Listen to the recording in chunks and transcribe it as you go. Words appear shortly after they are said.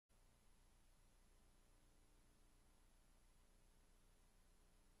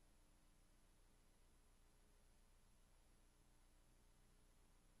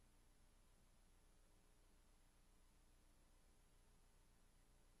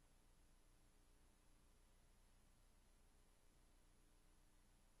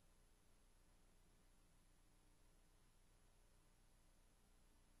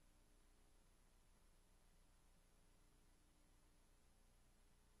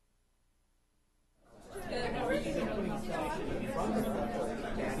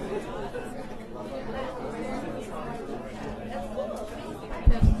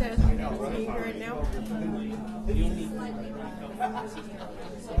Test, test. Can you hear it now?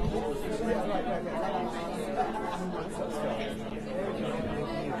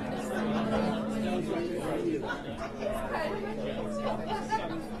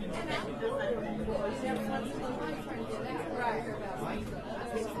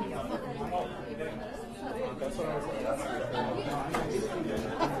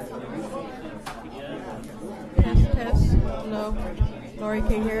 Test, test. No. Lori,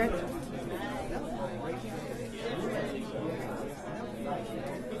 can you hear it?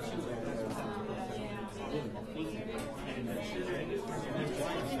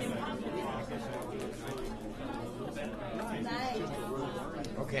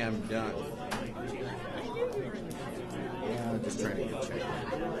 Okay, I'm done. Yeah, I'm just trying to get checked.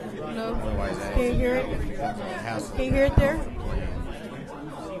 No. Otherwise, Can you hear it? hassle. Can you hear it there?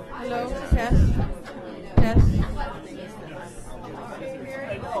 Hello? Test. Test.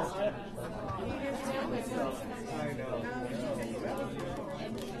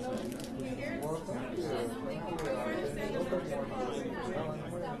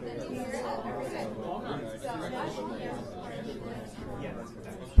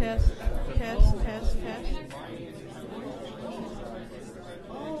 Test, test, test, test.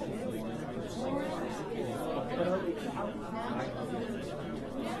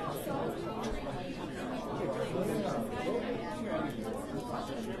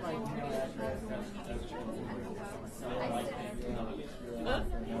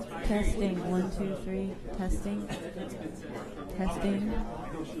 Testing, 1, 2, 3. Testing. Testing.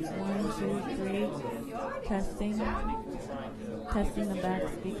 1, 2, 3. Testing. Testing the back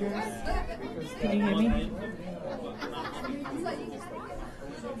speakers. Can you hear me?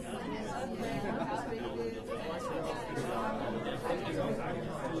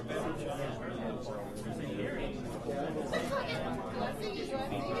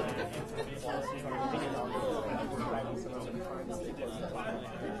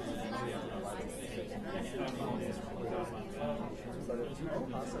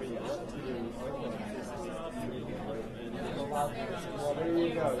 Well, there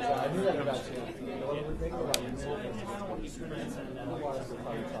you go. So I knew that about you. What we're thinking about you.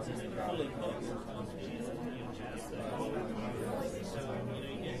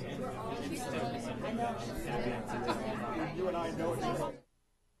 You and I know it.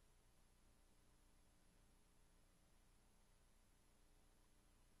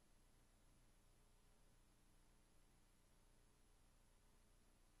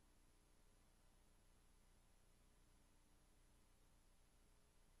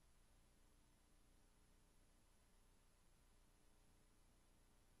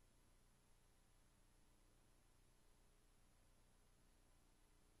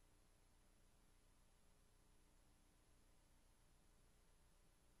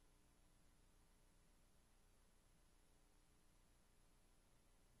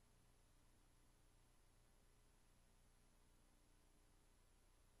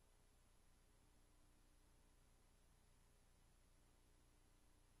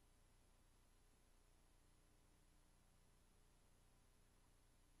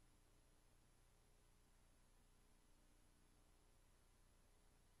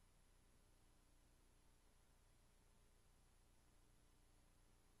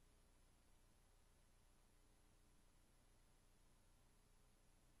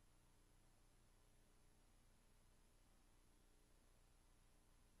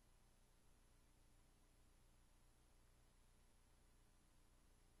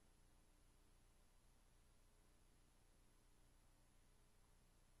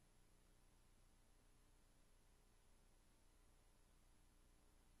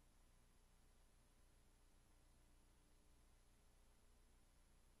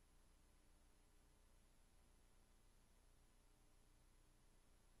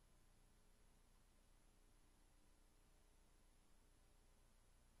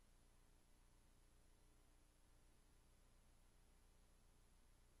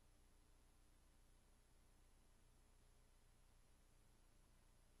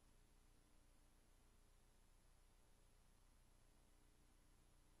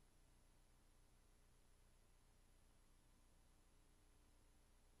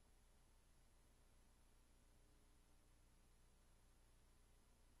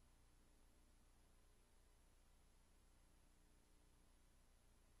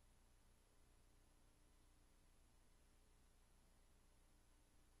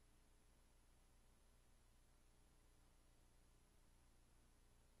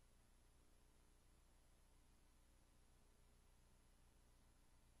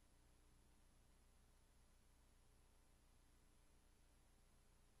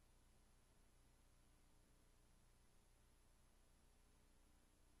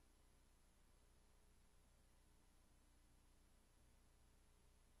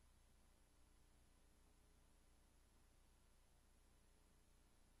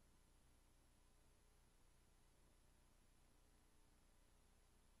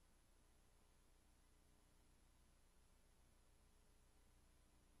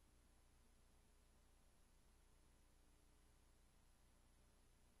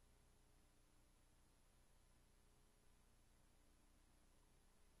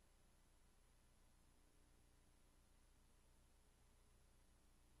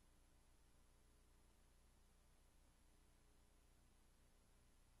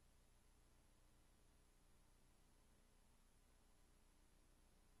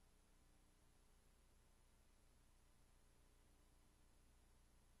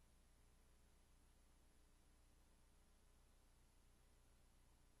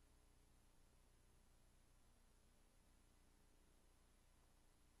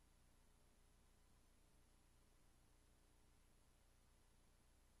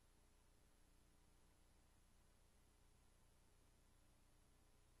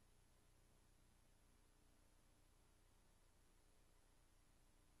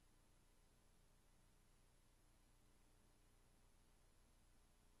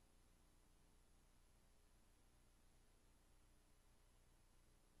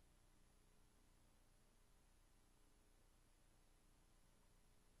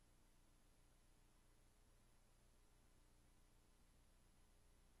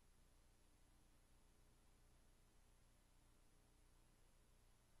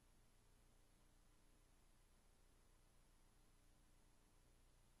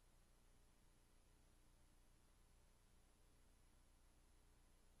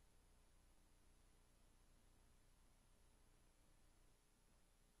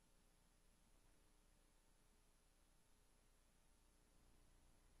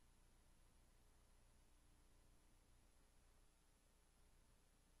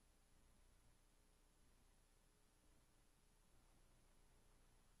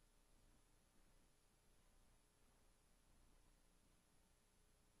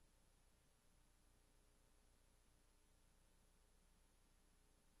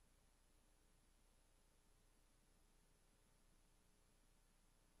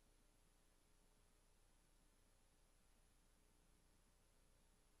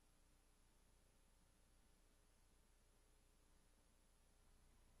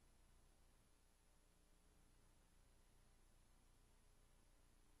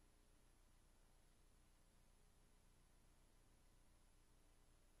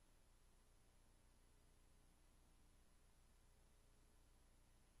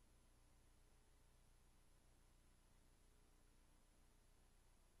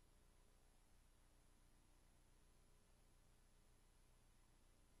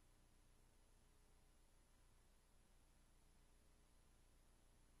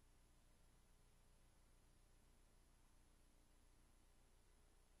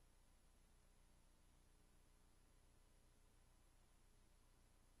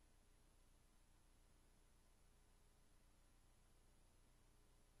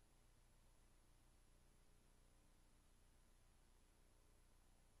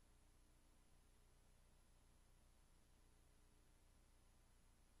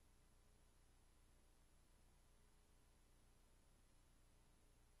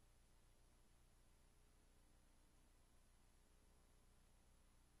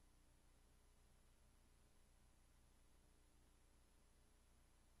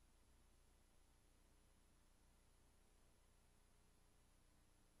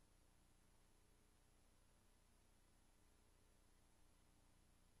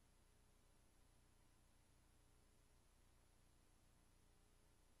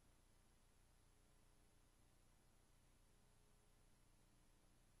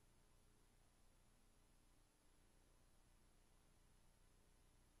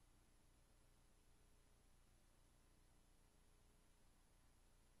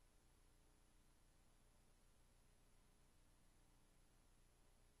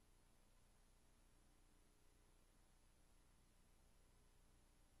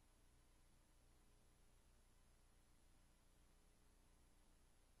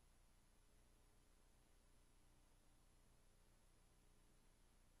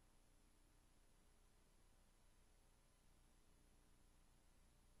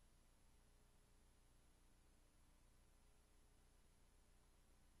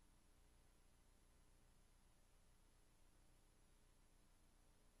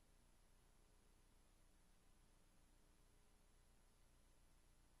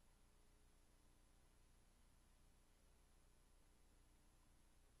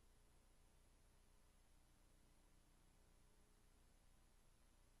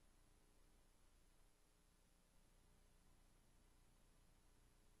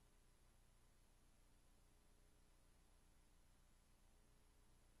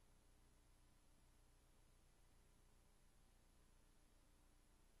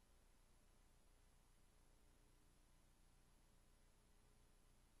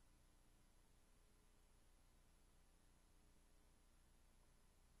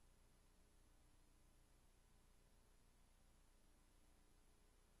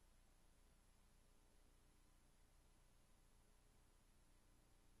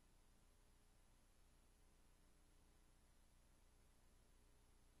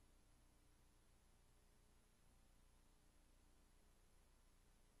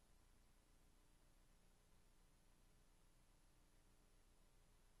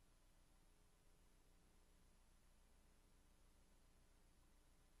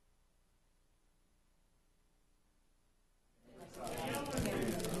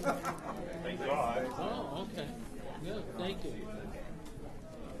 Thank you.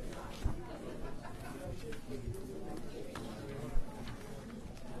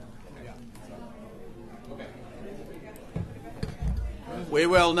 We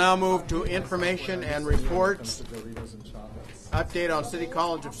will now move to information and reports. Update on City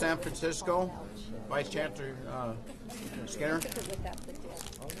College of San Francisco. Vice Chancellor Skinner.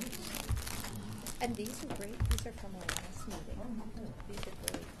 And these are great. These are from our last meeting. These are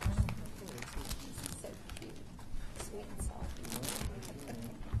great. So cute. Sweet and salty.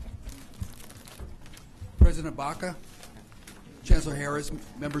 President Baca, Chancellor Harris,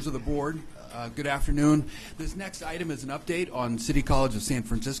 members of the board, good afternoon. This next item is an update on City College of San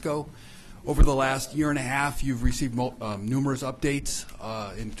Francisco. Over the last year and a half, you've received numerous updates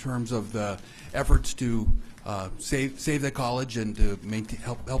in terms of the efforts to save the college and to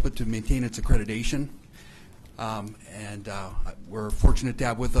help it to maintain its accreditation. We're fortunate to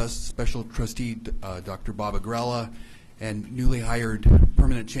have with us Special Trustee Dr. Bob Agrella and newly hired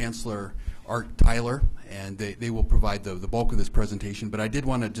Permanent Chancellor Art Tyler, and they will provide the bulk of this presentation. But I did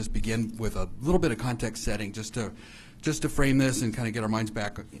want to just begin with a little bit of context setting just to frame this and kind of get our minds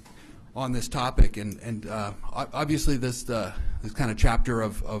back on this topic. And obviously this kind of chapter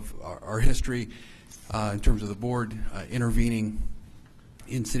of our history in terms of the board intervening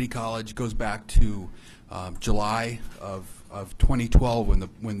in City College goes back to July of 2012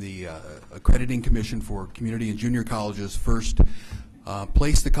 when the Accrediting Commission for Community and Junior Colleges first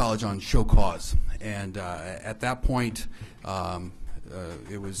placed the college on show cause. And at that point,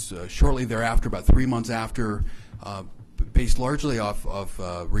 it was shortly thereafter, about 3 months after, based largely off of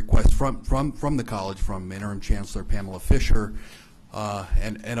requests from the college, from Interim Chancellor Pamela Fisher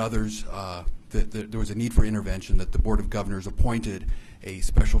and others, that there was a need for intervention, that the Board of Governors appointed a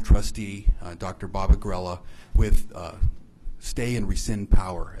special trustee, Dr. Bob Agrella, with stay and rescind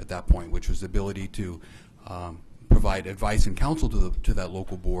power at that point, which was the ability to provide advice and counsel to that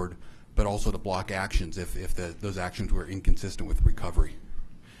local board, but also to block actions if those actions were inconsistent with recovery.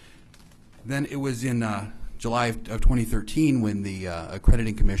 Then it was in July of 2013 when the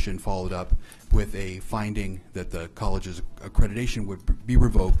Accrediting Commission followed up with a finding that the college's accreditation would be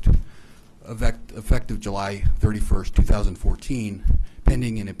revoked effective July 31st, 2014,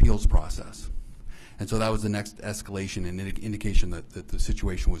 pending an appeals process. And so that was the next escalation and indication that the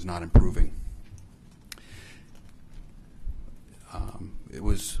situation was not improving. It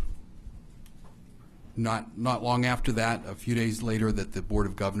was not long after that, a few days later, that the Board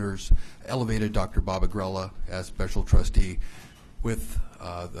of Governors elevated Dr. Bob Agrella as special trustee with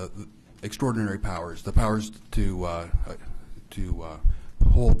the extraordinary powers, the powers to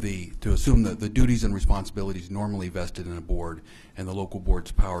assume the duties and responsibilities normally vested in a board, and the local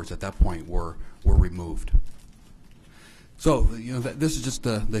board's powers at that point were removed. So this is just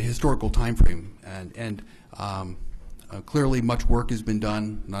the historical time frame, and clearly much work has been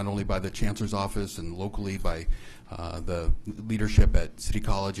done, not only by the Chancellor's office and locally by the leadership at City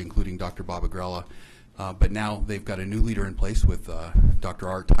College, including Dr. Bob Agrella, but now they've got a new leader in place with Dr.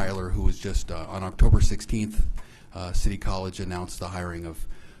 Art Tyler, who was just on October 16th, City College announced the hiring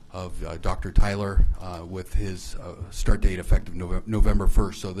of Dr. Tyler with his start date effective November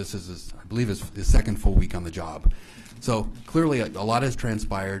 1st. So this is, I believe, his second full week on the job. So clearly a lot has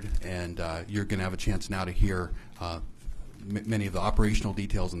transpired, and you're going to have a chance now to hear many of the operational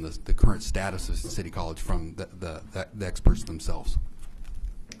details and the current status of City College from the experts themselves.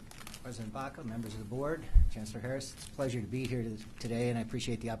 President Baca, members of the board, Chancellor Harris, it's a pleasure to be here today, and I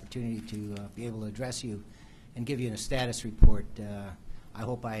appreciate the opportunity to be able to address you and give you a status report. I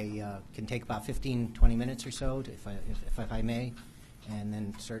hope I can take about 15-20 minutes or so, if I may, and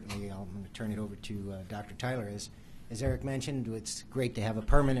then certainly I'm going to turn it over to Dr. Tyler. As Eric mentioned, it's great to have a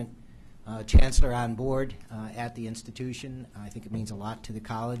permanent chancellor on board at the institution. I think it means a lot to the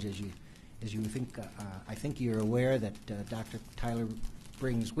college, as you think. I think you're aware that Dr. Tyler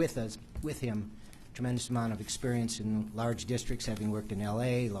brings with him a tremendous amount of experience in large districts, having worked in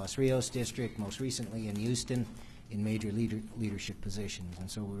L.A., Los Rios district, most recently in Houston, in major leadership positions. And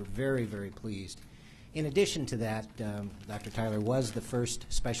so we're very, very pleased. In addition to that, Dr. Tyler was the first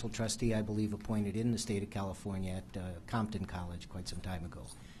special trustee, I believe, appointed in the state of California at Compton College quite some time ago.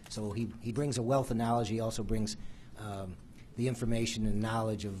 So he brings a wealth of knowledge. He also brings the information and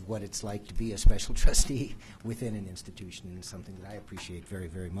knowledge of what it's like to be a special trustee within an institution, and something that I appreciate very,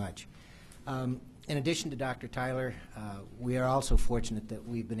 very much. In addition to Dr. Tyler, we are also fortunate that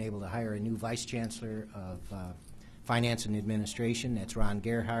we've been able to hire a new Vice Chancellor of Finance and Administration. That's Ron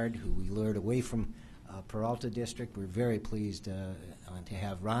Gerhard, who we lured away from Peralta District. We're very pleased to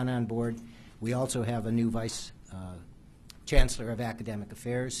have Ron on board. We also have a new Vice Chancellor of Academic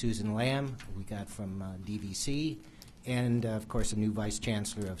Affairs, Susan Lamb, who we got from DVC, and of course a new Vice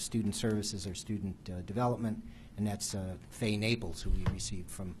Chancellor of Student Services or Student Development, and that's Faye Naples, who we received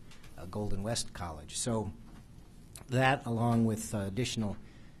from Golden West College. So that, along with additional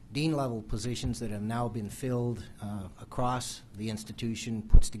dean-level positions that have now been filled across the institution,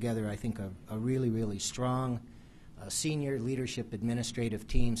 puts together, I think, a really, really strong senior leadership administrative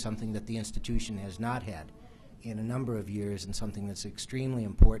team, something that the institution has not had in a number of years, and something that's extremely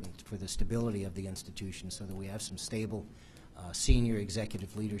important for the stability of the institution, so that we have some stable senior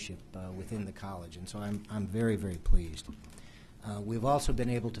executive leadership within the college. And so I'm very, very pleased. We've also been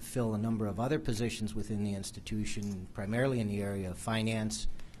able to fill a number of other positions within the institution, primarily in the area of finance,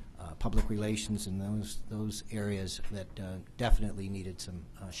 public relations, and those areas that definitely needed some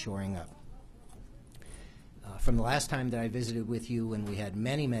shoring up. From the last time that I visited with you, when we had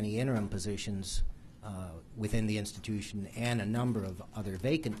many, many interim positions within the institution and a number of other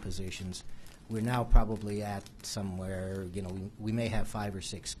vacant positions, we're now probably at somewhere, we may have 5 or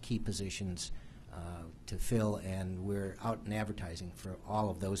 6 key positions to fill, and we're out in advertising for all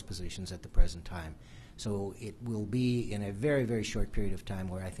of those positions at the present time. So it will be in a very, very short period of time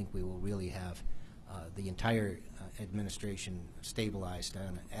where I think we will really have the entire administration stabilized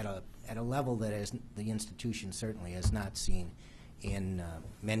at a level that the institution certainly has not seen in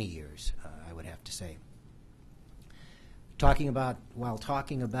many years, I would have to say. While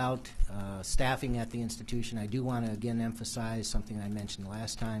talking about staffing at the institution, I do want to again emphasize something I mentioned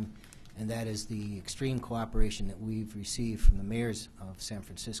last time, and that is the extreme cooperation that we've received from the Mayor's of San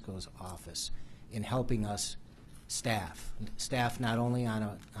Francisco's office in helping us staff not only on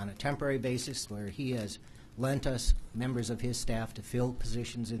a temporary basis, where he has lent us members of his staff to fill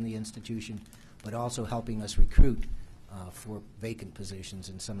positions in the institution, but also helping us recruit for vacant positions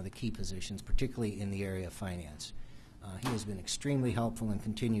and some of the key positions, particularly in the area of finance. He has been extremely helpful and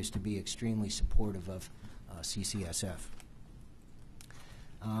continues to be extremely supportive of CCSF.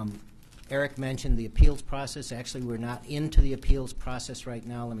 Eric mentioned the appeals process. Actually, we're not into the appeals process right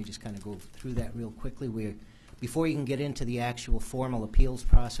now. Let me just kind of go through that real quickly. Before you can get into the actual formal appeals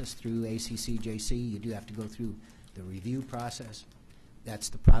process through ACCJC, you do have to go through the review process. That's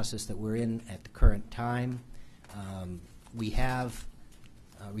the process that we're in at the current time. We have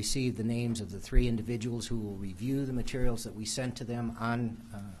received the names of the 3 individuals who will review the materials that we sent to them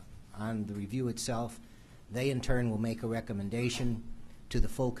on the review itself. They, in turn, will make a recommendation to the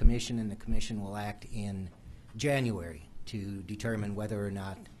full commission, and the commission will act in January to determine whether or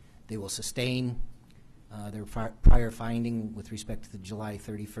not they will sustain their prior finding with respect to the July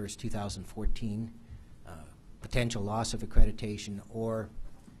 31st, 2014 potential loss of accreditation, or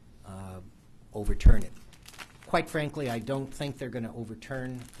overturn it. Quite frankly, I don't think they're going to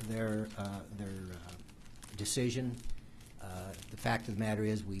overturn their decision. The fact of the matter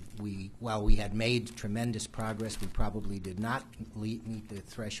is, while we had made tremendous progress, we probably did not meet the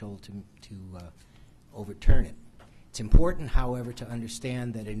threshold to overturn it. It's important, however, to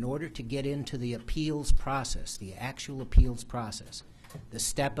understand that in order to get into the appeals process, the actual appeals process, the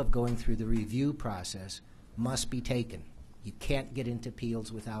step of going through the review process must be taken. You can't get into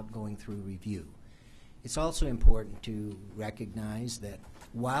appeals without going through review. It's also important to recognize that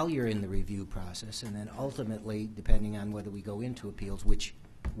while you're in the review process, and then ultimately, depending on whether we go into appeals, which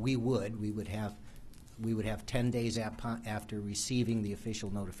we would have 10 days after receiving the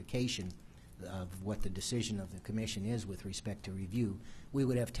official notification of what the decision of the commission is with respect to review, we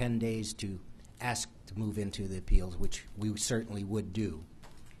would have 10 days to ask to move into the appeals, which we certainly would do.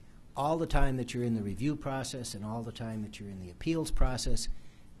 All the time that you're in the review process and all the time that you're in the appeals process,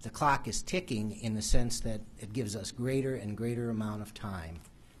 the clock is ticking in the sense that it gives us greater and greater amount of time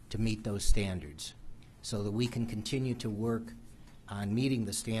to meet those standards so that we can continue to work on meeting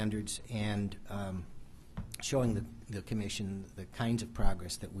the standards and showing the commission the kinds of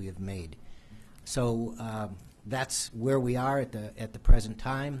progress that we have made. So that's where we are at the present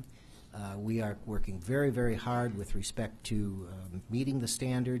time. We are working very, very hard with respect to meeting the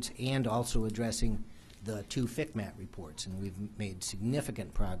standards and also addressing the 2 FCMAT reports, and we've made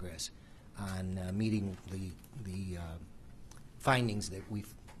significant progress on meeting the findings that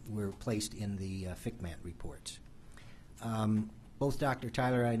were placed in the FCMAT reports. Both Dr.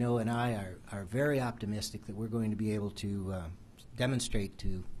 Tyler, I know, and I are very optimistic that we're going to be able to demonstrate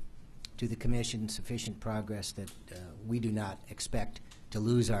to the Commission sufficient progress that we do not expect to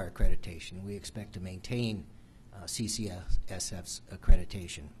lose our accreditation. We expect to maintain CCSF's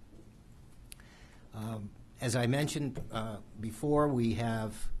accreditation. As I mentioned before, we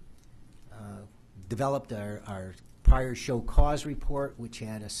have developed our prior show cause report, which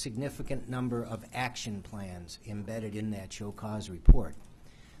had a significant number of action plans embedded in that show cause report.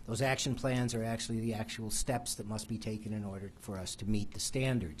 Those action plans are actually the actual steps that must be taken in order for us to meet the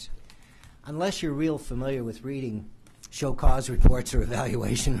standards. Unless you're real familiar with reading show cause reports or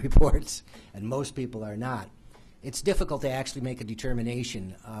evaluation reports, and most people are not, it's difficult to actually make a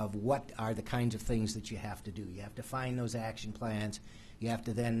determination of what are the kinds of things that you have to do. You have to find those action plans. You have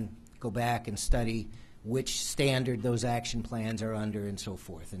to then go back and study which standard those action plans are under and so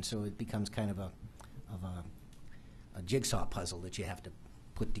forth. And so it becomes kind of a jigsaw puzzle that you have to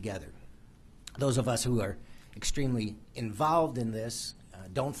put together. Those of us who are extremely involved in this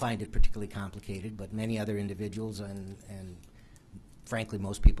don't find it particularly complicated, but many other individuals and frankly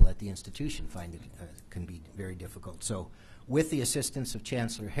most people at the institution find it can be very difficult. So with the assistance of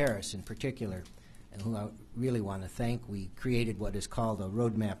Chancellor Harris in particular, and who I really want to thank, we created what is called a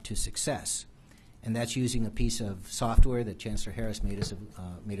roadmap to success. And that's using a piece of software that Chancellor Harris made us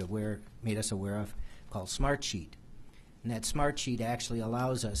aware of called Smartsheet. And that Smartsheet actually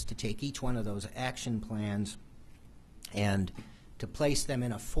allows us to take each one of those action plans and to place them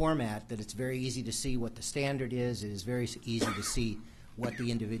in a format that it's very easy to see what the standard is. It is very easy to see what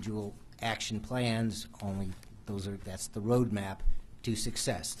the individual action plans, that's the roadmap to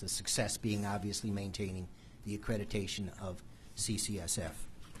success, the success being obviously maintaining the accreditation of CCSF.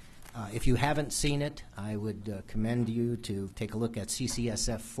 If you haven't seen it, I would commend you to take a look at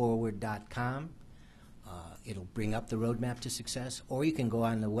ccsfforward.com. It'll bring up the roadmap to success, or you can go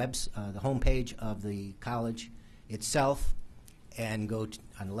on the homepage of the college itself and go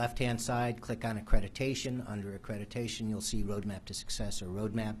on the left-hand side, click on accreditation. Under accreditation, you'll see roadmap to success or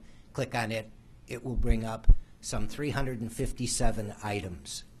roadmap. Click on it. It will bring up some 357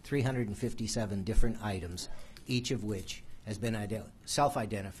 items, 357 different items, each of which has been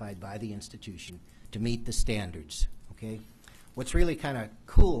self-identified by the institution to meet the standards. Okay? What's really kind of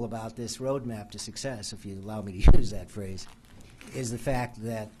cool about this roadmap to success, if you allow me to use that phrase, is the fact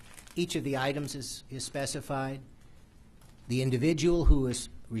that each of the items is specified. The individual who is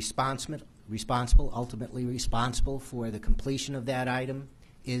ultimately responsible for the completion of that item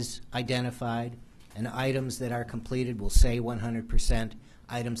is identified, and items that are completed will say 100%.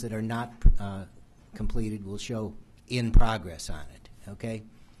 Items that are not completed will show in progress on it, okay?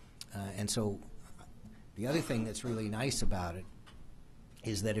 And so the other thing that's really nice about it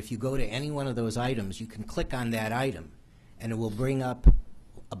is that if you go to any one of those items, you can click on that item, and it will bring up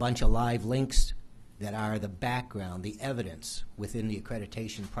a bunch of live links that are the background, the evidence within the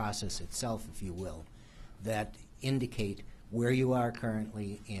accreditation process itself, if you will, that indicate where you are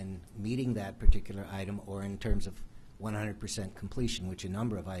currently in meeting that particular item or in terms of 100% completion, which a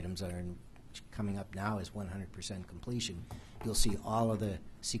number of items are coming up now is 100% completion. You'll see all of the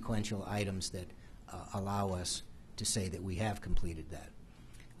sequential items that allow us to say that we have completed that.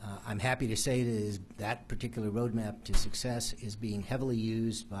 I'm happy to say that particular roadmap to success is being heavily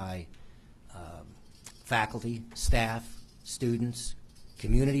used by faculty, staff, students,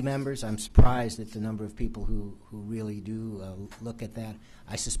 community members. I'm surprised at the number of people who really do look at that.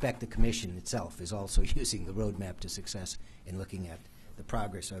 I suspect the commission itself is also using the roadmap to success in looking at the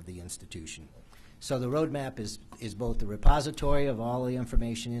progress of the institution. So the roadmap is both the repository of all the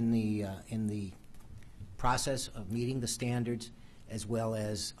information in the process of meeting the standards, as well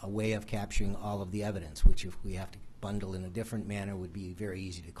as a way of capturing all of the evidence, which if we have to bundle in a different manner would be very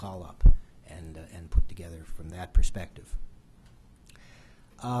easy to call up and put together from that perspective.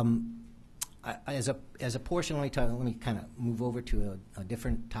 As a portion, let me kind of move over to a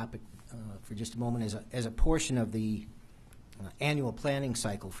different topic for just a moment. As a portion of the annual planning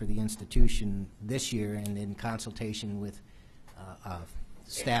cycle for the institution this year, and in consultation with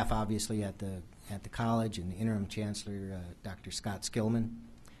staff, obviously at the college and the interim chancellor, Dr. Scott Skillman,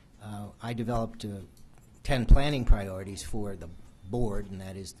 I developed 10 planning priorities for the board, and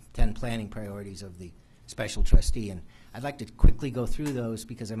that is 10 planning priorities of the special trustee. And I'd like to quickly go through those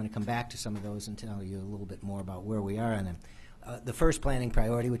because I'm going to come back to some of those and tell you a little bit more about where we are on them. The first planning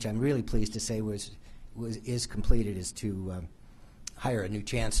priority, which I'm really pleased to say is completed, is to hire a new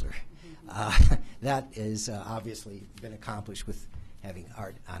chancellor. That is obviously been accomplished with having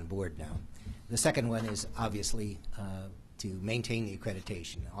Art on board now. The second one is obviously to maintain the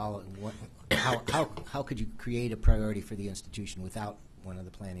accreditation. How could you create a priority for the institution without one of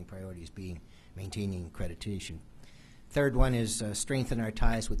the planning priorities being maintaining accreditation? Third one is strengthen our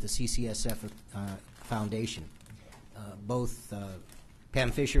ties with the CCSF Foundation. Both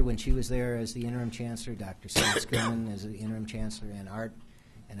Pam Fisher, when she was there as the interim chancellor, Dr. Sam Skillman as the interim chancellor, and Art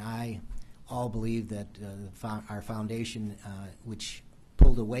and I all believe that our foundation, which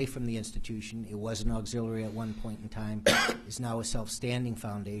pulled away from the institution, it was an auxiliary at one point in time, is now a self-standing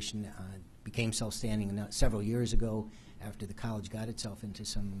foundation, became self-standing several years ago, after the college got itself into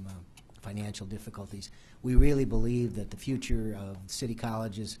some financial difficulties. We really believe that the future of City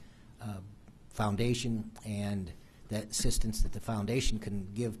College's foundation and that assistance that the foundation can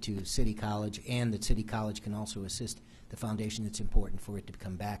give to City College, and that City College can also assist the foundation, it's important for it to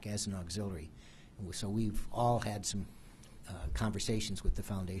come back as an auxiliary. And so we've all had some conversations with the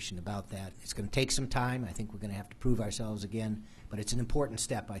foundation about that. It's going to take some time. I think we're going to have to prove ourselves again, but it's an important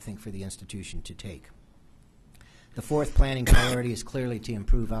step, I think, for the institution to take. The fourth planning priority is clearly to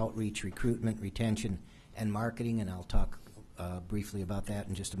improve outreach, recruitment, retention, and marketing, and I'll talk briefly about that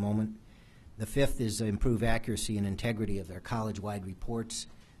in just a moment. The fifth is improve accuracy and integrity of their college-wide reports.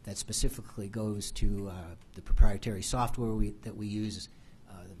 That specifically goes to the proprietary software that we use,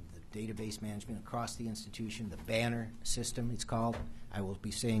 the database management across the institution, the banner system it's called. I will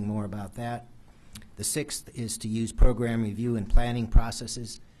be saying more about that. The sixth is to use program review and planning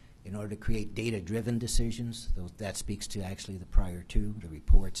processes in order to create data-driven decisions. That speaks to actually the prior two, the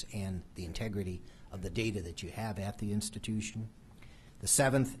reports and the integrity of the data that you have at the institution. The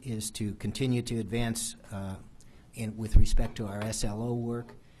seventh is to continue to advance with respect to our SLO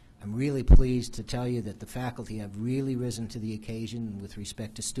work. I'm really pleased to tell you that the faculty have really risen to the occasion with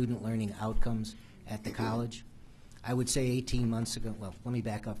respect to student learning outcomes at the college. I would say 18 months ago, well, let me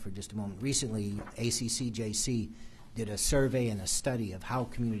back up for just a moment. Recently, ACCJC did a survey and a study of how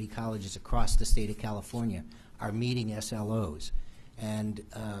community colleges across the state of California are meeting SLOs. And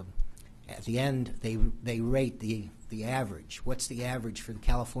at the end, they rate the average. What's the average for the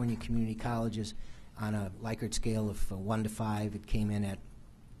California community colleges on a Likert scale of 1 to 5? It came in at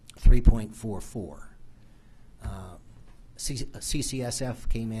 3.44. CCSF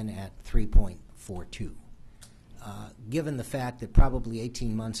came in at 3.42. Given the fact that probably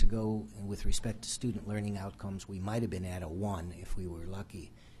 18 months ago, with respect to student learning outcomes, we might have been at a 1 if we were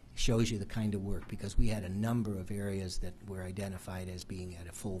lucky, shows you the kind of work, because we had a number of areas that were identified as being at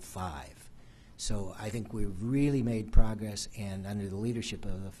a full 5. So I think we've really made progress, and under the leadership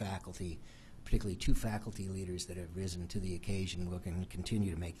of the faculty, particularly 2 faculty leaders that have risen to the occasion, we're going to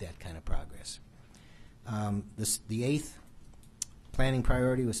continue to make that kind of progress. The eighth planning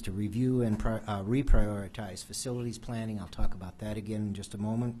priority was to review and reprioritize facilities planning. I'll talk about that again in just a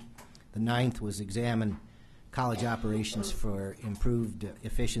moment. The ninth was examine college operations for improved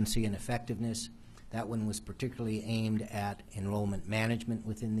efficiency and effectiveness. That one was particularly aimed at enrollment management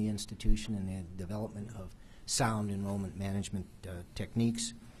within the institution and the development of sound enrollment management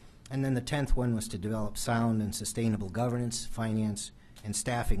techniques. And then the 10th one was to develop sound and sustainable governance, finance, and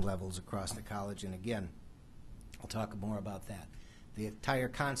staffing levels across the college. And again, I'll talk more about that. The entire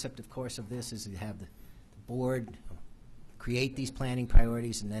concept, of course, of this is to have the board create these planning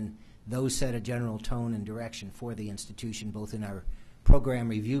priorities, and then those set a general tone and direction for the institution, both in our program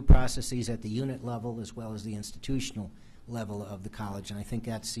review processes at the unit level as well as the institutional level of the college. And I think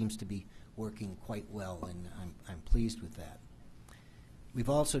that seems to be working quite well, and I'm pleased with that. We've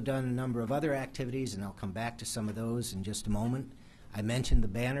also done a number of other activities, and I'll come back to some of those in just a moment. I mentioned the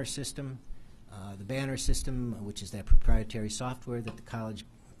banner system. The banner system, which is that proprietary software that the college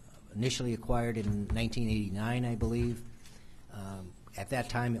initially acquired in 1989, I believe. At that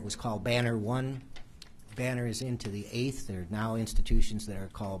time, it was called Banner 1. Banner is into the 8th. There are now institutions that are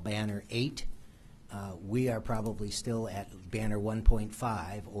called Banner 8. We are probably still at Banner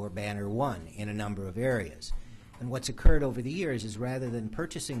 1.5 or Banner 1 in a number of areas. And what's occurred over the years is, rather than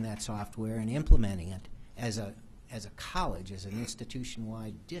purchasing that software and implementing it as a college, as an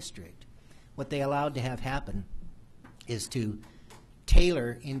institution-wide district, what they allowed to have happen is to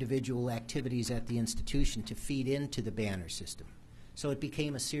tailor individual activities at the institution to feed into the banner system. So it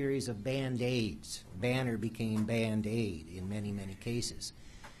became a series of Band-Aids. Banner became Band-Aid in many, many cases.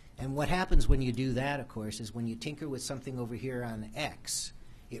 And what happens when you do that, of course, is when you tinker with something over here on X,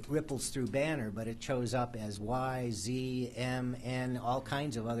 it ripples through Banner, but it shows up as Y, Z, M, N, all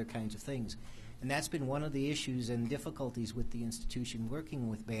kinds of other kinds of things. And that's been one of the issues and difficulties with the institution working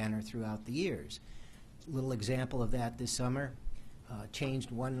with Banner throughout the years. A little example of that this summer,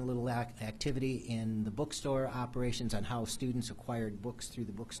 changed one little activity in the bookstore operations on how students acquired books through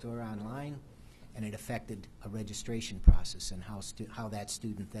the bookstore online, and it affected a registration process and how that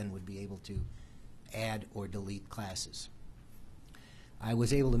student then would be able to add or delete classes. I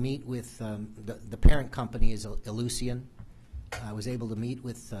was able to meet with the parent company is Ellucian. I was able to meet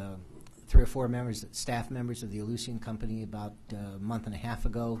with 3 or 4 staff members of the Ellucian company about a month and a half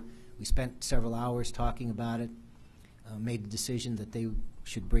ago. We spent several hours talking about it, made the decision that they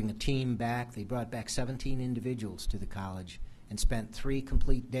should bring a team back. They brought back 17 individuals to the college and spent 3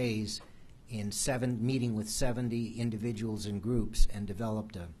 complete days in meeting with 70 individuals and groups, and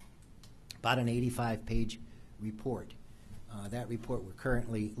developed about an 85-page report That report we're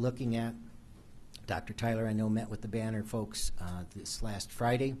currently looking at. Dr. Tyler, I know, met with the Banner folks this last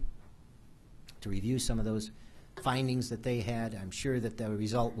Friday to review some of those findings that they had. I'm sure that the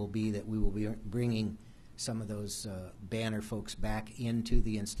result will be that we will be bringing some of those Banner folks back into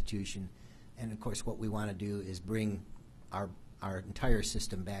the institution. And of course, what we want to do is bring our entire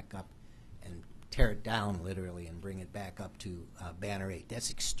system back up and tear it down literally and bring it back up to Banner 8.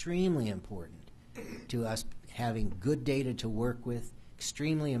 That's extremely important to us, having good data to work with,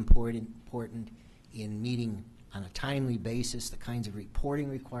 extremely important in meeting on a timely basis the kinds of reporting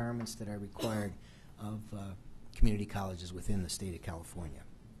requirements that are required of community colleges within the state of California.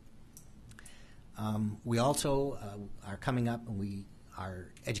 We also are coming up, and our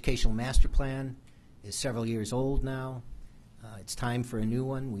educational master plan is several years old now. It's time for a new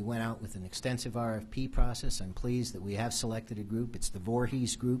one. We went out with an extensive RFP process. I'm pleased that we have selected a group. It's the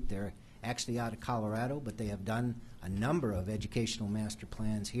Voorhees Group. They're actually out of Colorado, but they have done a number of educational master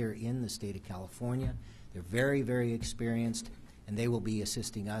plans here in the state of California. They're very, very experienced, and they will be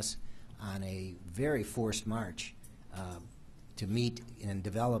assisting us on a very forced march to meet and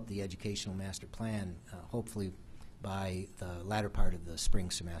develop the educational master plan, hopefully by the latter part of the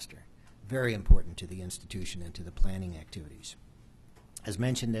spring semester. Very important to the institution and to the planning activities. As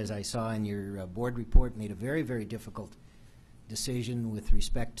mentioned, as I saw in your board report, made a very, very difficult decision with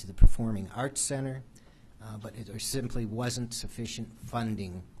respect to the Performing Arts Center, but there simply wasn't sufficient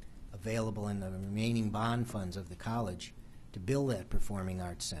funding available in the remaining bond funds of the college to build that Performing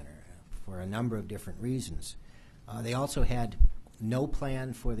Arts Center for a number of different reasons. They also had no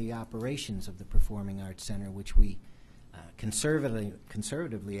plan for the operations of the Performing Arts Center, which we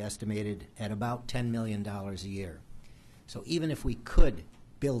conservatively estimated at about $10 million a year. So even if we could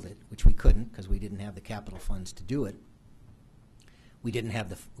build it, which we couldn't because we didn't have the capital funds to do it, we don't have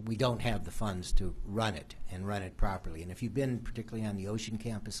the funds to run it and run it properly. And if you've been particularly on the Ocean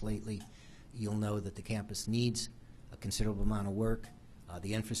campus lately, you'll know that the campus needs a considerable amount of work.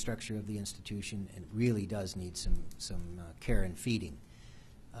 The infrastructure of the institution, and it really does need some care and feeding.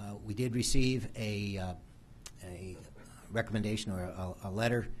 We did receive a recommendation or a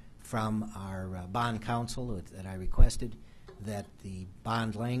letter from our bond counsel that I requested that the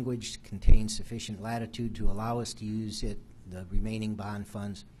bond language contains sufficient latitude to allow us to use the remaining bond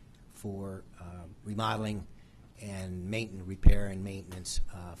funds for remodeling and repair and maintenance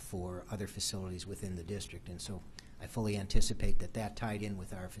for other facilities within the district. And so I fully anticipate that tied in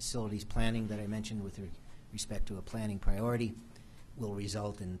with our facilities planning that I mentioned with respect to a planning priority will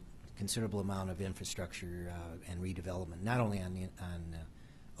result in considerable amount of infrastructure and redevelopment, not only on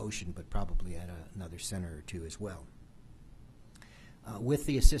Ocean, but probably at another center or two as well. With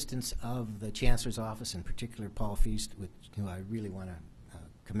the assistance of the Chancellor's Office, in particular Paul Feast, who I really want to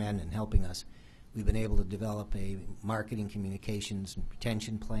commend in helping us, we've been able to develop a marketing, communications, and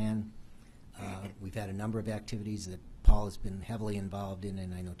retention plan. We've had a number of activities that Paul has been heavily involved in,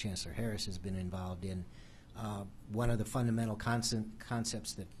 and I know Chancellor Harris has been involved in. One of the fundamental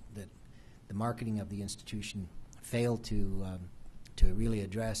concepts that the marketing of the institution failed to really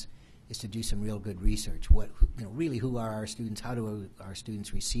address is to do some real good research. Really, who are our students? How do our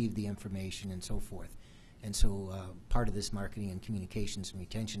students receive the information, and so forth? And so, part of this marketing and communications and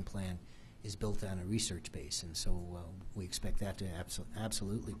retention plan is built on a research base, and so we expect that to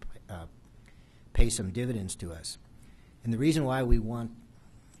absolutely pay some dividends to us. And the reason why we want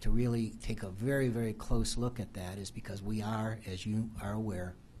to really take a very, very close look at that is because we are, as you are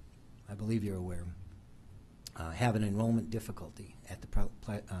aware, I believe you're aware, have an enrollment difficulty at the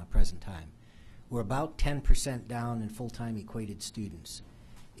present time. We're about 10% down in full-time equated students.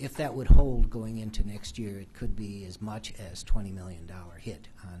 If that would hold going into next year, it could be as much as $20 million hit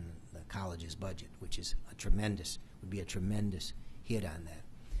on the college's budget, which is would be a tremendous hit on that.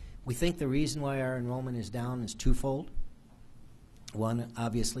 We think the reason why our enrollment is down is twofold. One,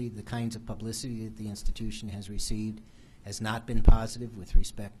 obviously, the kinds of publicity that the institution has received has not been positive with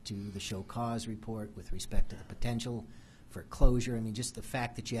respect to the show cause report, with respect to the potential for closure. I mean, just the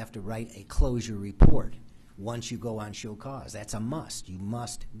fact that you have to write a closure report once you go on show cause, that's a must. You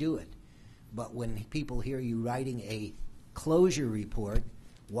must do it. But when people hear you writing a closure report,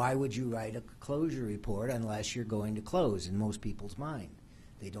 why would you write a closure report unless you're going to close in most people's mind?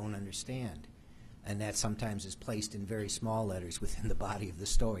 They don't understand. And that sometimes is placed in very small letters within the body of the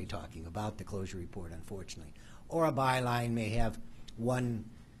story talking about the closure report, unfortunately. Or a byline may have one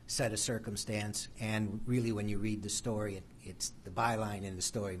set of circumstance, and really when you read the story, it's the byline and the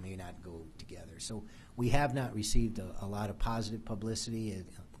story may not go together. So we have not received a lot of positive publicity.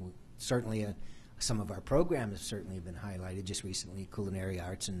 Certainly some of our programs have certainly been highlighted. Just recently, culinary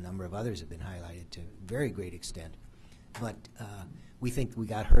arts and a number of others have been highlighted to a very great extent. but we think we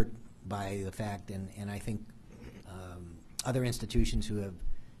got hurt by the fact, and I think other institutions who have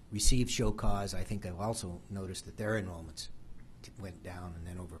received show cause, I think have also noticed that their enrollments went down, and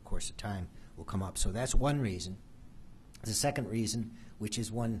then over a course of time will come up. So that's one reason. The second reason, which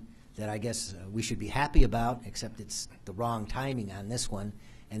is one that I guess we should be happy about, except it's the wrong timing on this one,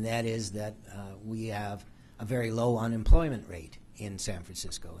 and that is that we have a very low unemployment rate in San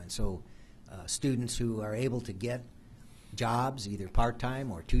Francisco. And so students who are able to get jobs, either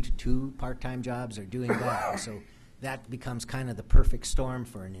part-time or two part-time jobs, are doing that. So that becomes kind of the perfect storm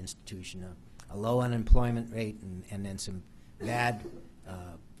for an institution, a low unemployment rate and then some bad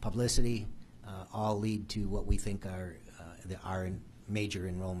publicity all lead to what we think are our major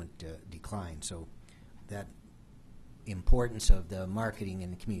enrollment decline. So that importance of the marketing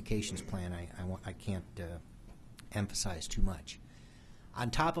and the communications plan I can't emphasize too much.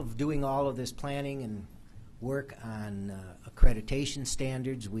 On top of doing all of this planning and work on accreditation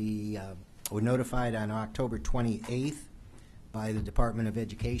standards, we were notified on October 28th by the Department of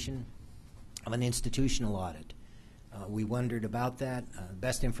Education of an institutional audit. We wondered about that. The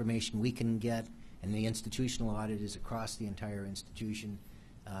best information we can get, and the institutional audit is across the entire institution.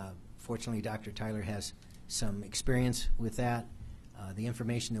 Fortunately, Dr. Tyler has some experience with that. The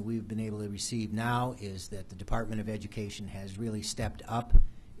information that we've been able to receive now is that the Department of Education has really stepped up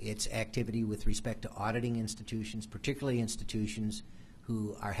its activity with respect to auditing institutions, particularly institutions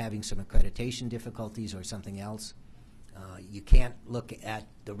who are having some accreditation difficulties or something else. You can't look at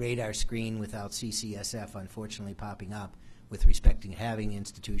the radar screen without CCSF unfortunately popping up with respect to having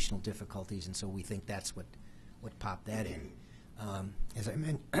institutional difficulties, and so we think that's what popped that in. As I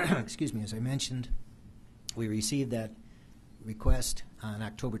mentioned, we received that request on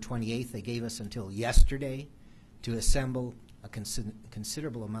October 28th. They gave us until yesterday to assemble a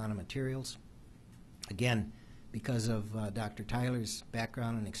considerable amount of materials. Again, because of Dr. Tyler's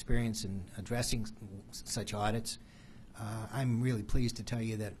background and experience in addressing such audits, I'm really pleased to tell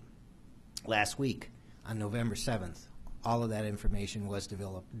you that last week, on November 7th, all of that information was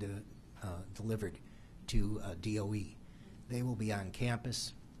delivered to DOE. They will be on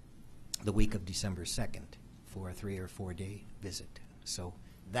campus the week of December 2nd for a 3 or 4 day visit. So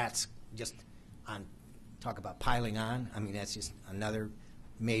that's just on, talk about piling on. I mean, that's just another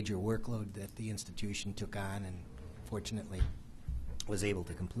major workload that the institution took on and fortunately was able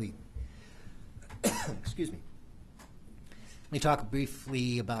to complete. Excuse me. Let me talk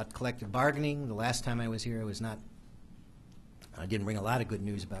briefly about collective bargaining. The last time I was here, I didn't bring a lot of good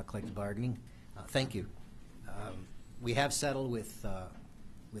news about collective bargaining. Thank you. We have settled with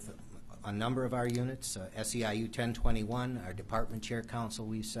a number of our units. SEIU 1021, our department chair council,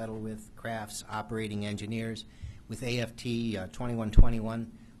 we've settled with crafts, operating engineers. With AFT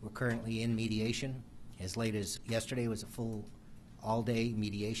 2121, we're currently in mediation. As late as yesterday was a full all-day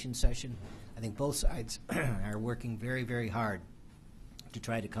mediation session. I think both sides are working very, very hard to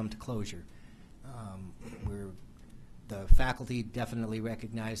try to come to closure. The faculty definitely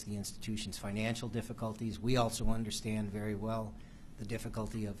recognize the institution's financial difficulties. We also understand very well the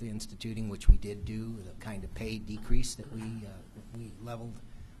difficulty of instituting, which we did do, the kind of pay decrease that we leveled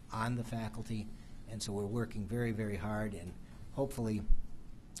on the faculty. And so we're working very, very hard, and hopefully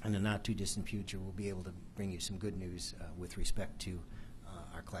in the not too distant future we'll be able to bring you some good news with respect to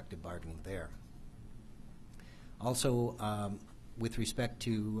our collective bargaining there. Also, with respect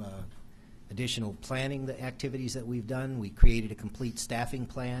to additional planning the activities that we've done, we created a complete staffing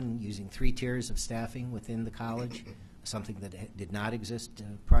plan using 3 tiers of staffing within the college, something that did not exist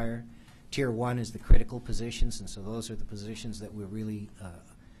prior. Tier 1 is the critical positions, and so those are the positions that we're really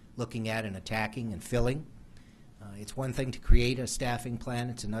looking at and attacking and filling. It's one thing to create a staffing plan,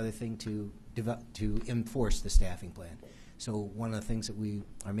 it's another thing to enforce the staffing plan. So one of the things that we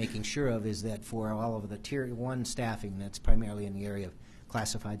are making sure of is that for all of the Tier 1 staffing, that's primarily in the area of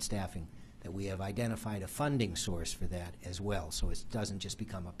classified staffing, that we have identified a funding source for that as well, so it doesn't just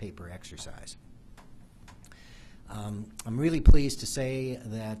become a paper exercise. I'm really pleased to say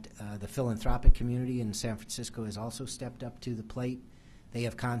that the philanthropic community in San Francisco has also stepped up to the plate. They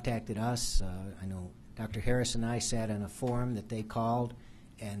have contacted us. I know Dr. Harris and I sat on a forum that they called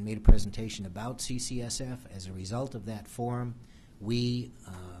and made a presentation about CCSF. As a result of that forum, we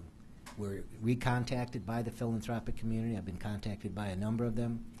were recontacted by the philanthropic community. I've been contacted by a number of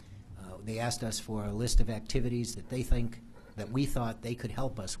them. They asked us for a list of activities that we thought they could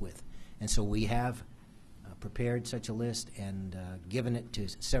help us with. And so we have prepared such a list and given it to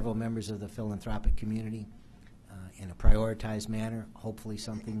several members of the philanthropic community in a prioritized manner. Hopefully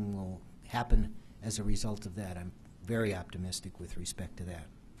something will happen as a result of that. I'm very optimistic with respect to that.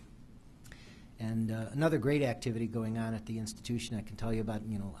 And another great activity going on at the institution, I can tell you about,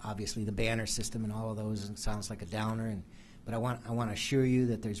 obviously the banner system and all of those, and it sounds like a downer, but I want to assure you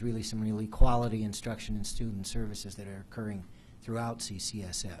that there's really some really quality instruction and student services that are occurring throughout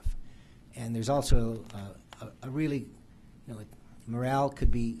CCSF. And there's also a really, morale could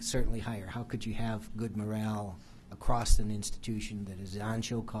be certainly higher. How could you have good morale across an institution that is on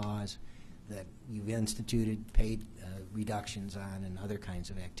show cause, that you've instituted paid reductions on, and other kinds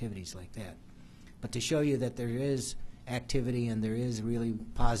of activities like that? But to show you that there is activity and there is really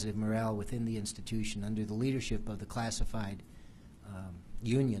positive morale within the institution under the leadership of the classified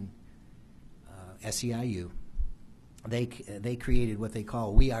union, SEIU, they created what they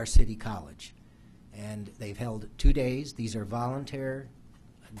call We Are City College. And they've held 2 days. These are volunteer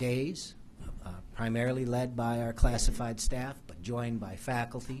days, primarily led by our classified staff, but joined by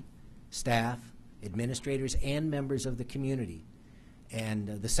faculty, staff, administrators, and members of the community.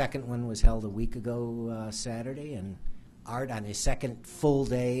 And the second one was held a week ago Saturday, and Art, on his second full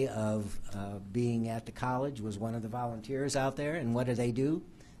day of being at the college, was one of the volunteers out there. And what do?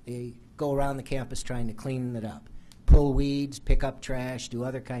 They go around the campus trying to clean it up, pull weeds, pick up trash, do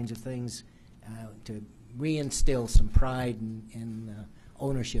other kinds of things to reinstill some pride and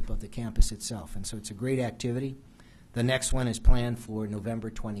ownership of the campus itself. And so it's a great activity. The next one is planned for November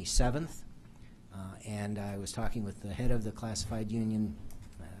 27th. And I was talking with the head of the classified union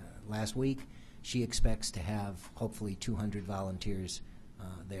last week. She expects to have hopefully 200 volunteers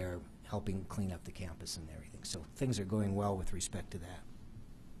there helping clean up the campus and everything. So things are going well with respect to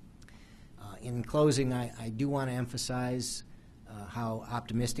that. In closing, I do want to emphasize how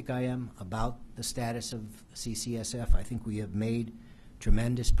optimistic I am about the status of CCSF. I think we have made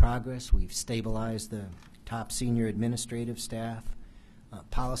tremendous progress. We've stabilized the top senior administrative staff.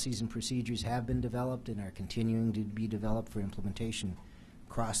 Policies and procedures have been developed and are continuing to be developed for implementation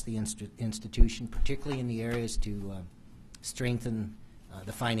across the institution, particularly in the areas to strengthen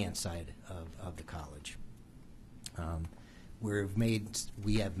the finance side of the college.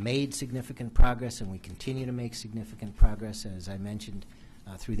 We have made significant progress, and we continue to make significant progress, as I mentioned,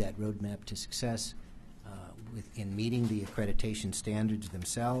 through that roadmap to success in meeting the accreditation standards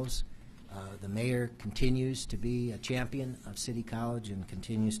themselves. The mayor continues to be a champion of City College and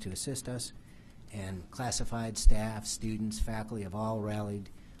continues to assist us, and classified staff, students, faculty have all rallied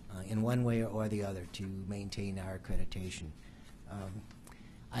in one way or the other to maintain our accreditation.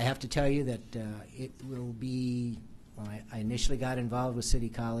 I have to tell you that it will be, when I initially got involved with City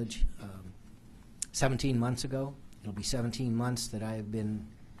College 17 months ago. It'll be 17 months that I have been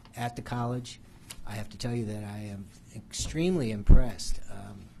at the college. I have to tell you that I am extremely impressed.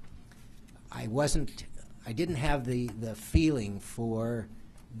 I didn't have the feeling for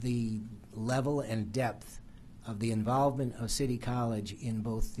the level and depth of the involvement of City College in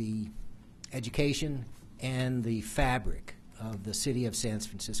both the education and the fabric of the city of San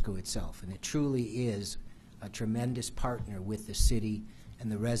Francisco itself. And it truly is a tremendous partner with the city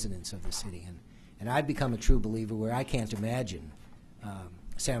and the residents of the city. And I've become a true believer where I can't imagine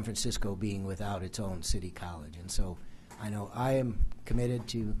San Francisco being without its own City College. And so I know I am committed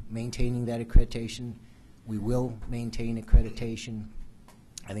to maintaining that accreditation. We will maintain accreditation.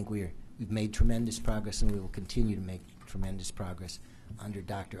 I think we've made tremendous progress, and we will continue to make tremendous progress under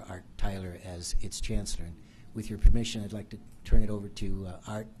Dr. Art Tyler as its chancellor. And with your permission, I'd like to turn it over to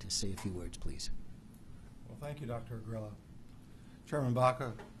Art to say a few words, please. Well, thank you, Dr. Agrella. Chairman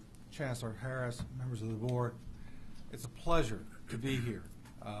Baca, Chancellor Harris, members of the board, it's a pleasure to be here.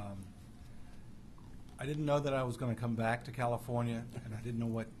 I didn't know that I was going to come back to California, and I didn't know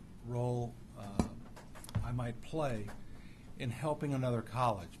what role I might play in helping another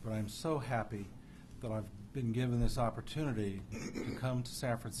college, but I'm so happy that I've been given this opportunity to come to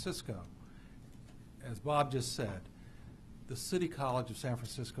San Francisco. As Bob just said, the City College of San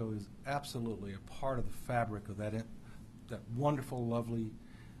Francisco is absolutely a part of the fabric of that wonderful, lovely,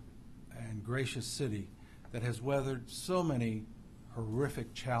 and gracious city that has weathered so many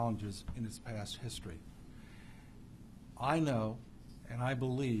horrific challenges in its past history. I know and I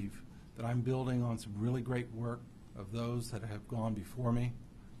believe that I'm building on some really great work of those that have gone before me,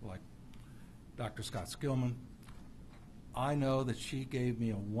 like Dr. Scott Skillman. I know that she gave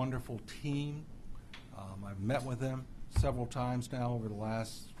me a wonderful team. I've met with them several times now over the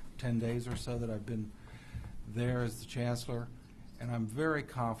last 10 days or so that I've been there as the chancellor, and I'm very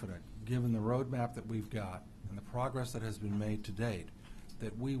confident, given the roadmap that we've got and the progress that has been made to date,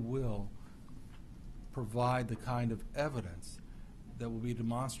 that we will provide the kind of evidence that will be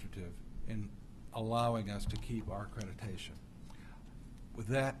demonstrative in allowing us to keep our accreditation. With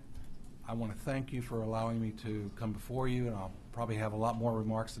that, I want to thank you for allowing me to come before you, and I'll probably have a lot more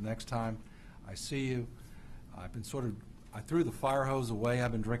remarks the next time. I see you. I've been I threw the fire hose away.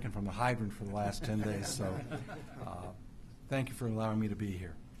 I've been drinking from the hydrant for the last 10 days, so thank you for allowing me to be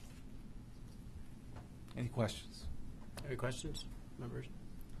here. Any questions? Any questions, members?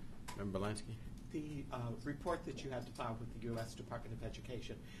 Member Belansky? The report that you had to file with the U.S. Department of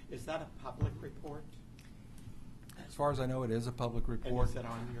Education, is that a public report? As far as I know, it is a public report. And is it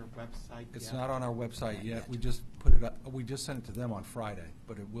on your website It's yet? not on our website yet. We just put it up. We just sent it to them on Friday,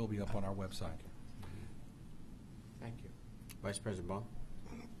 but it will be up on our website. Thank you. Vice President Ball?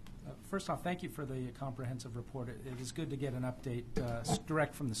 First off, thank you for the comprehensive report. It is good to get an update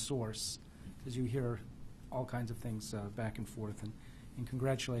direct from the source, because you hear all kinds of things back and forth. And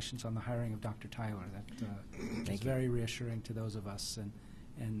congratulations on the hiring of Dr. Tyler. That is very reassuring to those of us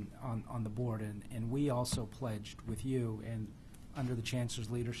and on the board. And we also pledged with you and under the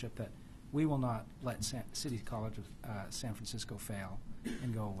Chancellor's leadership that we will not let City College of San Francisco fail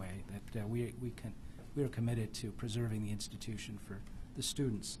and go away. That we are committed to preserving the institution for the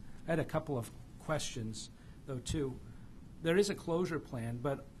students. I had a couple of questions, though, too. There is a closure plan,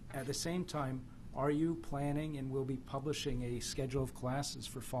 but at the same time, are you planning and will be publishing a schedule of classes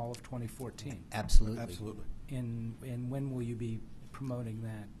for fall of 2014? Absolutely. Absolutely. And when will you be promoting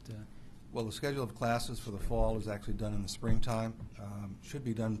that? Well, the schedule of classes for the fall is actually done in the springtime. Should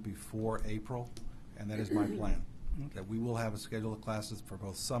be done before April, and that is my plan. Okay. That we will have a schedule of classes for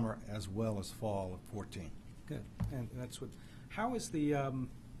both summer as well as fall of 14. Good. And that's what. How is the?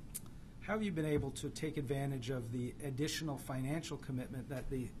 How have you been able to take advantage of the additional financial commitment that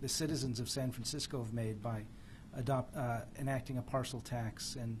the citizens of San Francisco have made by enacting a parcel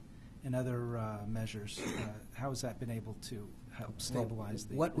tax and other measures? How has that been able to help stabilize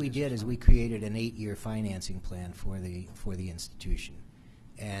the? What we did is we created an 8-year financing plan for the institution,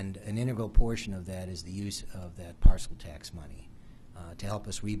 and an integral portion of that is the use of that parcel tax money to help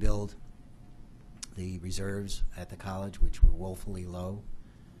us rebuild the reserves at the college, which were woefully low.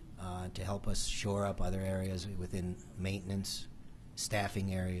 To help us shore up other areas within maintenance,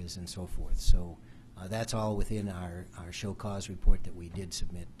 staffing areas, and so forth. So that's all within our show cause report that we did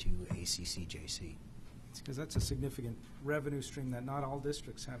submit to ACCJC. Because that's a significant revenue stream that not all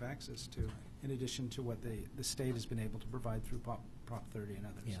districts have access to, in addition to what the state has been able to provide through Prop 30 and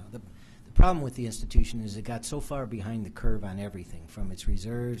others. Yeah, the problem with the institution is it got so far behind the curve on everything, from its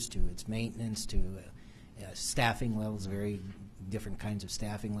reserves to its maintenance to staffing levels, very different kinds of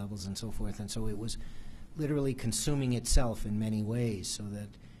staffing levels and so forth. And so it was literally consuming itself in many ways, so that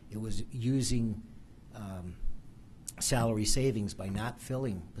it was using salary savings by not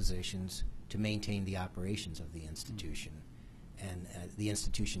filling positions to maintain the operations of the institution. And the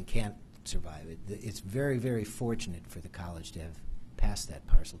institution can't survive it. It's very, very fortunate for the college to have passed that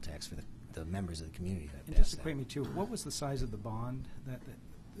parcel tax, for the members of the community that And passed just to that. acquaint me too, what was the size of the bond that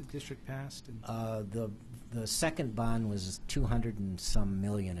the district passed? And The second bond was 200 and some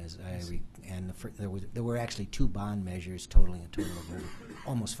million, and there were actually 2 bond measures totaling a total of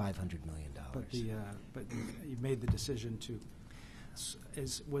almost $500 million. but you made the decision to.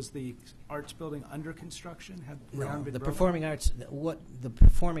 Was the arts building under construction? Had ground been the broken? performing arts. The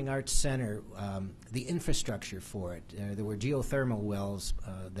Performing Arts Center, the infrastructure for it. There were geothermal wells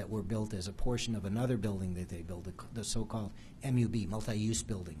that were built as a portion of another building that they built, the so-called MUB, multi-use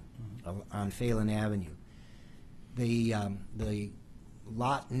building, on Phelan Avenue. The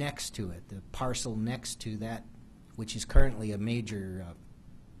lot next to it, the parcel next to that, which is currently a major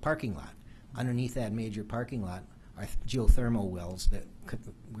parking lot. Underneath that major parking lot are geothermal wells that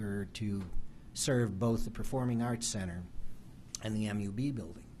were to serve both the Performing Arts Center and the MUB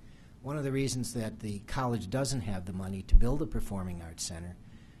building. One of the reasons that the college doesn't have the money to build a Performing Arts Center,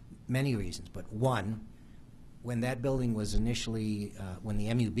 many reasons, but one, when that building was initially, when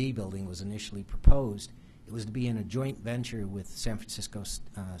the MUB building was initially proposed, it was to be in a joint venture with San Francisco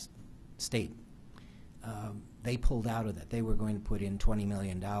State. They pulled out of that. They were going to put in $20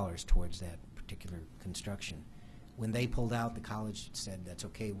 million towards that particular construction. When they pulled out, the college said, that's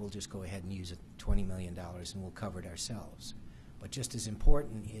okay, we'll just go ahead and use $20 million and we'll cover it ourselves. But just as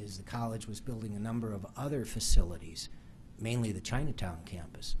important is the college was building a number of other facilities, mainly the Chinatown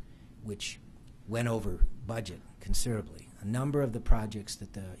campus, which went over budget considerably. A number of the projects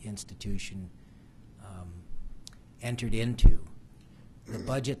that the institution entered into, the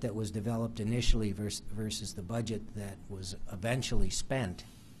budget that was developed initially versus the budget that was eventually spent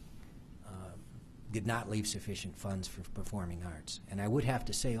did not leave sufficient funds for performing arts. And I would have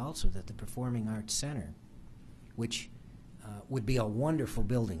to say also that the Performing Arts Center, which would be a wonderful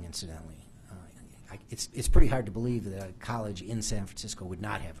building, incidentally. It's pretty hard to believe that a college in San Francisco would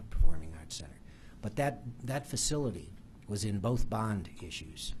not have a Performing Arts Center. But that facility was in both bond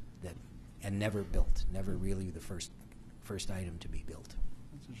issues that and never built, never really the first item to be built.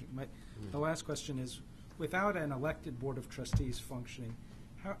 That's interesting. The last question is, without an elected Board of Trustees functioning,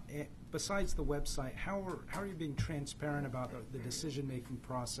 how, besides the website, how are you being transparent about the decision-making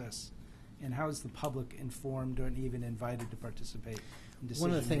process, and how is the public informed and even invited to participate in decision-making?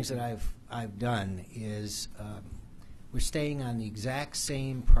 One of the things that I've done is we're staying on the exact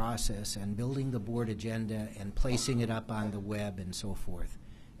same process and building the board agenda and placing it up on the web and so forth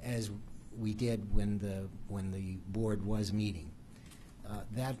as we did when the board was meeting.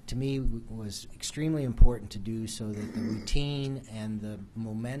 That to me was extremely important to do so that the routine and the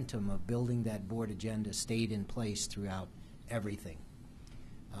momentum of building that board agenda stayed in place throughout everything.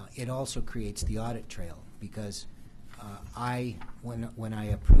 It also creates the audit trail because when I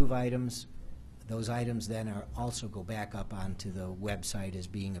approve items, those items then also go back up onto the website as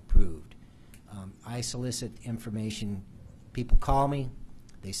being approved. I solicit information. People call me.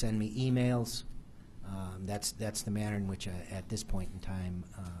 They send me emails. That's the manner in which at this point in time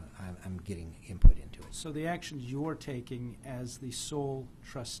I'm getting input into it. So the actions you're taking as the sole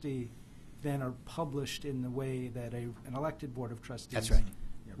trustee then are published in the way that an elected Board of Trustees That's right.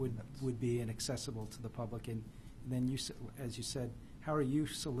 would be and accessible to the public. And then you, as you said, how are you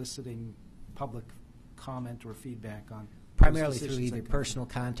soliciting public comment or feedback on primarily those through decisions either that come? personal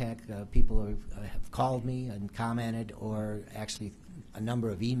contact. People have called me and commented, or actually a number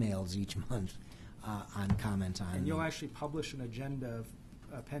of emails each month on comments on. And you'll actually publish an agenda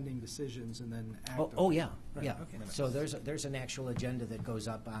of pending decisions and then act on Oh it. yeah, Right, yeah. okay. So there's an actual agenda that goes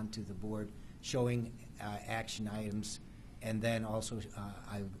up onto the board showing action items, and then also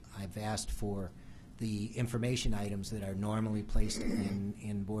I've asked for the information items that are normally placed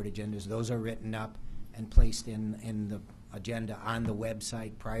in board agendas. Those are written up and placed in the agenda on the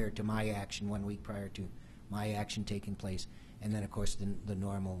website prior to my action, 1 week prior to my action taking place. And then, of course, the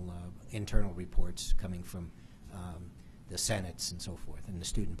normal internal reports coming from the senates and so forth, and the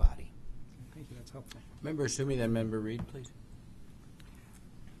student body. Thank you. That's helpful. Member Sumi, then Member Reed, please.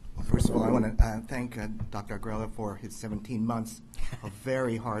 Well, first of all, I want to thank Dr. Agrella for his 17 months of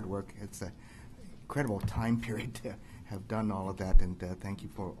very hard work. It's an incredible time period to have done all of that, and thank you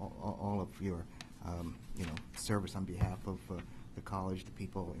for all of your service on behalf of the college, the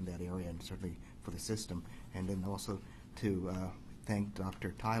people in that area, and certainly for the system. And then also to thank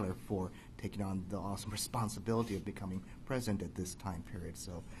Dr. Tyler for taking on the awesome responsibility of becoming president at this time period.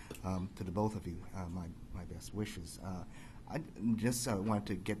 So to the both of you, my best wishes. I just wanted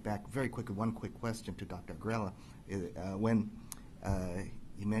to get back very quickly, one quick question to Dr. Agrella. When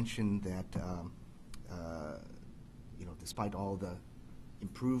you mentioned that despite all the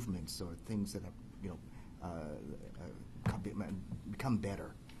improvements or things that have become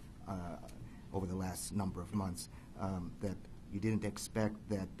better over the last number of months, that you didn't expect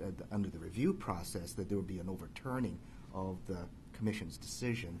that under the review process that there would be an overturning of the commission's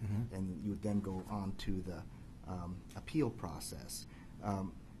decision, and you would then go on to the appeal process.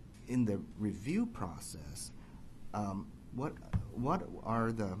 In the review process, what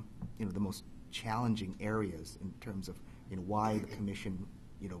are the the most challenging areas in terms of why the commission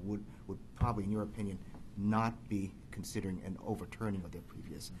would probably, in your opinion, not be considering an overturning of their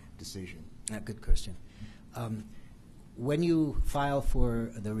previous decision? Good question. When you file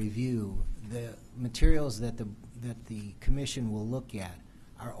for the review, the materials that the commission will look at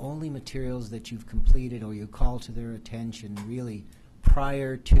are only materials that you've completed or you call to their attention really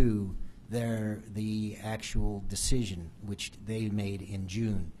prior to the actual decision, which they made in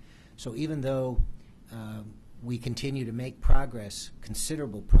June. So even though we continue to make progress,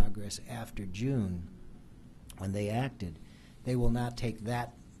 considerable progress after June when they acted, they will not take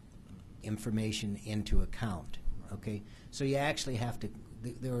that information into account. Okay, so you actually have to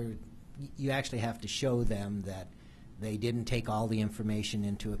show them that they didn't take all the information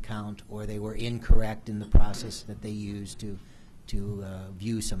into account, or they were incorrect in the process that they used to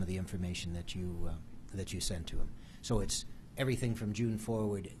view some of the information that you sent to them. So it's everything from June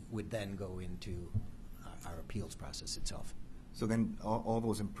forward would then go into our appeals process itself. So then all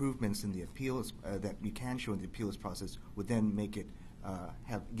those improvements in the appeals that you can show in the appeals process would then make it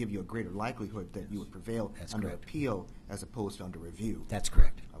give you a greater likelihood that you would prevail under appeal as opposed to under review. That's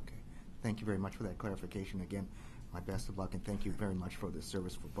correct. Okay. Thank you very much for that clarification. Again, my best of luck, and thank you very much for the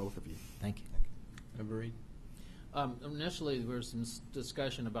service for both of you. Thank you. Member Reed? Initially, there was some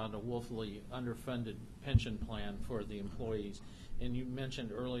discussion about a woefully underfunded pension plan for the employees, and you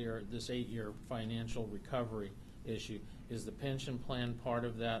mentioned earlier this 8-year financial recovery issue. Is the pension plan part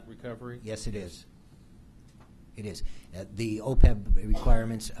of that recovery? Yes, it is. It is. The OPEB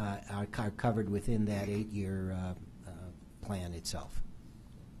requirements are covered within that 8-year plan itself.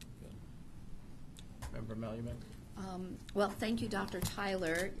 Member Malumet? Well, thank you, Dr.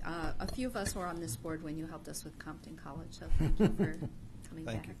 Tyler. A few of us were on this board when you helped us with Compton College, so thank you for coming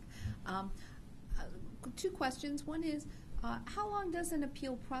Thank back. Two questions. One is, how long does an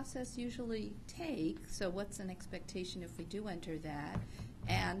appeal process usually take? So what's an expectation if we do enter that?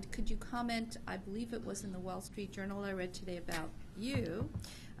 And could you comment, I believe it was in the Wall Street Journal I read today about you,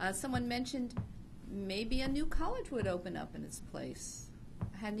 someone mentioned maybe a new college would open up in its place.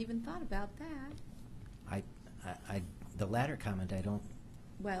 I hadn't even thought about that. The latter comment, I don't.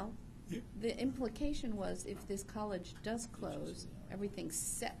 Well, the implication was if this college does close, everything's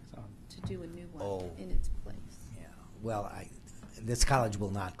set to do a new one in its place. Yeah. Well, this college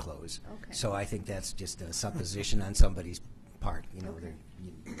will not close. Okay. So I think that's just a supposition on somebody's part. You know, they're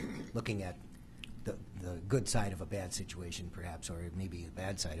looking at the good side of a bad situation, perhaps, or maybe the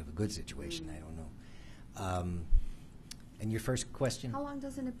bad side of a good situation. I don't know. And your first question? How long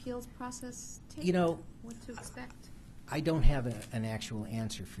does an appeals process take? You know, what to expect? I don't have an actual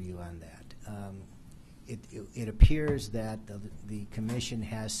answer for you on that. It appears that the commission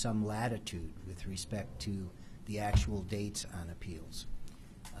has some latitude with respect to the actual dates on appeals,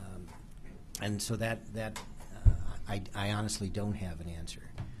 and so that I honestly don't have an answer.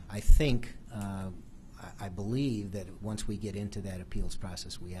 I think I believe that once we get into that appeals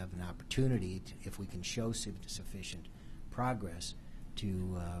process, we have an opportunity to, if we can show sufficient progress,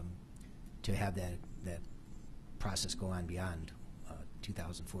 to have that process go on beyond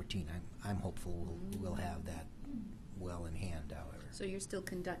 2014. I'm hopeful we'll have that well in hand, however. So you're still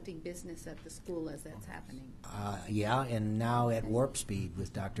conducting business at the school as that's happening? Yeah, and now at warp speed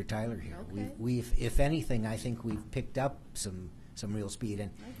with Dr. Tyler here. Okay. We've, if anything, I think we've picked up some real speed.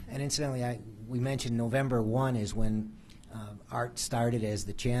 And incidentally, we mentioned November 1 is when Art started as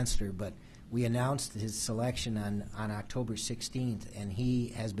the chancellor, but we announced his selection on October 16th, and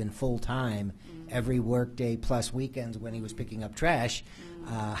he has been full-time every work day plus weekends when he was picking up trash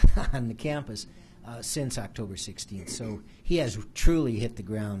on the campus since October 16th. So he has truly hit the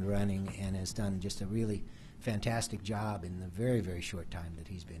ground running and has done just a really fantastic job in the very, very short time that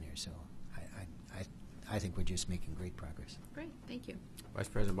he's been here. So I think we're just making great progress. Great, thank you. Vice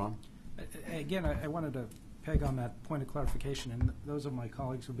President Baum? Again, I wanted to peg on that point of clarification, and those of my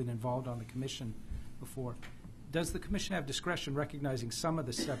colleagues who've been involved on the commission before. Does the commission have discretion recognizing some of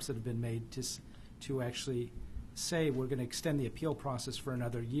the steps that have been made to actually say we're going to extend the appeal process for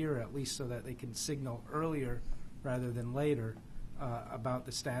another year at least, so that they can signal earlier rather than later about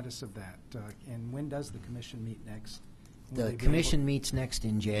the status of that? And when does the commission meet next? The commission meets next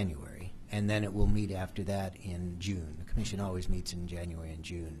in January, and then it will meet after that in June. The commission always meets in January and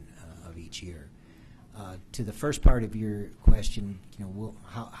June of each year. To the first part of your question, you know,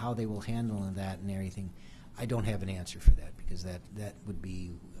 how they will handle that and everything, I don't have an answer for that, because that would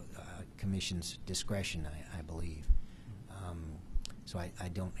be commission's discretion, I believe. So I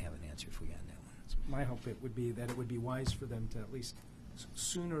don't have an answer for you on that one. My hope it would be that it would be wise for them to at least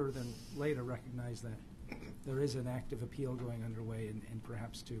sooner than later recognize that there is an active appeal going underway, and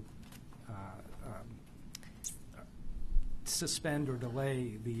perhaps to suspend or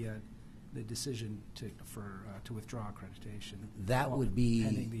delay the decision to withdraw accreditation. That would be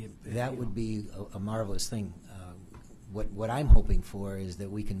pending the a marvelous thing. What I'm hoping for is that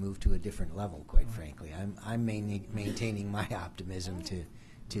we can move to a different level. Quite frankly, I'm maintaining my optimism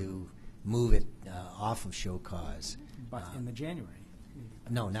to move it off of show cause. But in the January.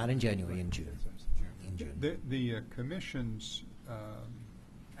 No, not in January. In June. In June. The commission's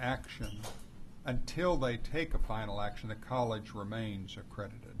action, until they take a final action, the college remains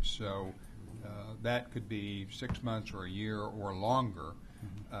accredited. So that could be 6 months or a year or longer,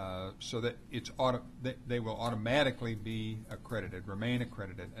 so that they will automatically be accredited, remain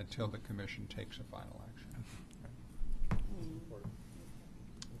accredited until the commission takes a final action.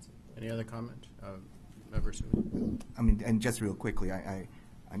 Any other comment? Members? I mean, and just real quickly, I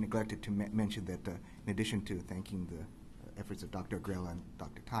neglected to mention that in addition to thanking the efforts of Dr. Agrella and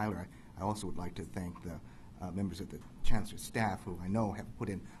Dr. Tyler, I also would like to thank the members of the Chancellor's staff, who I know have put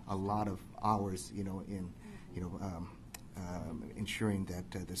in a lot of hours, you know, in, you know, ensuring that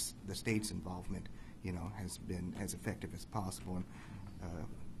the state's involvement, you know, has been as effective as possible. And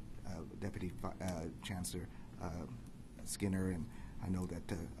Deputy Chancellor Skinner, and I know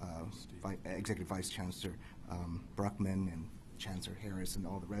that Executive Vice Chancellor Bruckman and Chancellor Harris and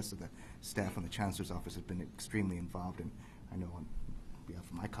all the rest of the staff on the Chancellor's office have been extremely involved. And I know on behalf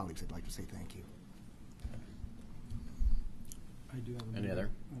of my colleagues, I'd like to say thank you. I do have Any other?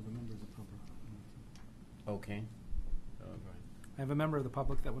 I have a member of the public. Okay. I have a member of the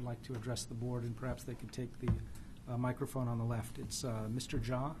public that would like to address the board, and perhaps they could take the microphone on the left. It's Mr.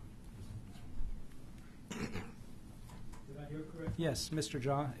 Jha. Did I hear correctly? Yes, Mr.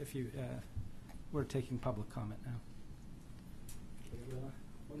 Jaw, if you, we're taking public comment now. Okay, well,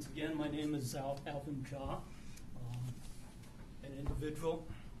 once again, my name is Alvin Jaw, an individual.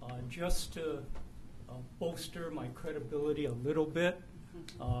 Just to bolster my credibility a little bit,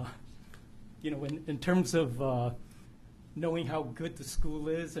 in terms of knowing how good the school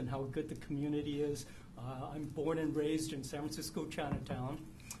is and how good the community is, I'm born and raised in San Francisco, Chinatown.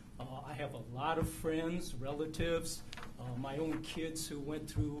 I have a lot of friends, relatives, my own kids who went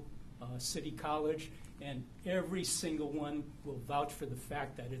through City College, and every single one will vouch for the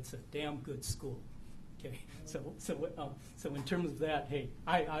fact that it's a damn good school. Okay, so in terms of that, hey,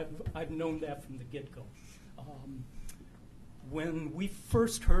 I've known that from the get-go. When we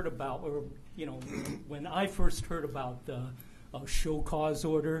first heard about, when I first heard about the show cause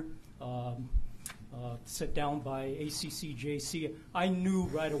order set down by ACCJC, I knew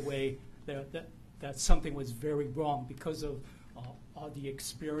right away that something was very wrong because of all the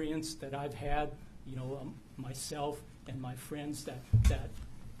experience that I've had, myself and my friends, that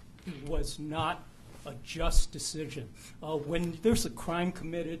was not a just decision. When there's a crime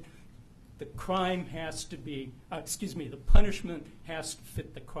committed, the crime has to be, the punishment has to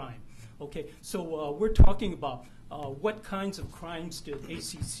fit the crime. Okay, so we're talking about what kinds of crimes did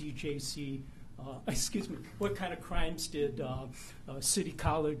ACCJC, what kind of crimes did City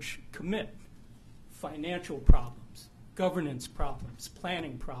College commit? Financial problems, governance problems,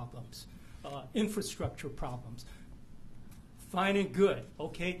 planning problems, infrastructure problems. Fine and good,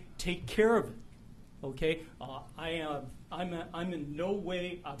 okay, take care of it. Okay, I'm in no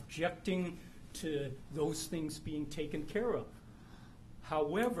way objecting to those things being taken care of.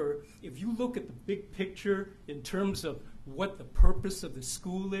 However, if you look at the big picture in terms of what the purpose of the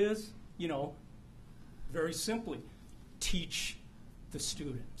school is, very simply, teach the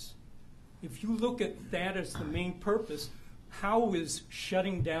students. If you look at that as the main purpose, how is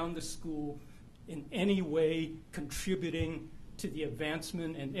shutting down the school in any way contributing to the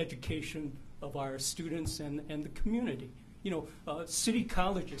advancement and education of our students and the community? City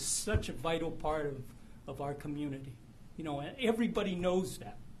College is such a vital part of our community. And everybody knows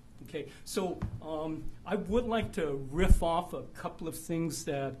that. Okay, so I would like to riff off a couple of things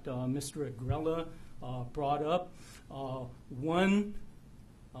that Mr. Agrella brought up. One,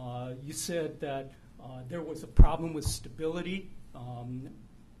 you said that there was a problem with stability,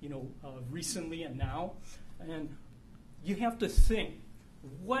 recently and now. And you have to think,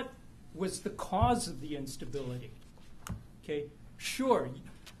 what was the cause of the instability? Okay, sure,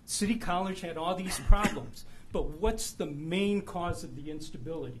 City College had all these problems, but what's the main cause of the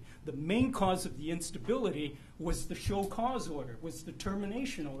instability? The main cause of the instability was the show cause order, was the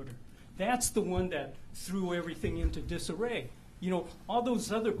termination order. That's the one that threw everything into disarray. All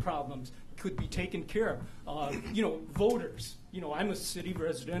those other problems could be taken care of. Voters. I'm a city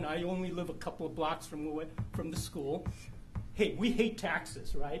resident. I only live a couple of blocks from the school. Hey, we hate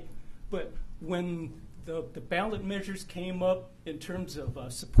taxes, right? But when the ballot measures came up in terms of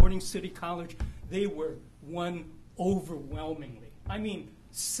supporting City College, they were won overwhelmingly. I mean,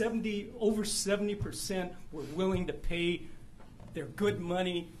 over 70% were willing to pay their good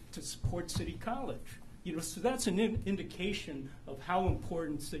money to support City College. So that's an indication of how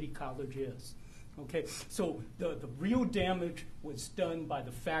important City College is. Okay, so the real damage was done by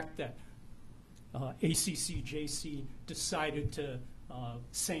the fact that ACCJC decided to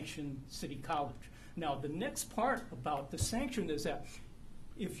sanction City College. Now, the next part about the sanction is that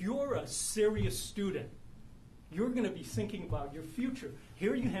if you're a serious student, you're going to be thinking about your future.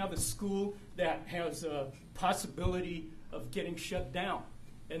 Here you have a school that has a possibility of getting shut down.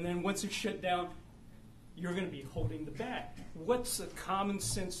 And then once it's shut down, you're going to be holding the bag. What's a common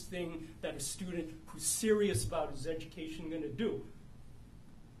sense thing that a student who's serious about his education going to do?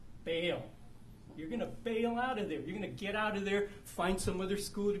 Bail. You're going to bail out of there. You're going to get out of there, find some other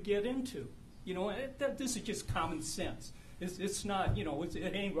school to get into. This is just common sense. It's not,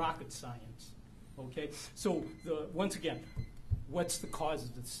 it ain't rocket science. Okay? So, once again, what's the cause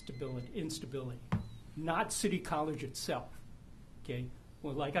of the instability? Not City College itself. Okay?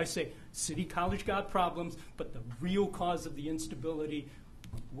 Well, like I say, City College got problems, but the real cause of the instability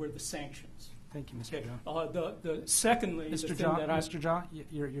were the sanctions. Thank you, Mr. Okay. Jaw. Secondly, Mr. Jaw,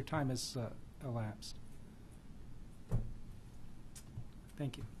 your time has elapsed.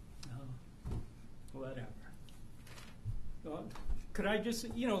 Thank you. Whatever. Could I just,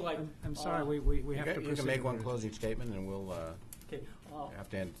 I'm sorry, we have to proceed. You can make one closing statement, and we'll okay, have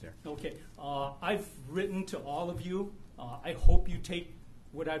to end it there. Okay. I've written to all of you. I hope you take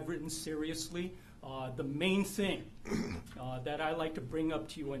what I've written seriously. The main thing that I like to bring up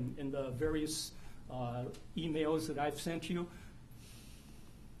to you in the various emails that I've sent you.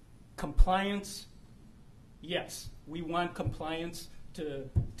 Compliance, yes, we want compliance to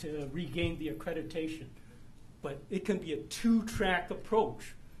regain the accreditation, but it can be a two-track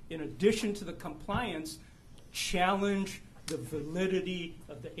approach. In addition to the compliance, challenge the validity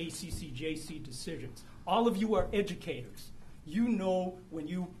of the ACCJC decisions. All of you are educators. You know when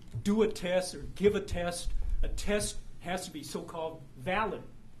you do a test or give a test has to be so-called valid,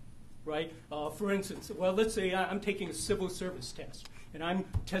 right? For instance, well, let's say I'm taking a civil service test, and I'm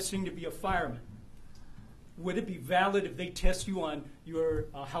testing to be a fireman. Would it be valid if they test you on your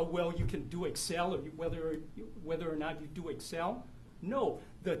how well you can do Excel, or whether or not you do Excel? No.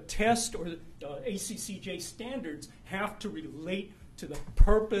 The test or the ACCJ standards have to relate to the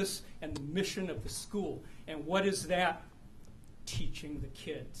purpose and the mission of the school. And what is that? Teaching the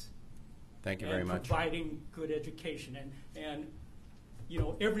kids. Thank you very much. Providing good education. And you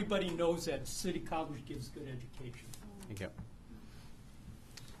know, everybody knows that City College gives good education. Thank you.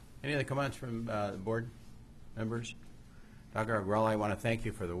 Any other comments from the board members? Dr. Agrella, I want to thank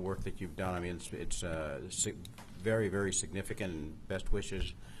you for the work that you've done. I mean, it's very, very significant, and best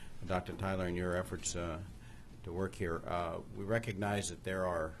wishes, Dr. Tyler, in your efforts to work here. We recognize that there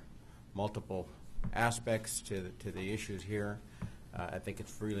are multiple aspects to the issues here. I think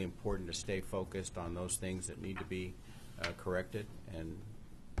it's really important to stay focused on those things that need to be corrected, and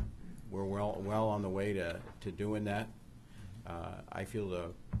we're well on the way to doing that. I feel a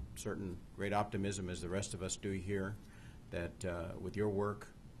certain great optimism, as the rest of us do here, that with your work,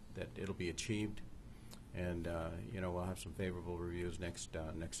 that it'll be achieved, and you know, we'll have some favorable reviews next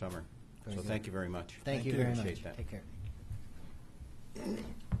summer. Very so good. thank you very much. Thank you very Appreciate much. that. Take care.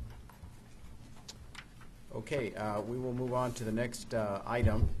 Okay, we will move on to the next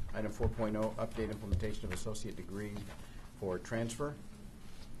item 4.0, update implementation of associate degree for transfer.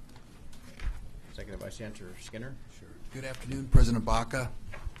 Seconded by Chancellor Skinner. Sure. Good afternoon, President Baca,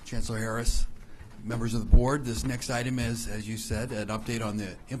 Chancellor Harris, members of the board. This next item is, as you said, an update on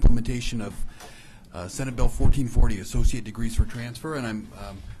the implementation of Senate Bill 1440, associate degrees for transfer, and I'm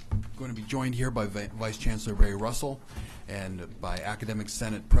going to be joined here by Vice Chancellor Barry Russell and by Academic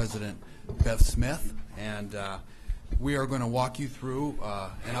Senate President Beth Smith, and we are going to walk you through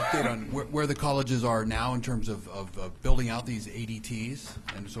an update on where the colleges are now in terms of building out these ADTs,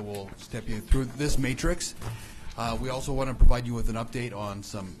 and so we'll step you through this matrix. We also want to provide you with an update on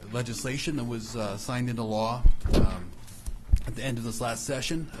some legislation that was signed into law at the end of this last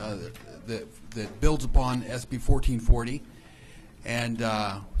session that builds upon SB 1440, and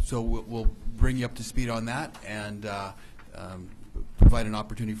so we'll bring you up to speed on that and provide an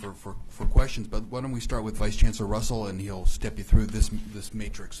opportunity for questions. But why don't we start with Vice Chancellor Russell, and he'll step you through this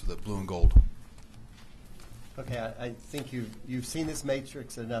matrix, the blue and gold. Okay, I think you've seen this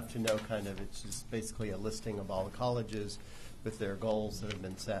matrix enough to know kind of it's just basically a listing of all the colleges with their goals that have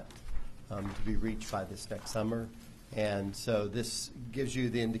been set to be reached by this next summer. And so this gives you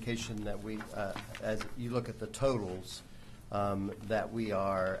the indication that we, as you look at the totals, that we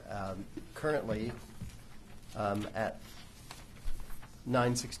are currently at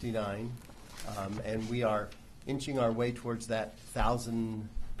 969, and we are inching our way towards that 1,000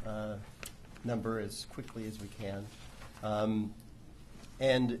 number as quickly as we can.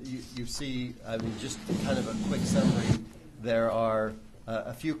 And you see, I mean, just kind of a quick summary, there are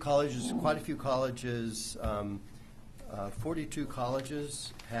a few colleges, quite a few colleges, 42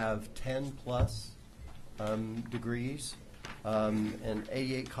 colleges have 10 plus degrees, and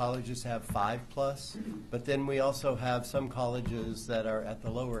 88 colleges have 5 plus, but then we also have some colleges that are at the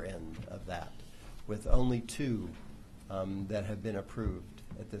lower end of that, with only 2 that have been approved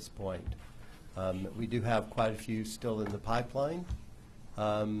at this point. We do have quite a few still in the pipeline,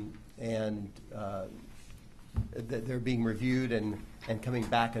 and they're being reviewed and coming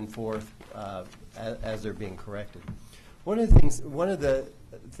back and forth as they're being corrected. One of the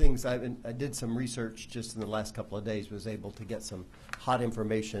things I did some research just in the last couple of days, was able to get some hot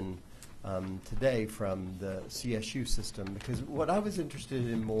information today from the CSU system, because what I was interested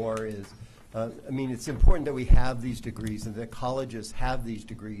in more is, I mean, it's important that we have these degrees and that colleges have these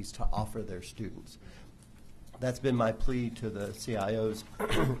degrees to offer their students. That's been my plea to the CIOs,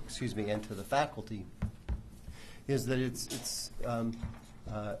 excuse me, and to the faculty, is that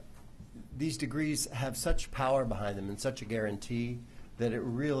these degrees have such power behind them and such a guarantee that it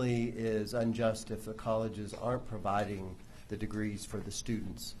really is unjust if the colleges aren't providing the degrees for the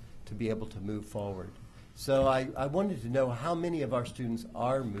students to be able to move forward. So I wanted to know how many of our students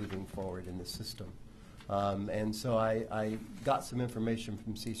are moving forward in the system. And so I got some information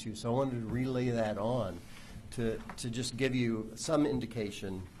from CSU, so I wanted to relay that on to just give you some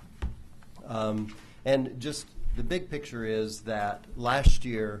indication And just the big picture is that last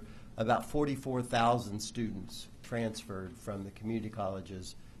year, about 44,000 students transferred from the community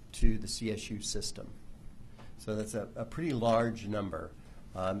colleges to the CSU system. So that's a pretty large number.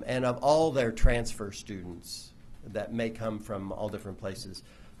 And of all their transfer students that may come from all different places,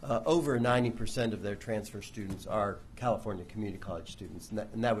 over 90% of their transfer students are California community college students,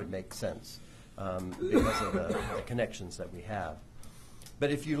 and that would make sense because of the connections that we have. But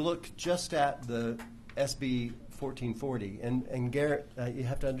if you look just at the SB 1440, and Garrett, you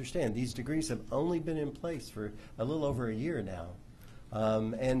have to understand, these degrees have only been in place for a little over a year now,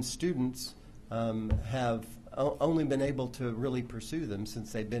 and students have only been able to really pursue them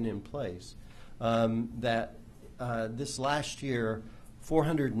since they've been in place. This last year,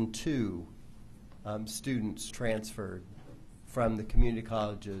 402 students transferred from the community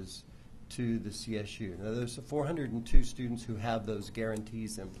colleges to the CSU. Now, there's 402 students who have those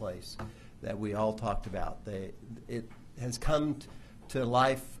guarantees in place that we all talked about. It has come to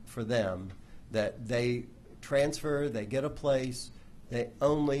life for them that they transfer, they get a place, they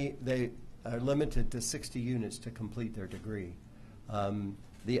are limited to 60 units to complete their degree.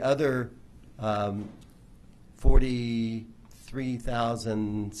 The other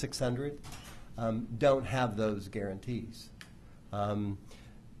 43,600 don't have those guarantees.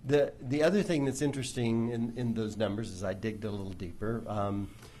 The other thing that's interesting in those numbers, as I digged a little deeper,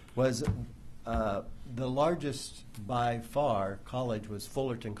 was the largest by far college was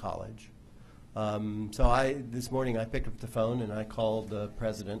Fullerton College. So this morning I picked up the phone and I called the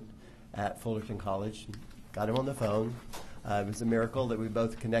president at Fullerton College, got him on the phone. It was a miracle that we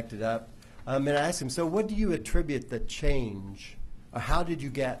both connected up. And I asked him, so what do you attribute the change, or how did you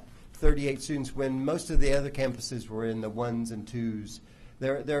get 38 students when most of the other campuses were in the ones and twos?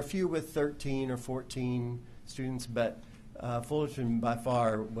 There are a few with 13 or 14 students, but Fullerton by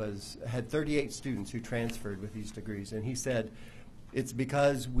far had 38 students who transferred with these degrees. And he said, it's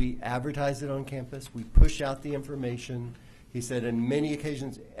because we advertise it on campus, we push out the information. He said, on many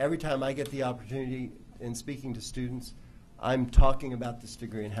occasions, every time I get the opportunity in speaking to students, I'm talking about this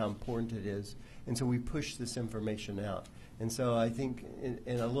degree and how important it is. And so we push this information out. And so I think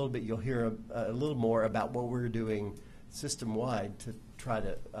in a little bit you'll hear a little more about what we're doing system-wide to try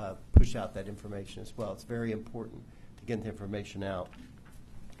to push out that information as well. It's very important to get the information out.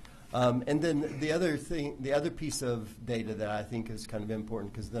 And then the other piece of data that I think is kind of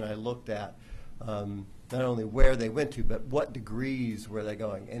important, because then I looked at not only where they went to, but what degrees were they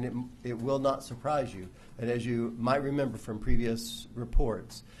going. And it will not surprise you. And as you might remember from previous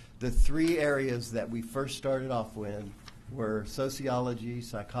reports, the three areas that we first started off with were sociology,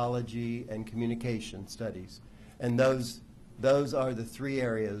 psychology, and communication studies. And those are the three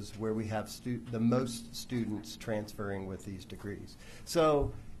areas where we have the most students transferring with these degrees.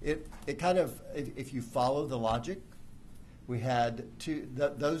 So it kind of, if you follow the logic, we had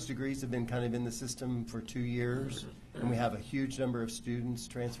those degrees have been kind of in the system for 2 years, and we have a huge number of students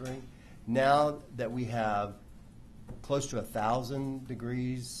transferring. Now that we have close to 1,000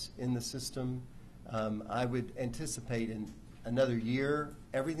 degrees in the system, I would anticipate in another year,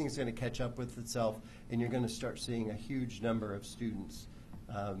 everything's going to catch up with itself, and you're going to start seeing a huge number of students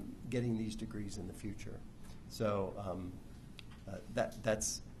getting these degrees in the future. So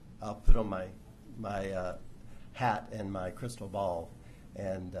that's, I'll put on my hat and my crystal ball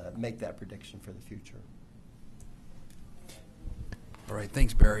and make that prediction for the future. All right,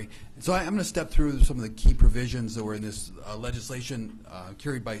 thanks, Barry. So I'm going to step through some of the key provisions that were in this legislation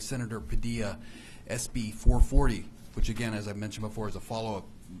carried by Senator Padilla, SB 440, which again, as I mentioned before, is a follow-up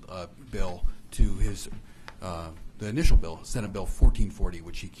bill to his the initial bill, Senate Bill 1440,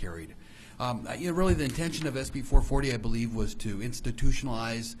 which he carried. Really, the intention of SB 440, I believe, was to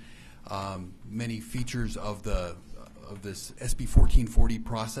institutionalize many features of this SB 1440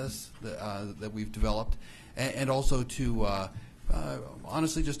 process that we've developed, and also to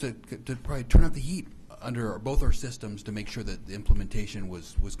honestly just to probably turn up the heat under both our systems to make sure that the implementation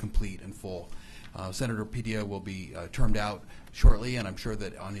was complete and full. Senator Padilla will be termed out shortly, and I'm sure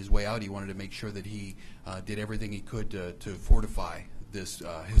that on his way out he wanted to make sure that he did everything he could to fortify this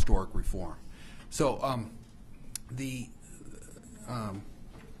historic reform. So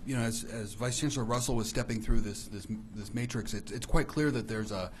as Vice Chancellor Russell was stepping through this matrix, it's quite clear that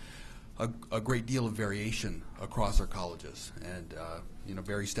there's a great deal of variation across our colleges, and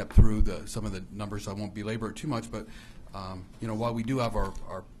Barry stepped through some of the numbers, so I won't belabor it too much. But while we do have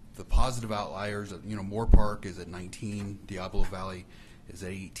the positive outliers, Moore Park is at 19, Diablo Valley is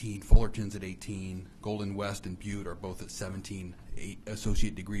at 18, Fullerton's at 18, Golden West and Butte are both at 17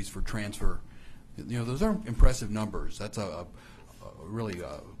 associate degrees for transfer. Those are impressive numbers. That's really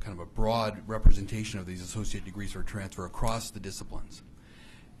kind of a broad representation of these associate degrees for transfer across the disciplines,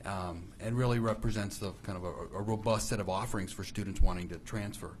 and really represents the kind of a robust set of offerings for students wanting to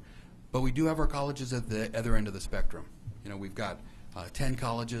transfer. But we do have our colleges at the other end of the spectrum. We've got 10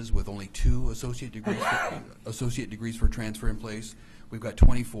 colleges with only 2 associate degrees for transfer in place. We've got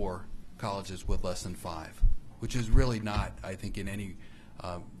 24 colleges with less than 5, which is really not, I think, in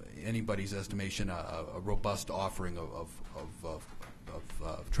anybody's estimation, a robust offering of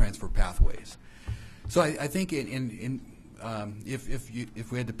transfer pathways. So I think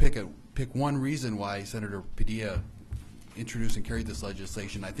if we had to pick one reason why Senator Padilla introduced and carried this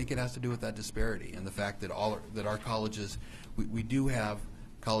legislation, I think it has to do with that disparity and the fact that our colleges, we do have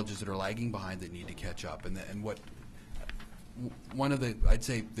colleges that are lagging behind that need to catch up. And one of the, I'd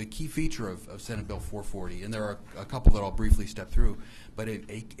say, the key feature of Senate Bill 440, and there are a couple that I'll briefly step through, but a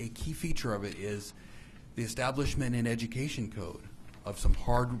key feature of it is the establishment in education code of some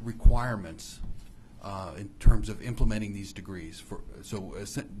hard requirements in terms of implementing these degrees.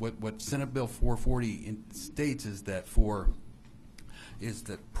 What Senate Bill 440 states is that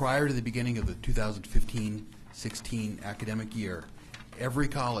prior to the beginning of the 2015-16 academic year, every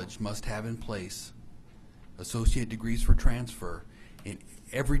college must have in place associate degrees for transfer in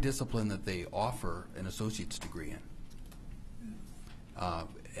every discipline that they offer an associate's degree in,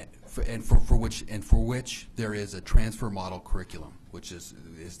 for which there is a transfer model curriculum, which is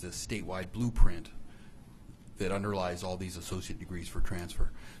the statewide blueprint that underlies all these associate degrees for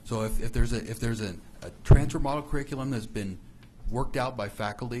transfer. So if there's a transfer model curriculum that's been worked out by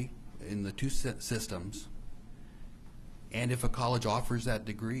faculty in the 2 systems, and if a college offers that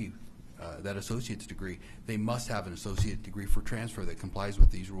degree, that associate's degree, they must have an associate degree for transfer that complies with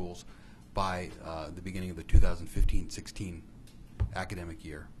these rules by the beginning of the 2015-16 academic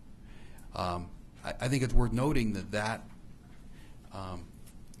year. I think it's worth noting that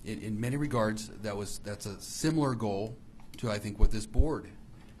in many regards, that's a similar goal to, I think, what this board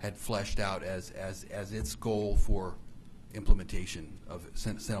had fleshed out as its goal for implementation of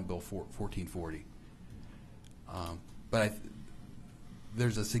Senate Bill 1440. But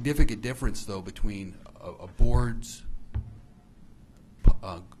there's a significant difference, though, between a board's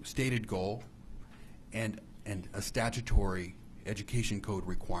stated goal and a statutory education code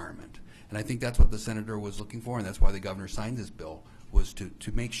requirement. And I think that's what the senator was looking for, and that's why the governor signed this bill, was to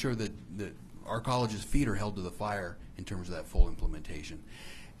make sure that our college's feet are held to the fire in terms of that full implementation.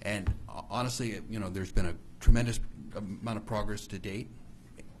 And honestly, there's been a tremendous amount of progress to date.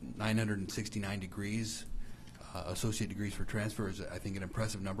 969 degrees, associate degrees for transfer is, I think, an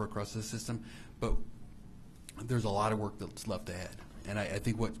impressive number across the system. But there's a lot of work that's left ahead. And I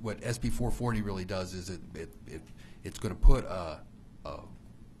think what SB 440 really does is it's going to put a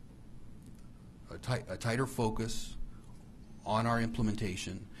tighter focus on our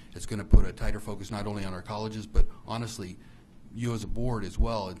implementation. It's going to put a tighter focus not only on our colleges, but honestly, you as a board as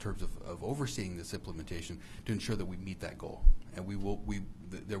well, in terms of overseeing this implementation to ensure that we meet that goal. And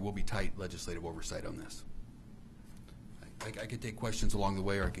there will be tight legislative oversight on this. I could take questions along the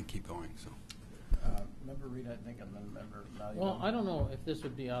way, or I can keep going. So, Member Reed, I think, and then Member Mallion. Well, I don't know if this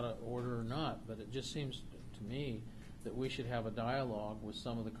would be out of order or not, but it just seems to me that we should have a dialogue with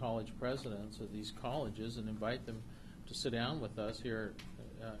some of the college presidents of these colleges and invite them to sit down with us here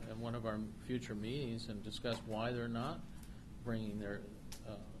at one of our future meetings and discuss why they're not bringing their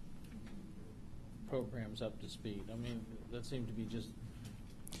programs up to speed. I mean, that seemed to be just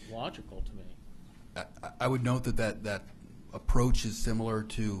logical to me. I would note that approach is similar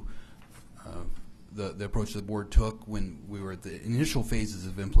to the approach the board took when we were at the initial phases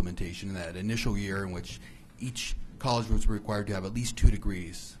of implementation, in that initial year in which each college was required to have at least 2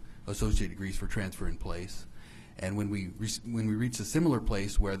 degrees, associate degrees for transfer in place. And when we reached a similar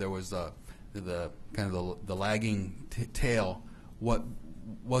place where there was the lagging tail, what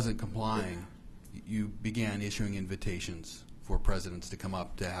wasn't complying, you began issuing invitations for presidents to come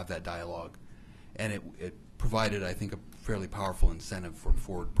up to have that dialogue, and it provided, I think, a fairly powerful incentive for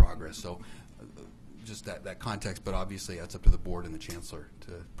forward progress. So, just that context, but obviously that's up to the board and the chancellor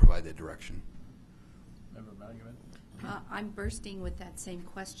to provide that direction. Member Mallion? I'm bursting with that same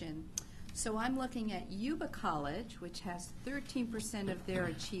question. So I'm looking at Yuba College, which has 13% of their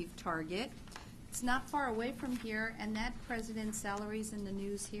achieved target. It's not far away from here, and that president's salary's in the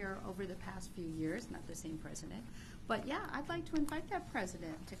news here over the past few years, not the same president. But yeah, I'd like to invite that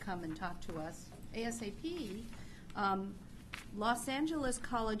president to come and talk to us ASAP. Los Angeles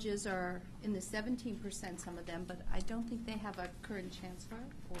colleges are in the 17%, some of them, but I don't think they have a current chancellor,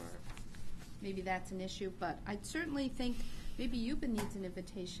 or maybe that's an issue. But I certainly think maybe Yuba needs an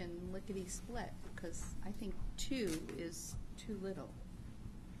invitation, lickety-split. because I think 2 is too little.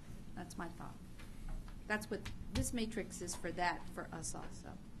 That's my thought. That's what this matrix is for that, for us also,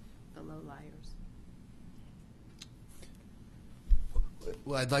 the low liars.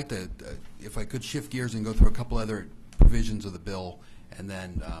 Well, I'd like to, if I could shift gears and go through a couple other provisions of the bill, and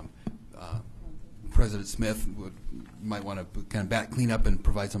then President Smith might want to kind of clean up and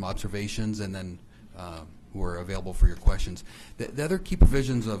provide some observations, and then we're available for your questions. The other key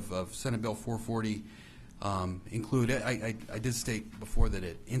provisions of Senate Bill 440 include, I did state before that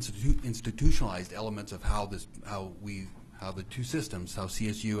it institutionalized elements of how the two systems, how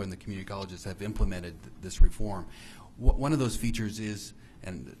CSU and the community colleges have implemented this reform. One of those features is,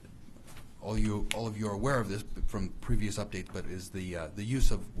 and all of you are aware of this from previous updates, but is the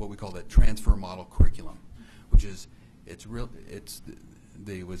use of what we call the transfer model curriculum, which is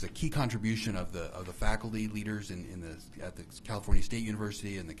there was a key contribution of the faculty leaders at the California State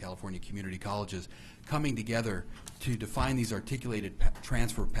University and the California community colleges coming together to define these articulated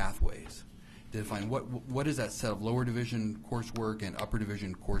transfer pathways, to define what is that set of lower division coursework and upper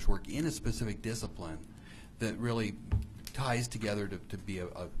division coursework in a specific discipline that really ties together to be a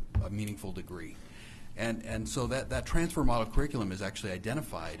meaningful degree. And so that transfer model curriculum is actually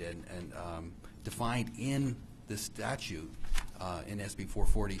identified and defined in the statute in SB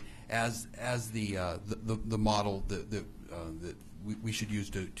 440 as the model that we should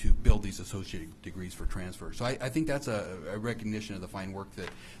use to build these associated degrees for transfer. So I think that's a recognition of the fine work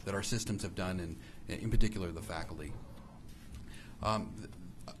that our systems have done, and in particular the faculty.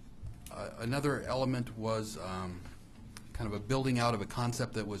 Another element was kind of a building out of a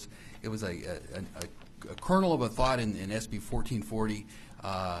concept that was a kernel of a thought in SB 1440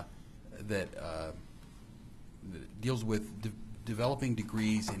 that deals with developing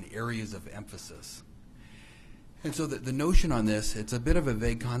degrees in areas of emphasis. And so the notion on this, it's a bit of a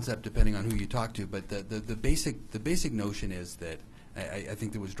vague concept depending on who you talk to, but the basic notion is that I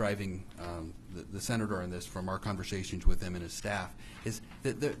think that was driving the senator on this from our conversations with him and his staff, is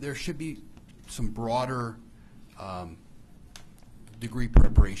that there should be some broader degree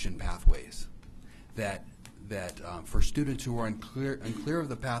preparation pathways that for students who are unclear of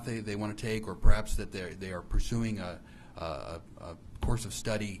the path they want to take, or perhaps that they are pursuing a course of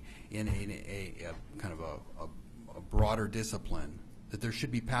study in a kind of a broader discipline, that there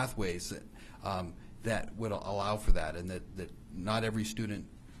should be pathways that would allow for that, and that not every student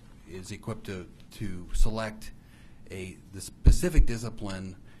is equipped to select the specific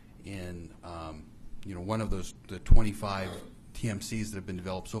discipline in one of the 25 TMCs that have been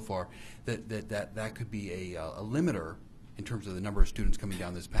developed so far, that could be a limiter in terms of the number of students coming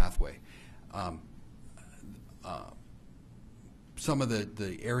down this pathway. Some of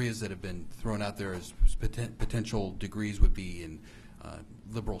the areas that have been thrown out there as potential degrees would be in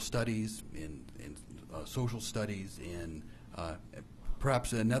liberal studies, in social studies, in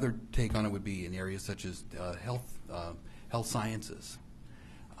perhaps another take on it would be in areas such as health sciences.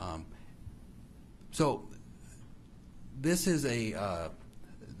 So this is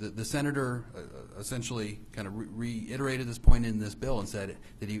the senator essentially kind of reiterated this point in this bill and said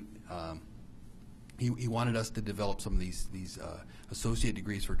that he wanted us to develop some of these associate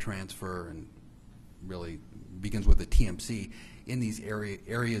degrees for transfer, and really begins with a TMC in these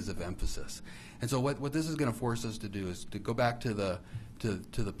areas of emphasis. And so what this is going to force us to do is to go back to the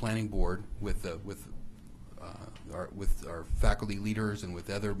planning board with our faculty leaders and with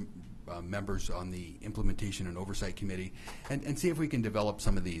other members on the implementation and oversight committee, and see if we can develop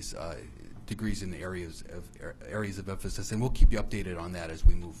some of these degrees in the areas of emphasis, and we'll keep you updated on that as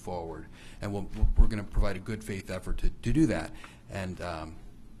we move forward. And we're going to provide a good faith effort to do that. And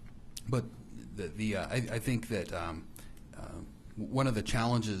but I think that one of the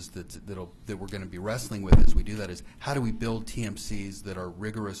challenges that we're going to be wrestling with as we do that is, how do we build TMCs that are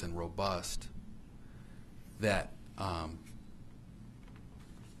rigorous and robust, that are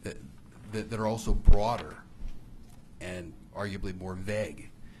also broader and arguably more vague.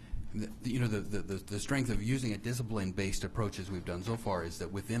 The strength of using a discipline-based approach as we've done so far is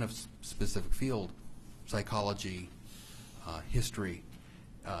that within a specific field, psychology, history,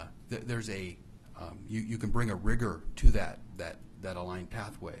 there's you can bring a rigor to that aligned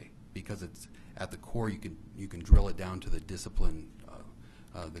pathway, because it's at the core. You can drill it down to the discipline,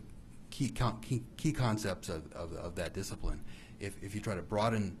 the key concepts of that discipline. If you try to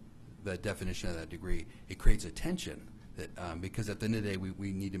broaden the definition of that degree, it creates a tension that because at the end of the day,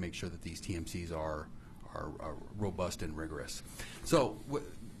 we need to make sure that these TMCs are robust and rigorous. So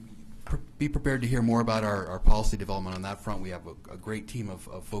be prepared to hear more about our policy development on that front. We have a great team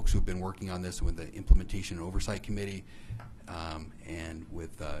of folks who've been working on this with the Implementation and Oversight Committee, and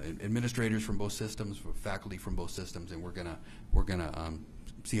with administrators from both systems, with faculty from both systems, and we're gonna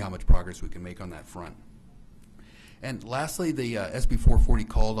see how much progress we can make on that front. And lastly, the SB 440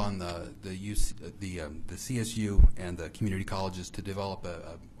 called on the CSU and the community colleges to develop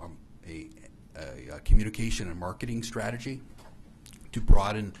a communication and marketing strategy to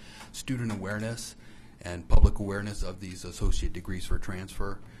broaden student awareness and public awareness of these associate degrees for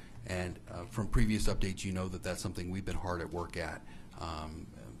transfer. And from previous updates, you know that that's something we've been hard at work at.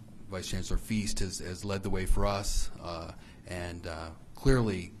 Vice Chancellor Feast has led the way for us, and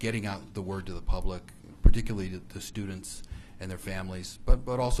clearly getting out the word to the public, particularly to students and their families,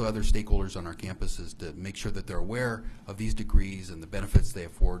 but also other stakeholders on our campuses, to make sure that they're aware of these degrees and the benefits they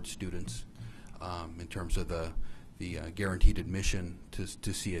afford students in terms of the guaranteed admission to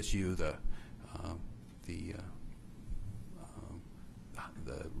CSU, the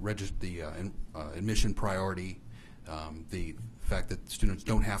admission priority, the fact that students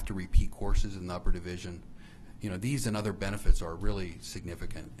don't have to repeat courses in the upper division. You know, these and other benefits are really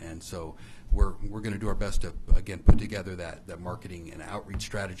significant, and so we're going to do our best to again put together that marketing and outreach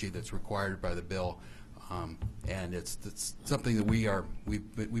strategy that's required by the bill, and it's something that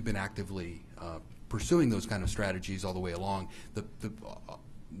we've been actively pursuing those kind of strategies all the way along.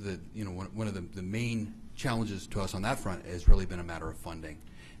 One of the main challenges to us on that front has really been a matter of funding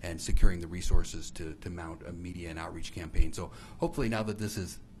and securing the resources to mount a media and outreach campaign. So hopefully now that this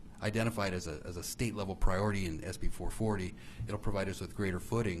is identified as a state level priority in SB 440, it'll provide us with greater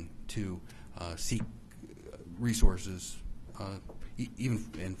footing to seek resources, even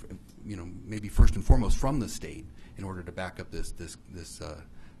and maybe first and foremost from the state, in order to back up this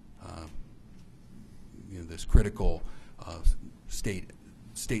critical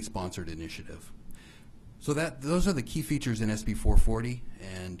state-sponsored initiative. So those are the key features in SB 440,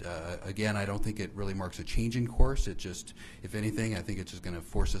 and again, I don't think it really marks a change in course. It just, if anything, I think it's just going to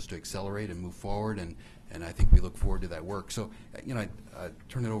force us to accelerate and move forward, and I think we look forward to that work. So, I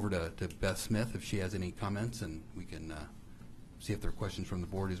turn it over to Beth Smith if she has any comments, and we can see if there are questions from the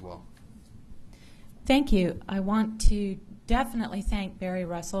board as well. Thank you. I want to definitely thank Barry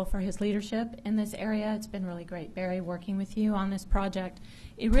Russell for his leadership in this area. It's been really great, Barry, working with you on this project.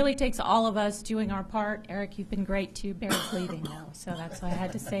 It really takes all of us doing our part. Eric, you've been great too. Barry's leaving now, so that's why I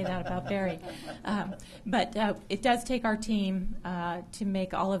had to say that about Barry. But it does take our team to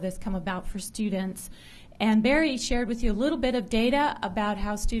make all of this come about for students. And Barry shared with you a little bit of data about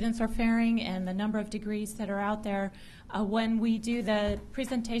how students are faring and the number of degrees that are out there. When we do the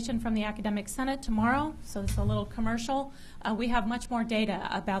presentation from the Academic Senate tomorrow, so it's a little commercial, we have much more data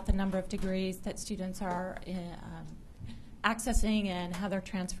about the number of degrees that students are accessing and how they're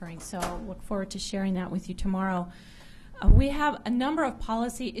transferring. So I'll look forward to sharing that with you tomorrow. We have a number of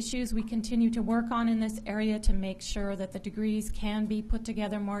policy issues we continue to work on in this area to make sure that the degrees can be put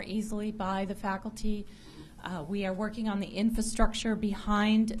together more easily by the faculty. We are working on the infrastructure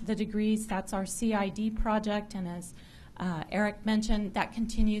behind the degrees. That's our CID project, and as Eric mentioned, that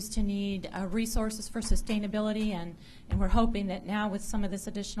continues to need resources for sustainability, and we're hoping that now with some of this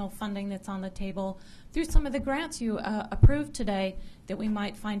additional funding that's on the table through some of the grants you approved today, that we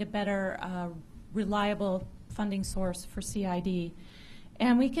might find a better reliable funding source for CID.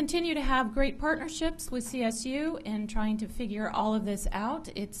 And we continue to have great partnerships with CSU in trying to figure all of this out.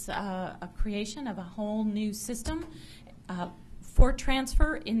 It's a creation of a whole new system for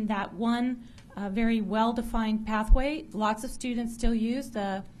transfer in that one very well-defined pathway. Lots of students still use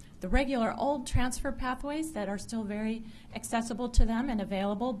the regular old transfer pathways that are still very accessible to them and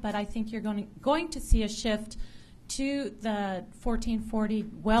available, but I think you're going to see a shift to the 1440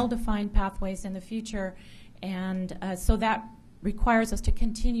 well-defined pathways in the future, and so that requires us to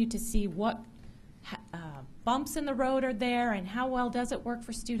continue to see what bumps in the road are there and how well does it work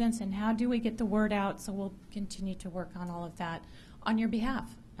for students and how do we get the word out. So we'll continue to work on all of that on your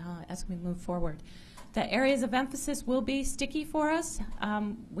behalf as we move forward. The areas of emphasis will be sticky for us.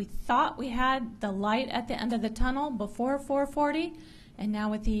 We thought we had the light at the end of the tunnel before 440, and now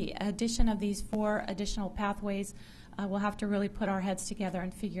with the addition of these 4 additional pathways, we'll have to really put our heads together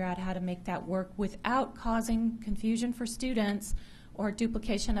and figure out how to make that work without causing confusion for students or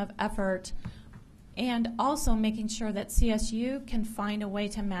duplication of effort, and also making sure that CSU can find a way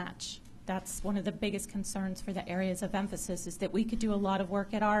to match. That's one of the biggest concerns for the areas of emphasis, is that we could do a lot of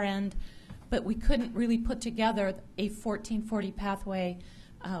work at our end, but we couldn't really put together a 1440 pathway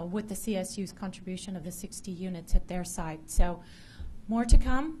with the CSU's contribution of the 60 units at their site. So more to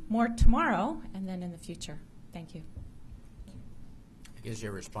come, more tomorrow, and then in the future. Thank you. I guess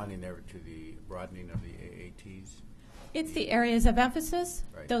you're responding there to the broadening of the AATs. It's the areas of emphasis.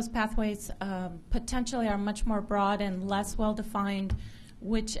 Right. Those pathways potentially are much more broad and less well-defined,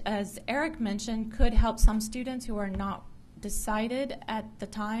 which, as Eric mentioned, could help some students who are not decided at the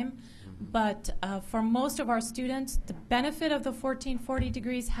time. But for most of our students, the benefit of the 1440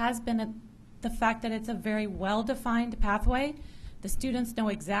 degrees has been the fact that it's a very well-defined pathway. The students know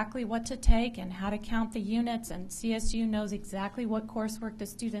exactly what to take and how to count the units, and CSU knows exactly what coursework the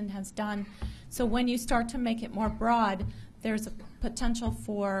student has done. So when you start to make it more broad, there's a potential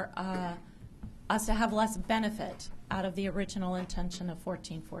for us to have less benefit out of the original intention of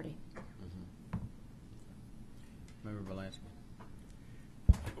 1440. Member Belansky.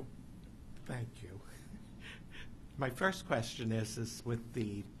 Thank you. My first question is with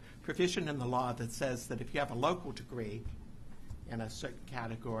the provision in the law that says that if you have a local degree in a certain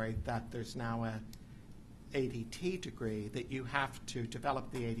category, that there's now a ADT degree, that you have to develop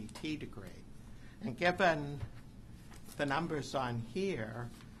the ADT degree. And given the numbers on here,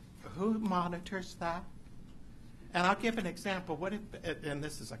 who monitors that? And I'll give an example. What if, and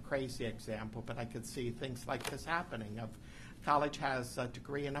this is a crazy example, but I could see things like this happening. Of college has a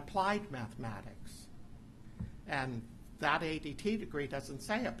degree in applied mathematics, and that ADT degree doesn't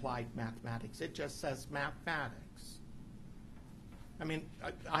say applied mathematics. It just says mathematics. I mean,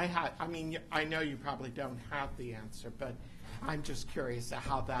 I know you probably don't have the answer, but I'm just curious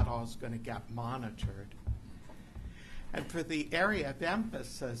how that all is going to get monitored. And for the area of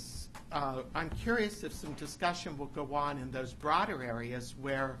emphasis, I'm curious if some discussion will go on in those broader areas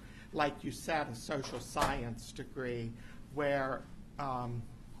where, like you said, a social science degree, where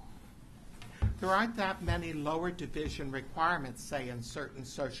there aren't that many lower division requirements, say, in certain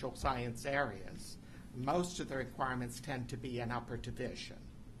social science areas. Most of the requirements tend to be in upper division.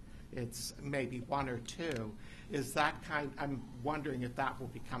 It's maybe one or two. Is that I'm wondering if that will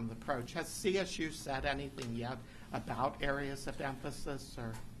become the approach. Has CSU said anything yet about areas of emphasis?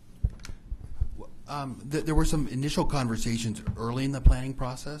 Or there were some initial conversations early in the planning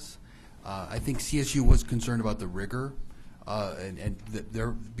process. I think CSU was concerned about the rigor,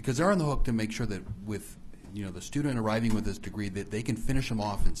 because they're on the hook to make sure that with the student arriving with this degree that they can finish them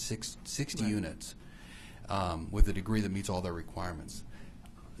off in 60 units with a degree that meets all their requirements.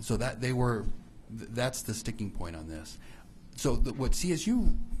 So that's the sticking point on this. So what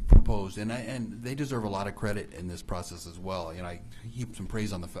CSU proposed, and they deserve a lot of credit in this process as well. I heap some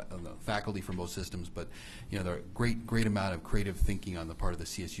praise on the faculty from both systems, but there are great amount of creative thinking on the part of the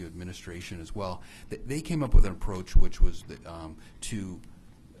CSU administration as well. They came up with an approach which was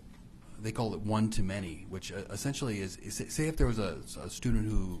they call it one-to-many, which essentially is say if there was a student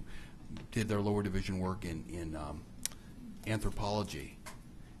who did their lower division work in anthropology,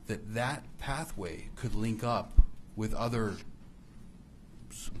 that pathway could link up with other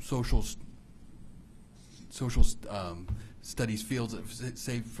social studies fields.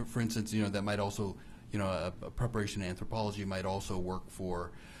 Say, for instance, that might also, a preparation in anthropology might also work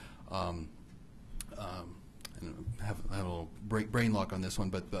for. And have a little brain lock on this one,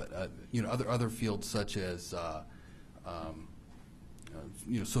 but other fields such as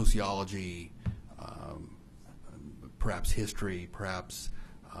sociology, perhaps history, perhaps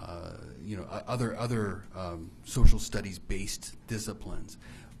other social studies based disciplines.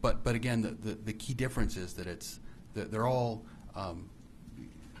 But again, the key difference is that they're all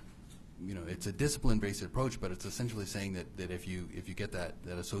it's a discipline-based approach, but it's essentially saying that if you get that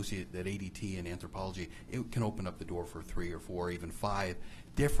associate, that ADT in anthropology, it can open up the door for 3 or 4 or even 5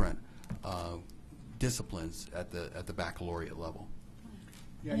 different disciplines at the baccalaureate level.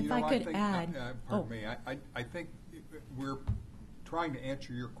 Yeah, And if I could add, pardon me, I think we're trying to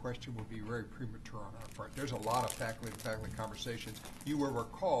answer your question would be very premature on our part. There's a lot of faculty conversations. You will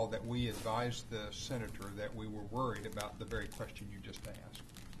recall that we advised the senator that we were worried about the very question you just asked.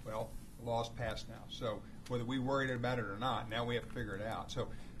 Well, the law's passed now, so whether we worried about it or not, now we have to figure it out. So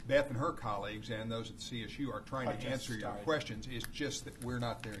Beth and her colleagues and those at CSU are trying to answer your questions. It's just that we're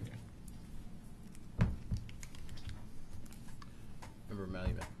not there yet. Member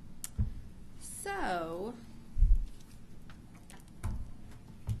Mallivan. So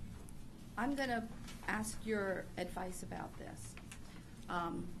I'm going to ask your advice about this.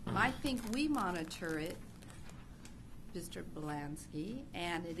 I think we monitor it, Mr. Belansky,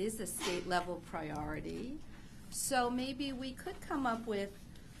 and it is a state-level priority. So maybe we could come up with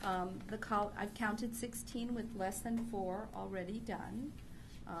I've counted 16 with less than 4 already done.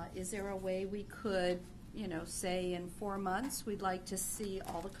 Is there a way we could, say in 4 months we'd like to see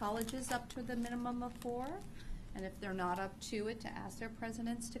all the colleges up to the minimum of 4? And if they're not up to it, to ask their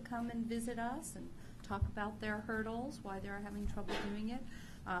presidents to come and visit us and talk about their hurdles, why they're having trouble doing it.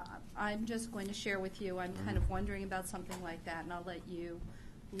 I'm just going to share with you, I'm kind of wondering about something like that, and I'll let you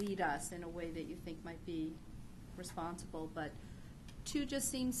lead us in a way that you think might be responsible. But 2 just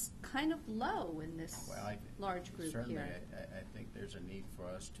seems kind of low in this large group certainly, here. I think there's a need for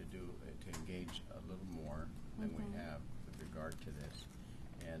us to engage a little more than we have with regard to this.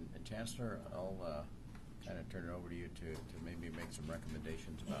 And Chancellor, I'll kind of turn it over to you to maybe make some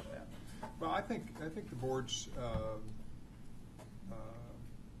recommendations about that. Well, I think the board's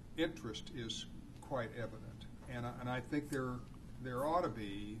interest is quite evident, and I think there ought to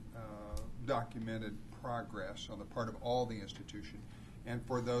be documented progress on the part of all the institution, and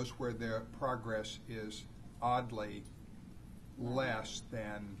for those where their progress is oddly less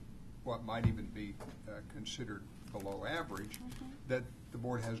than what might even be considered below average, that the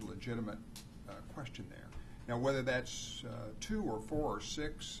board has a legitimate question there. Now, whether that's 2 or 4 or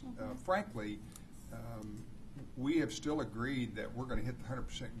 6, frankly, we have still agreed that we're going to hit the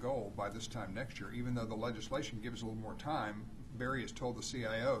 100% goal by this time next year, even though the legislation gives a little more time. Barry has told the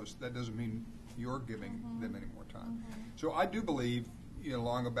CIOs that doesn't mean you're giving them any more time. So I do believe,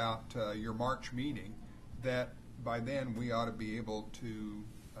 along about your March meeting, that by then we ought to be able to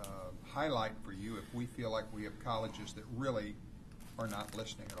highlight for you if we feel like we have colleges that really are not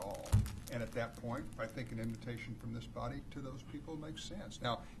listening at all. And at that point, I think an invitation from this body to those people makes sense.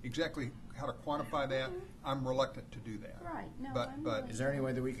 Now, exactly how to quantify that, I'm reluctant to do that. Right. No, But is there any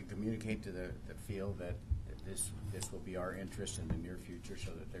way that we could communicate to the field that this will be our interest in the near future,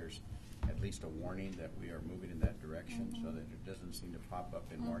 so that there's at least a warning that we are moving in that direction, so that it doesn't seem to pop up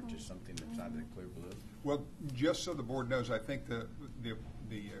in March as something that's not in clear blue? Well, just so the board knows, I think the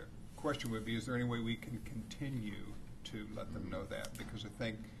question would be, is there any way we can continue to let them know that? Because I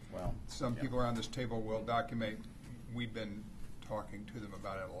think some people around this table will document, we've been talking to them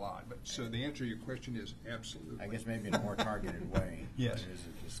about it a lot. But so the answer to your question is absolutely. I guess maybe in a more targeted way. Yes. It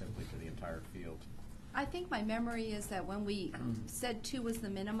isn't just simply to the entire field. I think my memory is that when we said 2 was the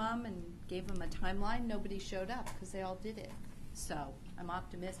minimum and gave them a timeline, nobody showed up because they all did it. So I'm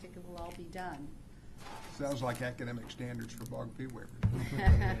optimistic it will all be done. Sounds like academic standards for bog fee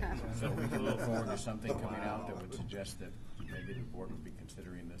waivers. So we can look forward to something coming out that would suggest that maybe the board would be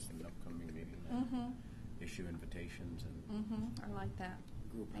considering this in an upcoming meeting and issue invitations and I like that.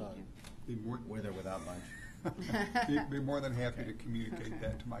 group Thank hug, you. with or without lunch. Be more than happy to communicate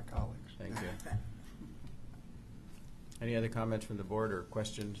that to my colleagues. Thank you. Any other comments from the board or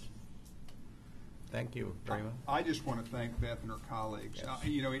questions? Thank you very much. I just want to thank Beth and her colleagues.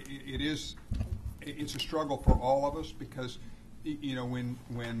 Yes. It's a struggle for all of us because, when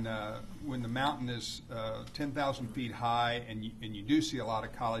the mountain is 10,000 feet high and you do see a lot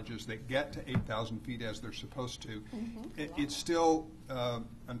of colleges that get to 8,000 feet as they're supposed to, it's still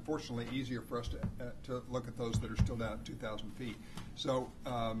unfortunately easier for us to look at those that are still down at 2,000 feet. So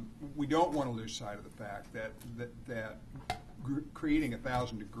we don't want to lose sight of the fact that creating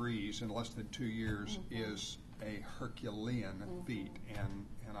 1,000 degrees in less than 2 years is a Herculean feat, and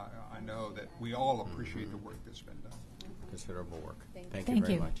I know that we all appreciate the work that's been done. Considerable work. Thank you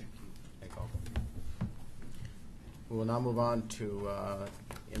very much. Thank all. We will now move on to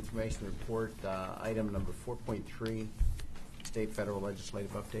information report, item number 4.3, State Federal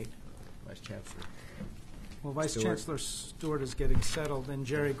Legislative Update. Vice Chancellor. Well, Vice Stewart. Chancellor Stewart is getting settled, and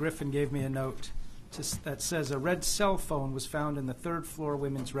Jerry Griffin gave me a note that says a red cell phone was found in the 3rd floor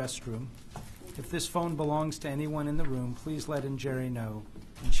women's restroom. If this phone belongs to anyone in the room, please let in Jerry know,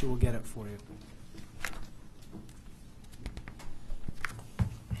 and she will get it for you.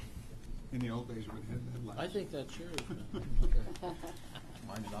 In the old days, we had headlights. I think that's yours.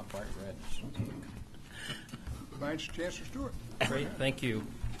 Mine's not bright red. Vice Chancellor Stewart. Great, thank you.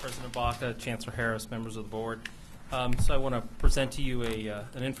 President Baca, Chancellor Harris, members of the board. So I want to present to you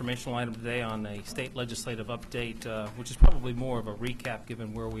an informational item today on a state legislative update, which is probably more of a recap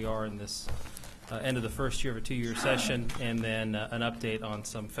given where we are in this end of the first year of a 2-year session, and then an update on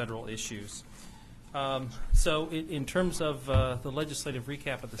some federal issues. So in terms of the legislative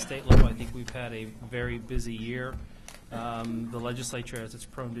recap at the state level, I think we've had a very busy year. The legislature, as it's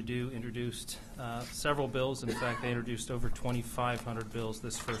prone to do, introduced several bills. In fact, they introduced over 2,500 bills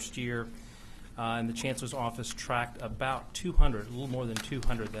this first year. And the Chancellor's Office tracked about 200, a little more than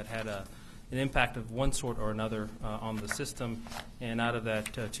 200, that had an impact of one sort or another on the system. And out of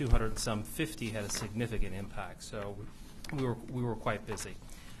that 200 and some, 50 had a significant impact. So we were quite busy.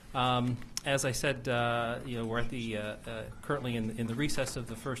 As I said, we're at the currently in the recess of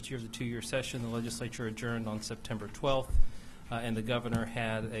the first year of the 2-year session. The legislature adjourned on September 12th, and the governor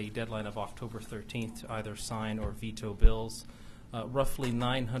had a deadline of October 13th to either sign or veto bills. roughly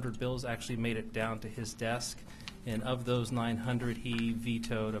 900 bills actually made it down to his desk, and of those 900, he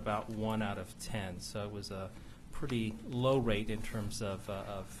vetoed about 1 out of 10. So it was a pretty low rate in terms of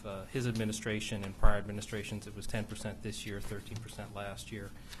his administration and prior administrations. It was 10% this year, 13% last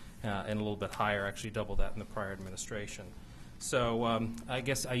year, and a little bit higher, actually double that in the prior administration. So I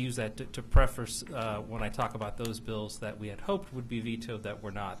guess I use that to preface when I talk about those bills that we had hoped would be vetoed that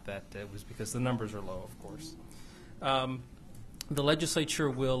were not. That it was because the numbers are low, of course. The legislature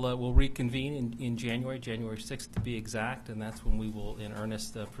will reconvene in January 6th to be exact, and that's when we will in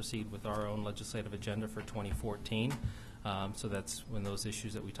earnest proceed with our own legislative agenda for 2014. So that's when those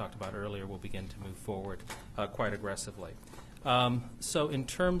issues that we talked about earlier will begin to move forward quite aggressively. So in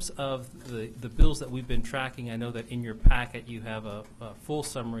terms of the bills that we've been tracking, I know that in your packet you have a full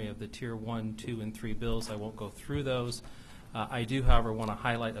summary of the Tier 1, 2, and 3 bills. I won't go through those. I do, however, want to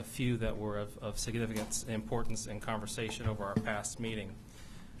highlight a few that were of significant importance and conversation over our past meeting.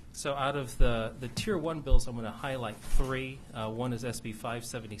 So out of the Tier 1 bills, I'm going to highlight 3. One is SB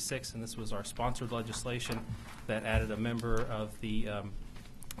 576, and this was our sponsored legislation that added a member of the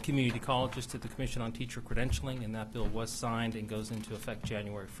community colleges to the Commission on Teacher Credentialing, and that bill was signed and goes into effect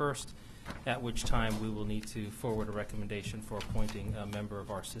January 1st, at which time we will need to forward a recommendation for appointing a member of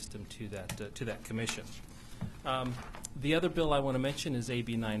our system to that commission. The other bill I want to mention is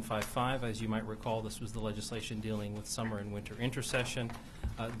AB 955. As you might recall, this was the legislation dealing with summer and winter intercession.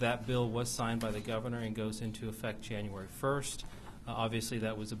 That bill was signed by the governor and goes into effect January 1st. Obviously,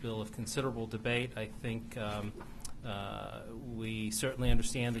 that was a bill of considerable debate. I think we certainly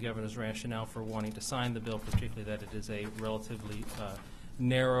understand the governor's rationale for wanting to sign the bill, particularly that it is a relatively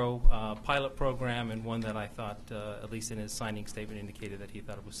narrow pilot program, and one that I thought, at least in his signing statement, indicated that he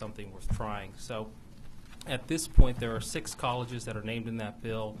thought it was something worth trying. So at this point, there are 6 colleges that are named in that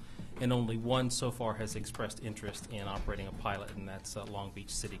bill, and only one so far has expressed interest in operating a pilot, and that's Long Beach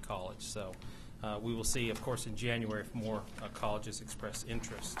City College. So we will see, of course, in January if more colleges express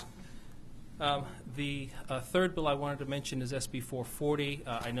interest. The third bill I wanted to mention is SB 440.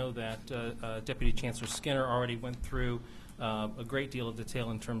 I know that Deputy Chancellor Skinner already went through a great deal of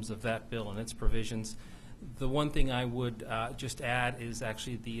detail in terms of that bill and its provisions. The one thing I would just add is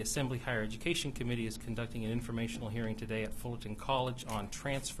actually the Assembly Higher Education Committee is conducting an informational hearing today at Fullerton College on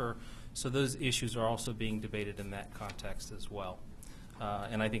transfer, so those issues are also being debated in that context as well.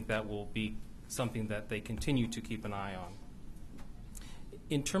 And I think that will be something that they continue to keep an eye on.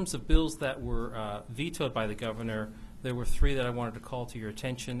 In terms of bills that were vetoed by the governor, there were 3 that I wanted to call to your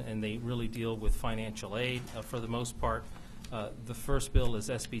attention, and they really deal with financial aid for the most part. The first bill is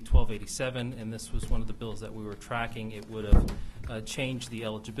SB 1287, and this was one of the bills that we were tracking. It would have changed the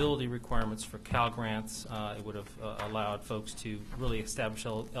eligibility requirements for Cal Grants. It would have allowed folks to really establish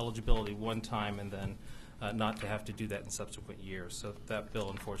eligibility one time and then not to have to do that in subsequent years. So that bill,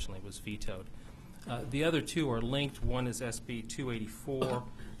 unfortunately, was vetoed. The other 2 are linked. One is SB 284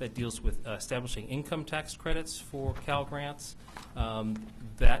 that deals with establishing income tax credits for Cal Grants.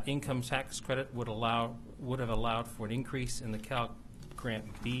 That income tax credit would have allowed for an increase in the Cal Grant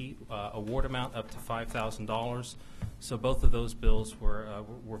B award amount up to $5,000. So both of those bills were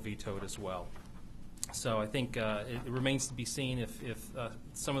vetoed as well. So I think it remains to be seen if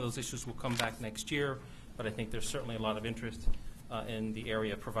some of those issues will come back next year, but I think there's certainly a lot of interest in the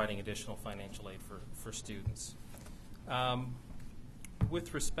area of providing additional financial aid for students.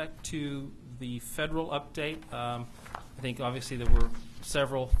 With respect to the federal update, I think obviously there were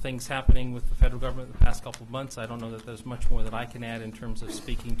several things happening with the federal government in the past couple of months. I don't know that there's much more that I can add in terms of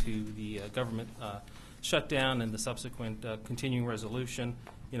speaking to the government shutdown and the subsequent continuing resolution.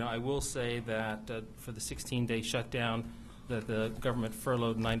 You know, I will say that for the 16-day shutdown, that the government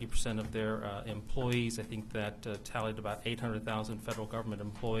furloughed 90% of their employees. I think that tallied about 800,000 federal government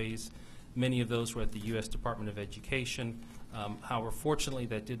employees. Many of those were at the U.S. Department of Education. However, fortunately,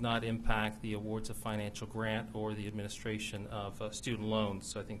 that did not impact the awards of financial grant or the administration of student loans,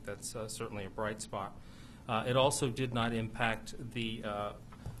 so I think that's certainly a bright spot. It also did not impact the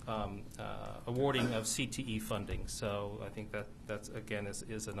awarding of CTE funding, so I think that's again,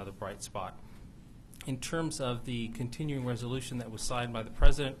 is another bright spot. In terms of the continuing resolution that was signed by the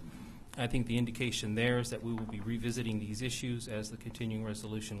President, I think the indication there is that we will be revisiting these issues as the continuing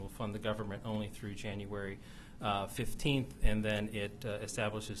resolution will fund the government only through January 15th, and then it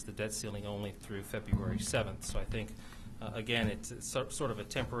establishes the debt ceiling only through February 7th. So I think, again, it's sort of a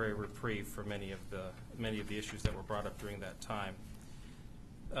temporary reprieve for many of the issues that were brought up during that time.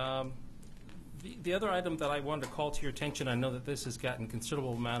 The other item that I wanted to call to your attention, I know that this has gotten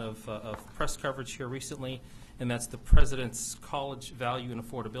considerable amount of press coverage here recently, and that's the President's college value and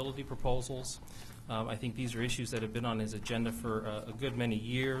affordability proposals. I think these are issues that have been on his agenda for a good many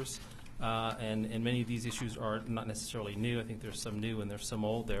years, and many of these issues are not necessarily new. I think there's some new and there's some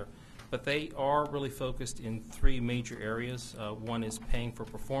old there. But they are really focused in three major areas. One is paying for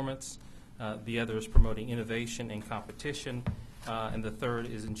performance, the other is promoting innovation and competition, and the third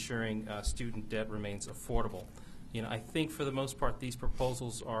is ensuring student debt remains affordable. I think for the most part these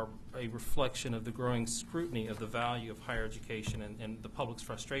proposals are a reflection of the growing scrutiny of the value of higher education and the public's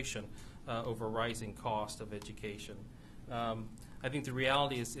frustration over rising cost of education. I think the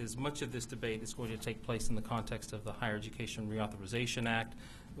reality is much of this debate is going to take place in the context of the Higher Education Reauthorization Act,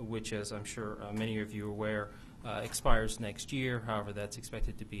 which, as I'm sure many of you are aware, expires next year. However, that's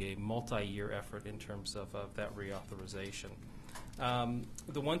expected to be a multi-year effort in terms of that reauthorization.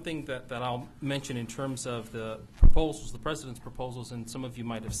 The one thing that I'll mention in terms of the proposals, the President's proposals, and some of you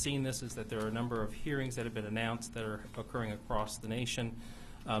might have seen this, is that there are a number of hearings that have been announced that are occurring across the nation.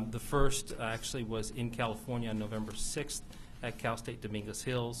 The first actually was in California on November 6th at Cal State Dominguez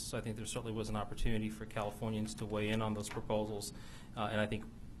Hills. So I think there certainly was an opportunity for Californians to weigh in on those proposals, and I think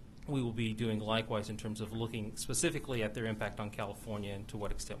we will be doing likewise in terms of looking specifically at their impact on California and to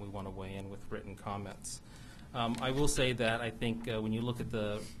what extent we want to weigh in with written comments. I will say that I think when you look at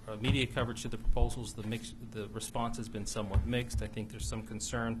the media coverage to the proposals, the response has been somewhat mixed. I think there's some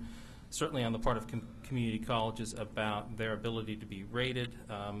concern, certainly on the part of community colleges, about their ability to be rated,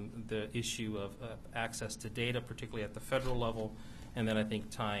 the issue of access to data, particularly at the federal level, and then I think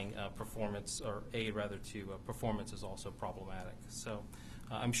tying performance, or aid rather, to performance is also problematic. So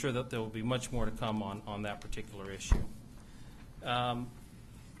I'm sure that there will be much more to come on that particular issue.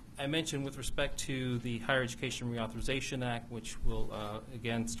 I mentioned with respect to the Higher Education Reauthorization Act, which will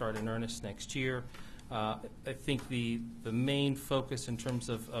again start in earnest next year. I think the main focus in terms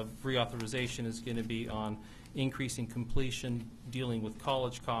of reauthorization is going to be on increasing completion, dealing with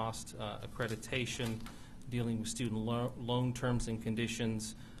college cost, accreditation, dealing with student loan terms and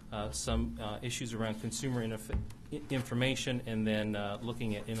conditions, some issues around consumer information, and then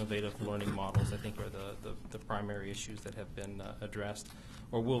looking at innovative learning models, I think, are the primary issues that have been addressed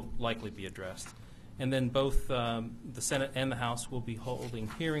or will likely be addressed. And then both the Senate and the House will be holding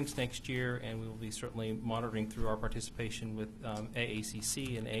hearings next year, and we will be certainly monitoring through our participation with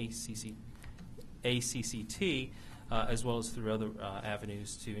AACC and ACCT, as well as through other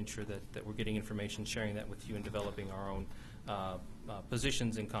avenues to ensure that we're getting information, sharing that with you, and developing our own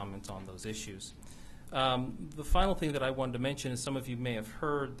positions and comments on those issues. The final thing that I wanted to mention is some of you may have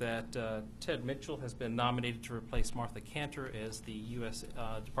heard that Ted Mitchell has been nominated to replace Martha Cantor as the U.S.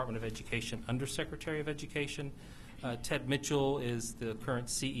 Department of Education Undersecretary of Education. Ted Mitchell is the current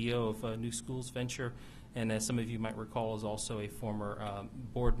CEO of New Schools Venture, and as some of you might recall, is also a former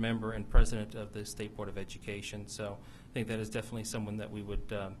board member and president of the State Board of Education. So I think that is definitely someone that we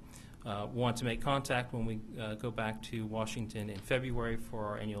would want to make contact when we go back to Washington in February for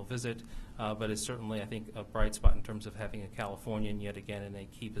our annual visit, but is certainly, I think, a bright spot in terms of having a Californian yet again in a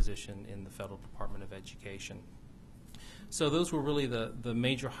key position in the Federal Department of Education. So those were really the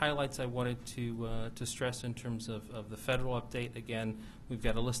major highlights I wanted to stress in terms of the federal update. Again, we've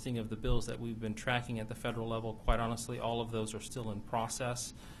got a listing of the bills that we've been tracking at the federal level. Quite honestly, all of those are still in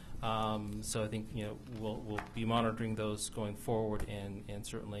process. So I think we'll be monitoring those going forward and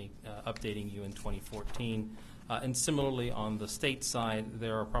certainly updating you in 2014. And similarly, on the state side,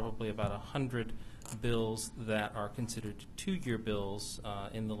 there are probably about 100 bills that are considered two-year bills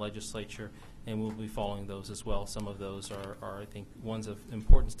in the legislature, and we'll be following those as well. Some of those are I think, ones of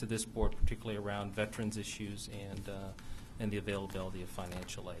importance to this board, particularly around veterans issues and the availability of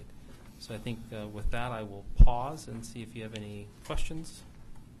financial aid. So I think with that, I will pause and see if you have any questions.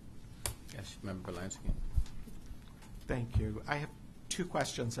 Yes, Member Belansky. Thank you. I have two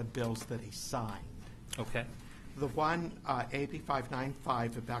questions on bills that he signed. Okay. The one, AB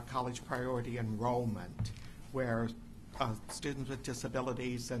 595, about college priority enrollment, where students with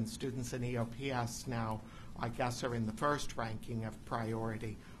disabilities and students in EOPS now, I guess, are in the first ranking of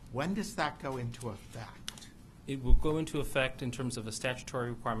priority. When does that go into effect? It will go into effect in terms of a statutory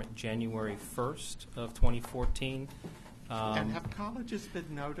requirement January 1st of 2014. And have colleges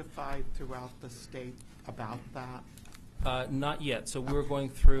been notified throughout the state about that? Not yet. So we're going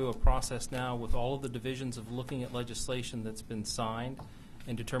through a process now with all of the divisions of looking at legislation that's been signed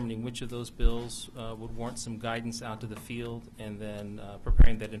and determining which of those bills would warrant some guidance out to the field, and then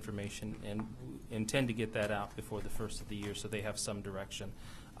preparing that information, and intend to get that out before the first of the year so they have some direction.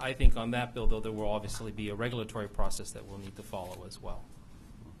 I think on that bill, though, there will obviously be a regulatory process that we'll need to follow as well.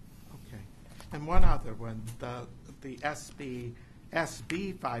 Okay. And one other one, the SB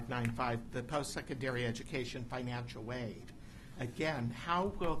 595, the post-secondary education financial aid. again,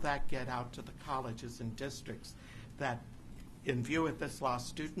 how will that get out to the colleges and districts that, in view of this law,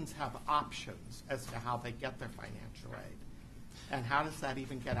 students have options as to how they get their financial aid? And how does that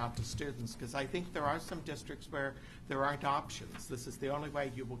even get out to students? Because I think there are some districts where there aren't options. This is the only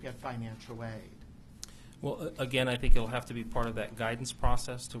way you will get financial aid. Well, again, I think it'll have to be part of that guidance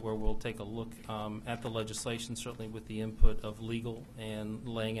process to where we'll take a look at the legislation, certainly with the input of legal and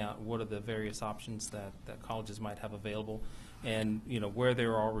laying out what are the various options that colleges might have available. And, you know, where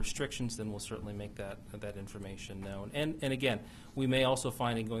there are restrictions, then we'll certainly make that information known. And again, we may also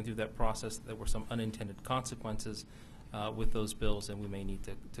find in going through that process that there were some unintended consequences with those bills, and we may need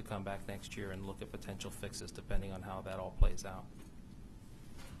to come back next year and look at potential fixes depending on how that all plays out.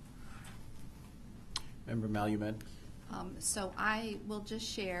 Member Malumed? So I will just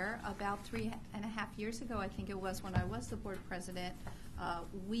share, about 3.5 years ago, I think it was, when I was the board president,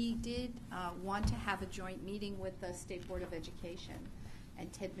 we did want to have a joint meeting with the State Board of Education,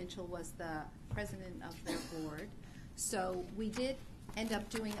 and Ted Mitchell was the president of their board. So we did end up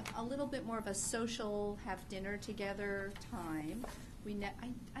doing a little bit more of a social, have dinner together time.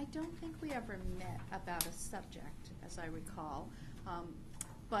 I don't think we ever met about a subject, as I recall,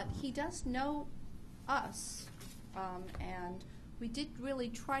 but he does know us, and we did really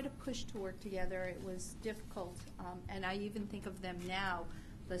try to push to work together. It was difficult, and I even think of them now.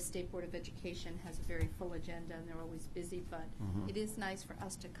 The State Board of Education has a very full agenda, and they're always busy, but it is nice for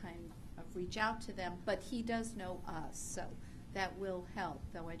us to kind of reach out to them. But he does know us, so that will help,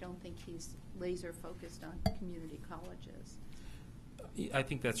 though I don't think he's laser focused on community colleges. I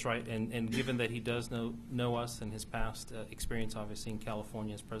think that's right, and given that he does know us and his past experience, obviously, in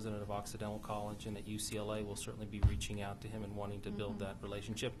California as president of Occidental College and at UCLA, we'll certainly be reaching out to him and wanting to build that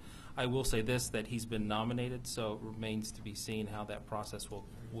relationship. I will say this, that he's been nominated, so it remains to be seen how that process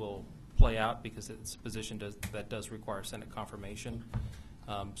will play out, because it's a position that does require Senate confirmation.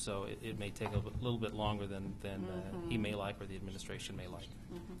 So it may take a little bit longer than he may like or the administration may like.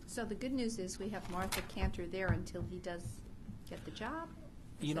 So the good news is we have Martha Cantor there until he does get the job?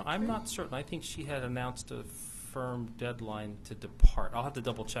 You know, I'm not certain. I think she had announced a firm deadline to depart. I'll have to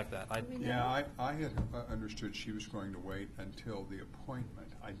double check that. I had understood she was going to wait until the appointment.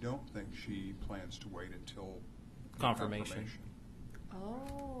 I don't think she plans to wait until confirmation.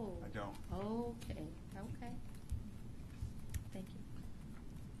 Oh. I don't. Okay. Okay. Thank you.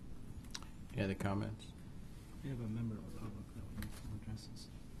 Any other comments? We have a member of the public that would like to address us.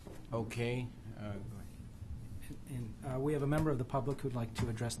 Okay. And we have a member of the public who'd like to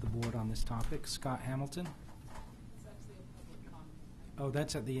address the board on this topic. Scott Hamilton. It's actually a public comment. Oh,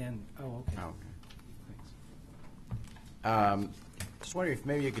 that's at the end. Oh, okay. Oh, Thanks. Just wondering if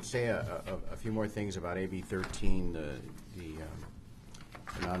maybe you could say a few more things about AB 13, the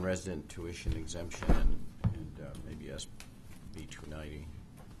non-resident tuition exemption, and maybe SB 290.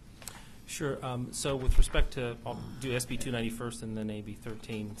 Sure. So with respect to, I'll do SB 290 first and then AB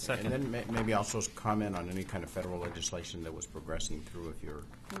 13 second. And then maybe also comment on any kind of federal legislation that was progressing through, if you're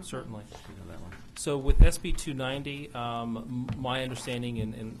certainly speaking on that one. So with SB 290, my understanding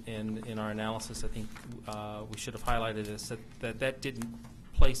in our analysis, I think we should have highlighted is that didn't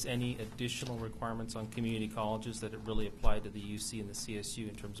place any additional requirements on community colleges, that it really applied to the UC and the CSU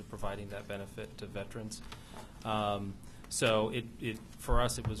in terms of providing that benefit to veterans. So for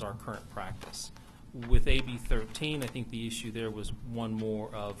us, it was our current practice. With AB 13, I think the issue there was one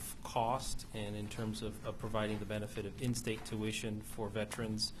more of cost, and in terms of providing the benefit of in-state tuition for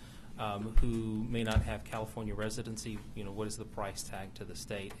veterans who may not have California residency. You know, what is the price tag to the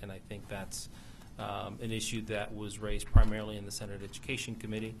state? And I think that's an issue that was raised primarily in the Senate Education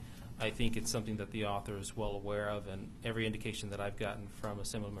Committee. I think it's something that the author is well aware of, and every indication that I've gotten from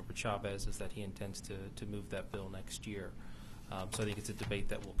Assemblymember Chavez is that he intends to move that bill next year. So I think it's a debate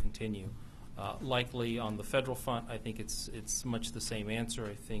that will continue. Likely on the federal front, I think it's much the same answer.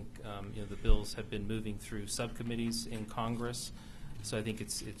 I think the bills have been moving through subcommittees in Congress, so I think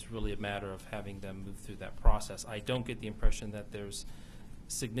it's really a matter of having them move through that process. I don't get the impression that there's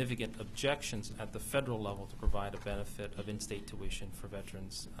significant objections at the federal level to provide a benefit of in-state tuition for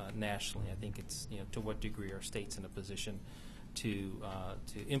veterans nationally. I think it's to what degree are states in a position to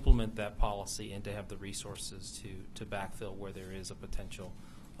implement that policy and to have the resources to backfill where there is a potential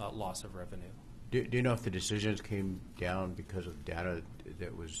loss of revenue. Do you know if the decisions came down because of data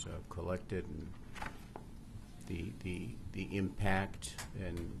that was collected, and the impact,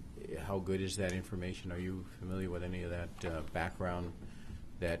 and how good is that information? Are you familiar with any of that background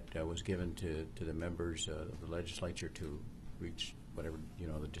that was given to the members of the legislature to reach whatever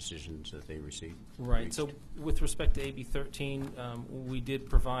the decisions that they received? Right. Reached? So with respect to AB 13, we did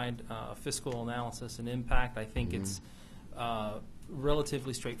provide a fiscal analysis and impact. I think it's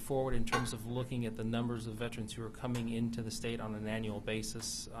relatively straightforward in terms of looking at the numbers of veterans who are coming into the state on an annual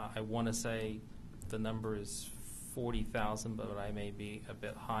basis. I want to say the number is 40,000, but I may be a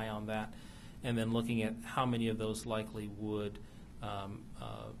bit high on that. And then looking at how many of those likely would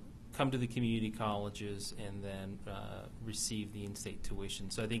come to the community colleges and then receive the in-state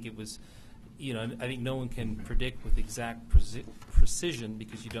tuition. So I think it was, I think no one can predict with exact precision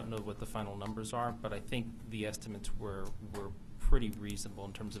because you don't know what the final numbers are, but I think the estimates were pretty reasonable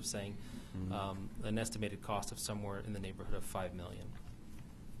in terms of saying an estimated cost of somewhere in the neighborhood of $5 million.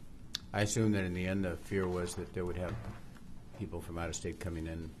 I assume that in the end the fear was that they would have people from out of state coming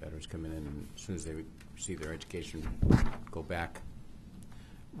in, veterans coming in, and as soon as they receive their education, go back.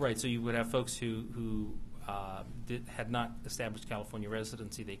 Right, so you would have folks who had not established California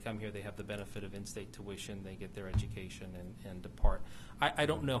residency. They come here, they have the benefit of in-state tuition, they get their education and depart. I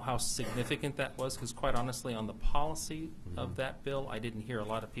don't know how significant that was because quite honestly on the policy of that bill, I didn't hear a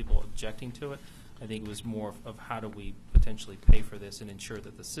lot of people objecting to it. I think it was more of how do we potentially pay for this and ensure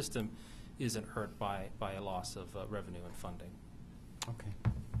that the system isn't hurt by a loss of revenue and funding. Okay,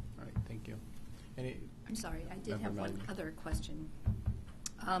 all right, thank you. I'm sorry, I did have one other question.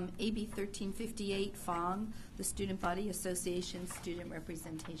 AB 1358, FONG, the Student Body Association Student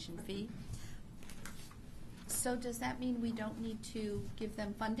Representation Fee. So does that mean we don't need to give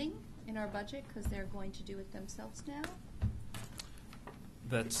them funding in our budget because they're going to do it themselves now?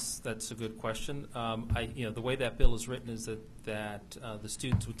 That's a good question. The way that bill is written is that the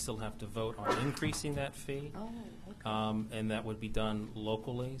students would still have to vote on increasing that fee, and that would be done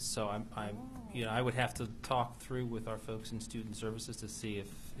locally. So I would have to talk through with our folks in student services to see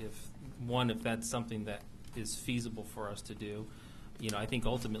if that's something that is feasible for us to do. I think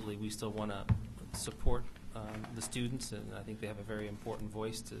ultimately we still want to support the students, and I think they have a very important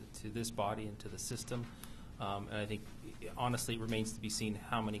voice to this body and to the system. And I think, honestly, it remains to be seen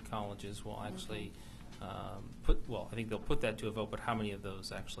how many colleges will actually I think they'll put that to a vote, but how many of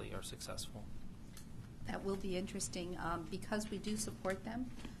those actually are successful? That will be interesting because we do support them.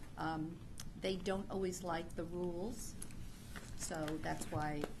 They don't always like the rules, so that's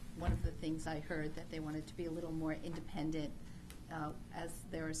why one of the things I heard that they wanted to be a little more independent as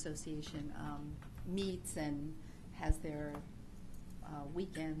their association meets and has their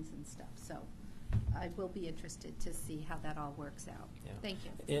weekends and stuff. So I will be interested to see how that all works out. Yeah. Thank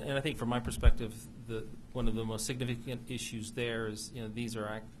you. And I think from my perspective, one of the most significant issues there is, these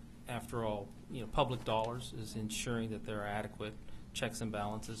are, after all, public dollars, is ensuring that there are adequate checks and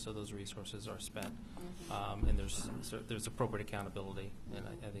balances so those resources are spent. And there's appropriate accountability, and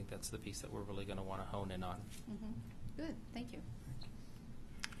I think that's the piece that we're really going to want to hone in on. Good. Thank you.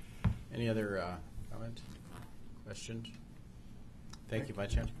 Any other comments, questions? Thank you,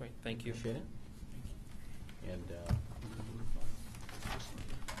 Vice Chair. Great. Thank you. Appreciate it. And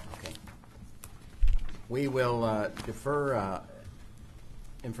okay, we will defer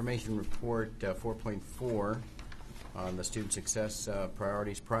information report 4.4 on the Student Success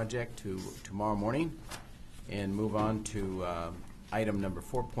Priorities Project to tomorrow morning, and move on to item number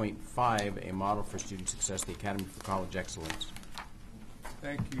 4.5, a model for student success, the Academy for College Excellence.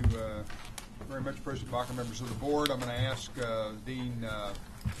 Thank you very much, President Baca, members of the board. I'm going to ask Dean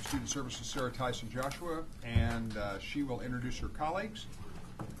Student Services Sarah Tyson Joshua, and she will introduce her colleagues.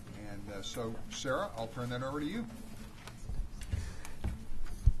 And so, Sarah, I'll turn that over to you.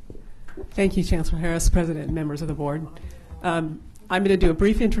 Thank you, Chancellor Harris, President, and members of the board. I'm going to do a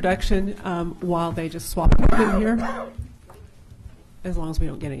brief introduction while they just swap in here, as long as we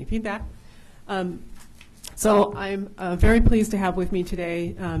don't get any feedback. So I'm very pleased to have with me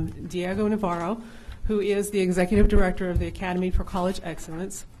today Diego Navarro, who is the Executive Director of the Academy for College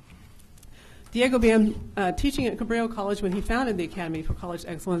Excellence. Diego began teaching at Cabrillo College when he founded the Academy for College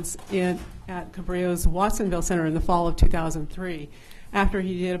Excellence at Cabrillo's Watsonville Center in the fall of 2003, after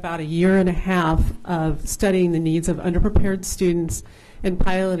he did about a year and a half of studying the needs of underprepared students and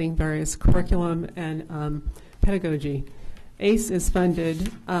piloting various curriculum and pedagogy. ACE is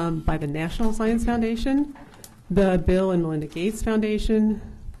funded by the National Science Foundation, the Bill and Melinda Gates Foundation,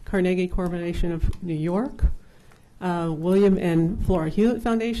 Carnegie Corporation of New York, William and Flora Hewlett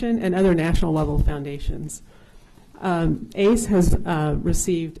Foundation, and other national level foundations. ACE has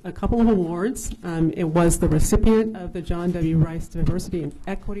received a couple of awards. It was the recipient of the John W. Rice Diversity and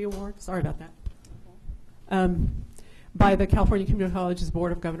Equity Award, sorry about that, by the California Community Colleges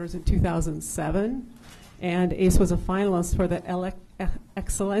Board of Governors in 2007. And ACE was a finalist for the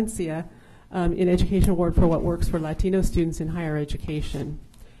Excelencia in Education Award for what works for Latino students in higher education.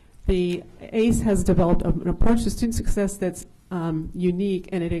 The ACE has developed an approach to student success that's unique,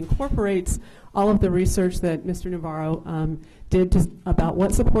 and it incorporates all of the research that Mr. Navarro did about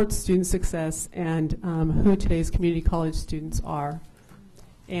what supports student success and who today's community college students are.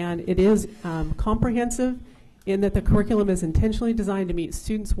 And it is comprehensive in that the curriculum is intentionally designed to meet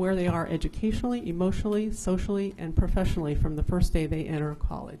students where they are educationally, emotionally, socially, and professionally from the first day they enter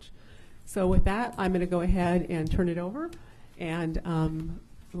college. So with that, I'm going to go ahead and turn it over and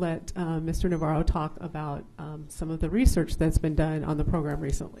let Mr. Navarro talk about some of the research that's been done on the program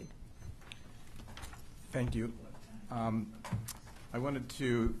recently. Thank you. I wanted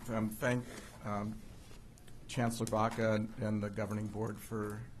to thank Chancellor Baca and the governing board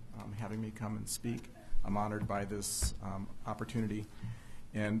for having me come and speak. I'm honored by this opportunity.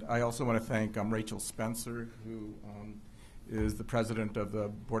 And I also want to thank Rachel Spencer, who is the president of the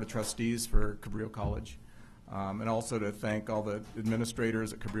Board of Trustees for Cabrillo College. And also to thank all the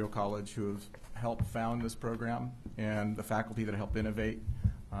administrators at Cabrillo College who have helped found this program and the faculty that helped innovate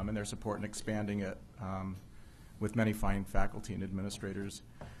and their support in expanding it with many fine faculty and administrators.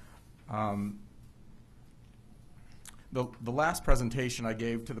 The last presentation I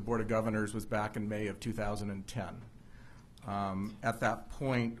gave to the Board of Governors was back in May of 2010. At that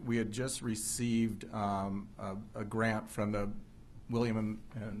point, we had just received a grant from the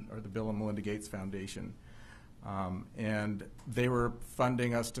the Bill and Melinda Gates Foundation. And they were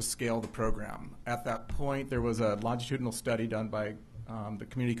funding us to scale the program. At that point, there was a longitudinal study done by the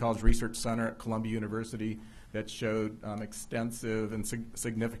Community College Research Center at Columbia University that showed extensive and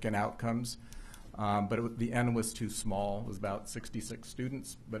significant outcomes. But the N was too small. It was about 66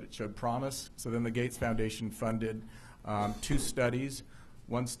 students, but it showed promise. So then the Gates Foundation funded 2 studies.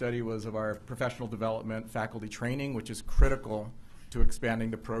 One study was of our professional development faculty training, which is critical to expanding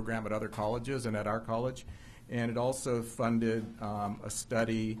the program at other colleges and at our college. And it also funded a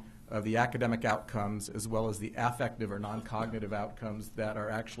study of the academic outcomes as well as the affective or non-cognitive outcomes that are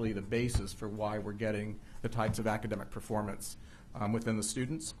actually the basis for why we're getting the types of academic performance within the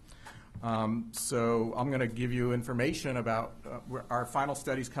students. So I'm going to give you information about our final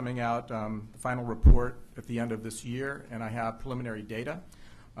studies coming out, the final report at the end of this year, and I have preliminary data.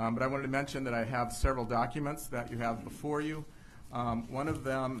 But I wanted to mention that I have several documents that you have before you. One of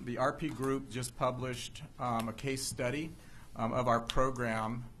them, the RP group just published a case study of our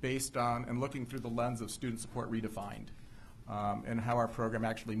program based on and looking through the lens of student support redefined and how our program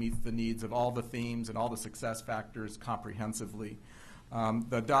actually meets the needs of all the themes and all the success factors comprehensively.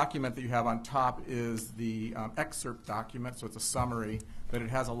 The document that you have on top is the excerpt document, so it's a summary, but it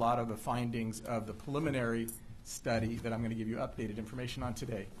has a lot of the findings of the preliminary study that I'm going to give you updated information on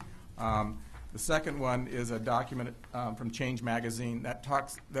today. The second one is a document from Change Magazine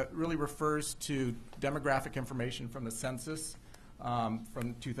that really refers to demographic information from the census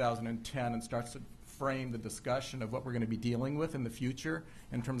from 2010 and starts to frame the discussion of what we're going to be dealing with in the future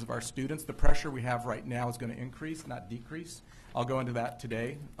in terms of our students. The pressure we have right now is going to increase, not decrease. I'll go into that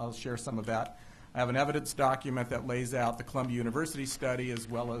today. I'll share some of that. I have an evidence document that lays out the Columbia University study as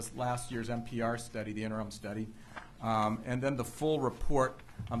well as last year's NPR study, the interim study. And then the full report,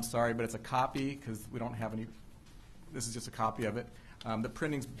 I'm sorry, but it's a copy because we don't have any, this is just a copy of it. The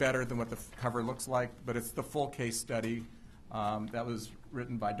printing's better than what the cover looks like, but it's the full case study that was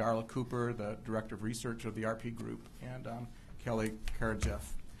written by Darla Cooper, the Director of Research of the RP Group, and Kelly Karajeff.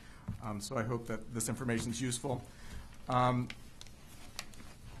 So I hope that this information is useful.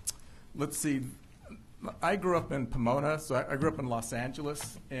 Let's see. I grew up in Pomona, so I grew up in Los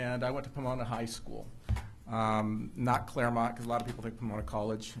Angeles, and I went to Pomona High School. Not Claremont, because a lot of people think Pomona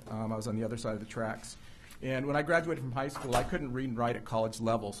College. I was on the other side of the tracks. And when I graduated from high school, I couldn't read and write at college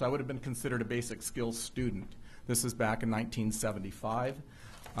level, so I would have been considered a basic skills student. This is back in 1975.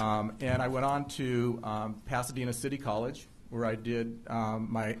 And I went on to Pasadena City College, where I did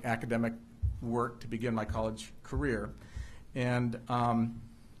my academic work to begin my college career. And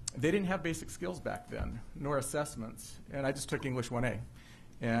they didn't have basic skills back then, nor assessments. And I just took English 1A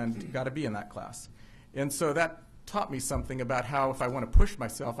and got a B in that class. And so that taught me something about how if I want to push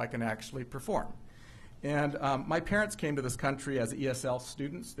myself, I can actually perform. And my parents came to this country as ESL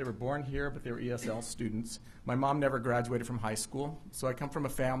students. They were born here, but they were ESL students. My mom never graduated from high school, so I come from a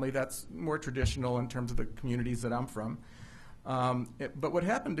family that's more traditional in terms of the communities that I'm from. But what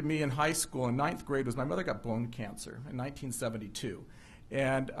happened to me in high school in 9th grade was my mother got bone cancer in 1972.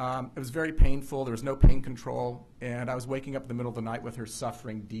 And it was very painful. There was no pain control. And I was waking up in the middle of the night with her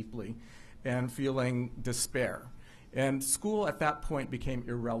suffering deeply and feeling despair. And school at that point became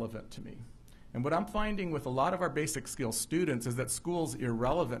irrelevant to me. And what I'm finding with a lot of our basic skills students is that school's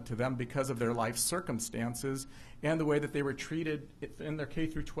irrelevant to them because of their life circumstances and the way that they were treated in their K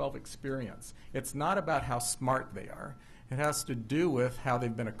through 12 experience. It's not about how smart they are. It has to do with how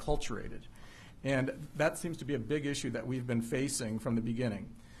they've been acculturated. And that seems to be a big issue that we've been facing from the beginning.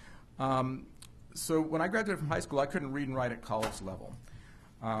 So when I graduated from high school, I couldn't read and write at college level.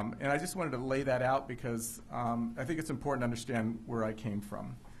 And I just wanted to lay that out because I think it's important to understand where I came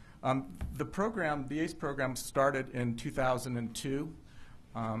from. The program, the ACE program, started in 2002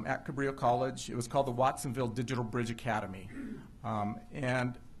 at Cabrillo College. It was called the Watsonville Digital Bridge Academy.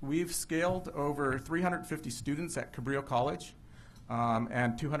 And we've scaled over 350 students at Cabrillo College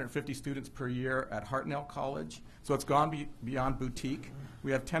and 250 students per year at Hartnell College. So it's gone beyond boutique.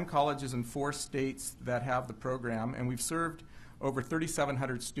 We have 10 colleges in 4 states that have the program, and we've served over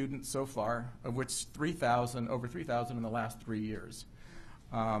 3,700 students so far, of which over 3,000 in the last 3 years.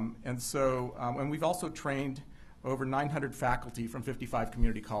 And we've also trained over 900 faculty from 55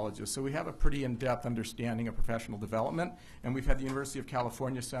 community colleges. So we have a pretty in-depth understanding of professional development. And we've had the University of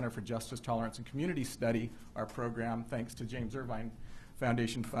California Center for Justice, Tolerance, and Community study our program, thanks to James Irvine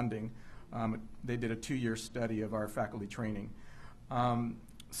Foundation funding. They did a 2-year study of our faculty training.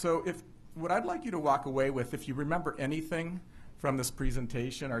 So what I'd like you to walk away with, if you remember anything from this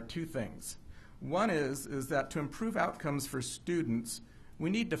presentation, are 2 things. One is that to improve outcomes for students,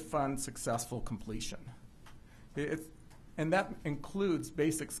 we need to fund successful completion. And that includes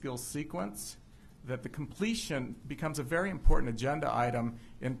basic skills sequence, that the completion becomes a very important agenda item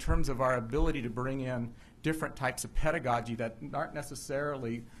in terms of our ability to bring in different types of pedagogy that aren't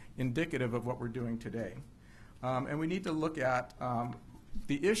necessarily indicative of what we're doing today. And we need to look at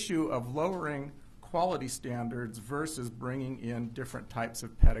the issue of lowering quality standards versus bringing in different types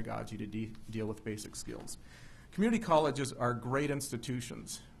of pedagogy to deal with basic skills. Community colleges are great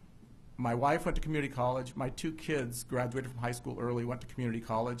institutions. My wife went to community college. My 2 kids graduated from high school early, went to community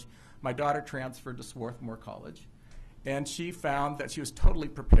college. My daughter transferred to Swarthmore College, and she found that she was totally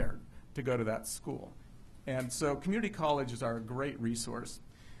prepared to go to that school. And so community colleges are a great resource.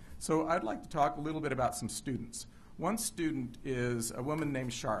 So I'd like to talk a little bit about some students. One student is a woman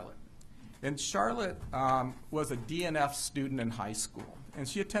named Charlotte. And Charlotte was a DNF student in high school. And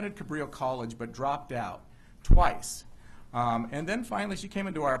she attended Cabrillo College but dropped out twice. And then finally she came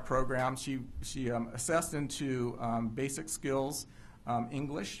into our program. She assessed into basic skills,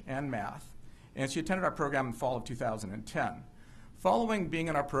 English and math. And she attended our program in fall of 2010. Following being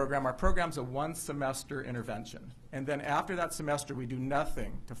in our program's a 1-semester intervention. And then after that semester, we do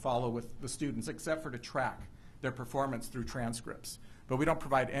nothing to follow with the students except for to track their performance through transcripts. But we don't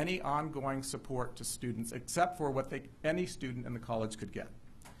provide any ongoing support to students except for what any student in the college could get.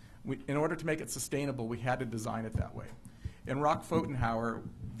 In order to make it sustainable, we had to design it that way. And Rock Fotenhauer,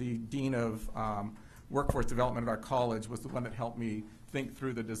 the Dean of Workforce Development at our college, was the one that helped me think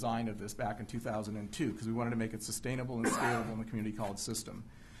through the design of this back in 2002 because we wanted to make it sustainable and scalable in the community college system.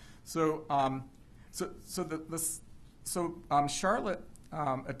 So, Charlotte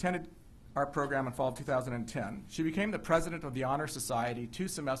attended our program in fall of 2010. She became the president of the Honor Society 2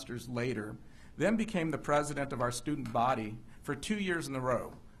 semesters later, then became the president of our student body for 2 years in a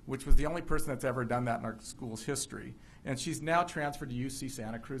row, which was the only person that's ever done that in our school's history. And she's now transferred to UC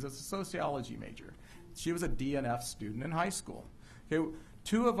Santa Cruz as a sociology major. She was a DNF student in high school. Okay,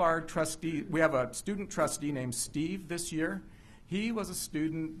 2 of our trustees, we have a student trustee named Steve this year. He was a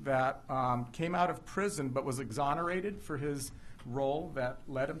student that came out of prison but was exonerated for his role that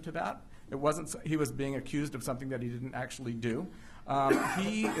led him to that. He was being accused of something that he didn't actually do.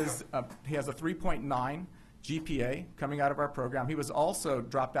 He has a 3.9 GPA coming out of our program. He was also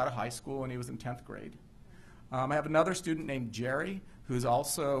dropped out of high school when he was in 10th grade. I have another student named Jerry who's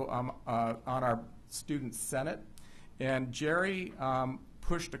also on our student senate. And Jerry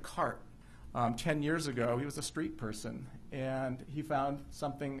pushed a cart 10 years ago. He was a street person, and he found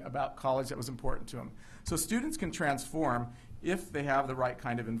something about college that was important to him. So students can transform if they have the right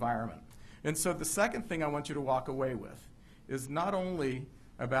kind of environment. And so the second thing I want you to walk away with is not only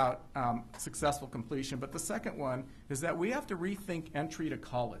about successful completion, but the second one is that we have to rethink entry to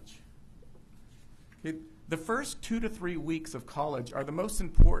college. The first 2 to 3 weeks of college are the most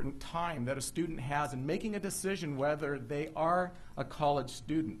important time that a student has in making a decision whether they are a college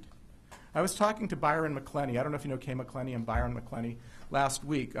student. I was talking to Byron McClenny. I don't know if you know Kay McClenny and Byron McClenny last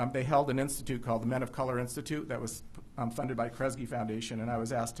week. They held an institute called the Men of Color Institute that was funded by Kresge Foundation, and I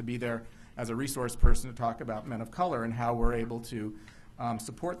was asked to be there as a resource person to talk about men of color and how we're able to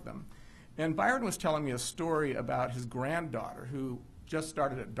support them. And Byron was telling me a story about his granddaughter who just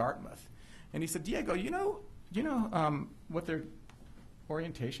started at Dartmouth. And he said, Diego, you know what their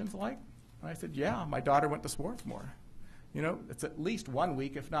orientation's like? And I said, yeah, my daughter went to Swarthmore. You know, it's at least 1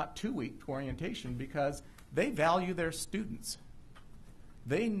 week, if not 2 week orientation because they value their students.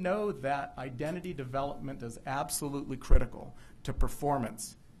 They know that identity development is absolutely critical to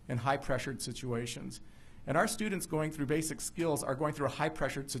performance in high-pressured situations. And our students going through basic skills are going through a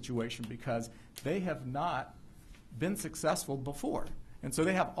high-pressured situation because they have not been successful before. And so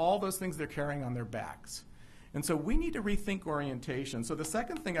they have all those things they're carrying on their backs. And so we need to rethink orientation. So the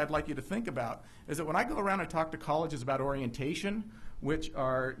second thing I'd like you to think about is that when I go around and talk to colleges about orientation, which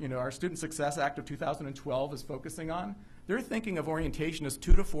our Student Success Act of 2012 is focusing on, they're thinking of orientation as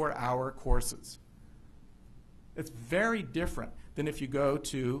 2 to 4 hour courses. It's very different than if you go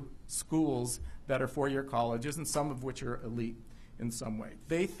to schools that are four-year colleges, and some of which are elite in some way.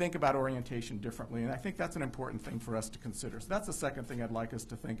 They think about orientation differently, and I think that's an important thing for us to consider. So that's the second thing I'd like us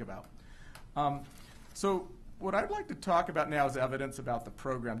to think about. So what I'd like to talk about now is evidence about the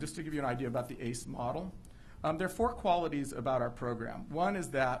program, just to give you an idea about the ACE model. There are 4 qualities about our program. One is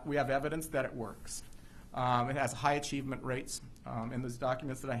that we have evidence that it works. It has high achievement rates. In those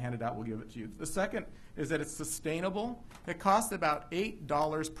documents that I handed out, we'll give it to you. The second is that it's sustainable. It costs about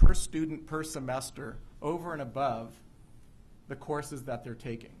 $8 per student per semester over and above the courses that they're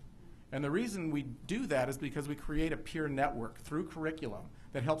taking. And the reason we do that is because we create a peer network through curriculum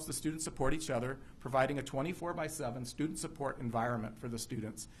that helps the students support each other, providing a 24/7 student support environment for the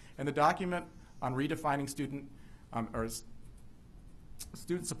students. And the document on redefining student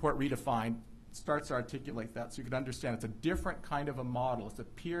support redefined starts to articulate that so you can understand it's a different kind of a model. It's a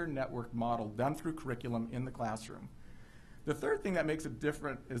peer network model done through curriculum in the classroom. The third thing that makes it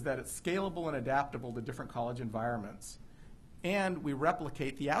different is that it's scalable and adaptable to different college environments. And we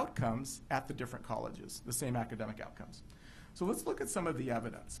replicate the outcomes at the different colleges, the same academic outcomes. So let's look at some of the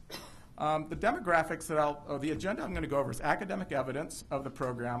evidence. The demographics the agenda I'm going to go over is academic evidence of the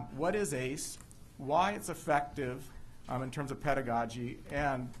program, what is ACE, why it's effective in terms of pedagogy,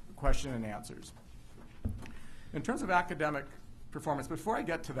 and question and answers. In terms of academic performance, before I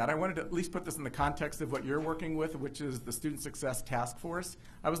get to that, I wanted to at least put this in the context of what you're working with, which is the Student Success Task Force.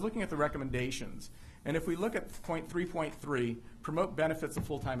 I was looking at the recommendations. And if we look at point 3.3, promote benefits of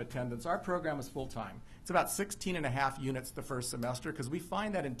full-time attendance, our program is full-time. It's about 16.5 units the first semester because we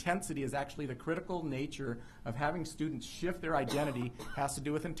find that intensity is actually the critical nature of having students shift their identity has to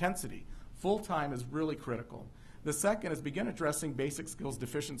do with intensity. Full-time is really critical. The second is begin addressing basic skills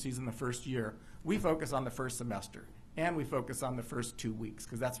deficiencies in the first year. We focus on the first semester, and we focus on the first 2 weeks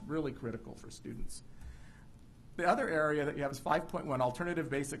because that's really critical for students. The other area that you have is 5.1, alternative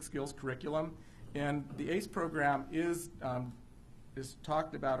basic skills curriculum. And the ACE program is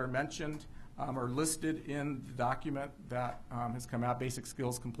talked about or mentioned or listed in the document that has come out, Basic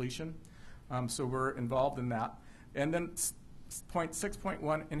Skills Completion. So we're involved in that. And then point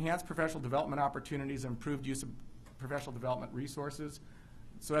 6.1, enhance professional development opportunities, improved use of professional development resources.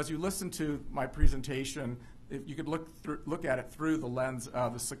 So as you listen to my presentation, if you could look at it through the lens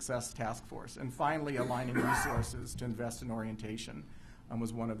of the Success Task Force. And finally, aligning resources to invest in orientation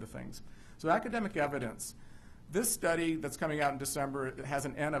was one of the things. So academic evidence. This study that's coming out in December has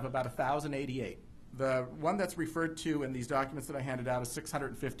an N of about 1,088. The one that's referred to in these documents that I handed out is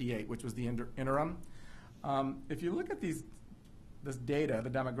 658, which was the interim. If you look at this data,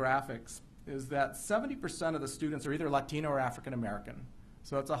 the demographics, is that 70% of the students are either Latino or African American.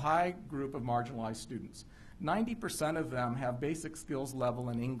 So it's a high group of marginalized students. 90% of them have basic skills level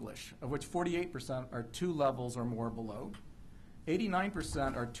in English, of which 48% are 2 levels or more below.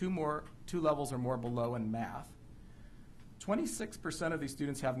 89% are 2 levels or more below in math. 26% of these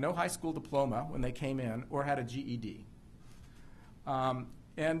students have no high school diploma when they came in or had a GED.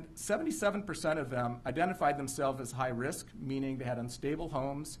 And 77% of them identified themselves as high risk, meaning they had unstable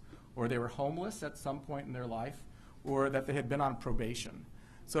homes or they were homeless at some point in their life or that they had been on probation.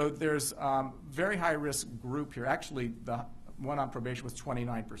 So there's very high risk group here. Actually, the one on probation was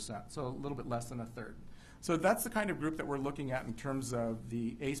 29%, so a little bit less than a third. So that's the kind of group that we're looking at in terms of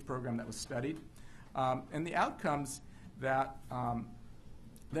the ACE program that was studied. And the outcomes that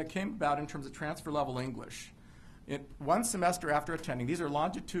came about in terms of transfer level English. One semester after attending, these are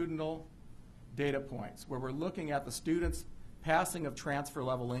longitudinal data points where we're looking at the students' passing of transfer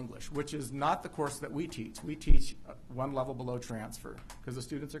level English, which is not the course that we teach. We teach 1 level below transfer because the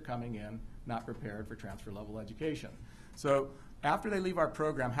students are coming in not prepared for transfer level education. So after they leave our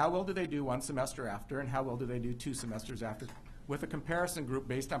program, how well do they do 1 semester after, and how well do they do 2 semesters after, with a comparison group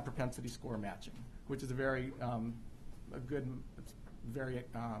based on propensity score matching, which is a very very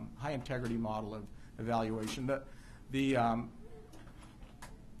high integrity model of evaluation. The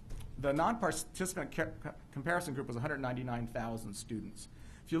non-participant comparison group was 199,000 students.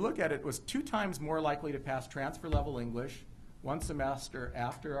 If you look at it, it was 2 times more likely to pass transfer level English 1 semester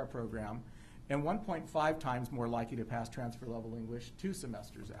after our program, and 1.5 times more likely to pass transfer level English 2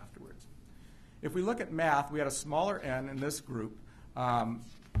 semesters afterwards. If we look at math, we had a smaller N in this group.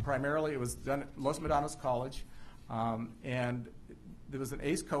 Primarily, it was done at Los Medanos College, and there was an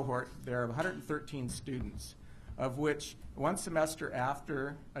ACE cohort there of 113 students, of which one semester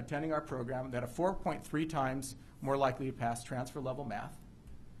after attending our program, they had a 4.3 times more likely to pass transfer level math,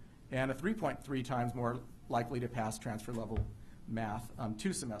 and a 3.3 times more likely to pass transfer level math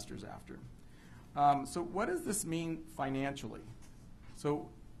 2 semesters after. So what does this mean financially? So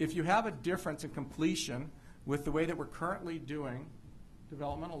if you have a difference in completion with the way that we're currently doing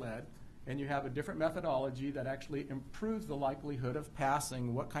developmental ed, and you have a different methodology that actually improves the likelihood of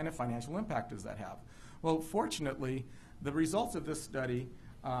passing, what kind of financial impact does that have? Well, fortunately, the results of this study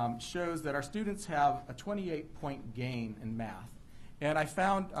shows that our students have a 28-point gain in math. And I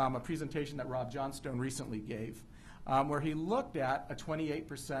found a presentation that Rob Johnstone recently gave where he looked at a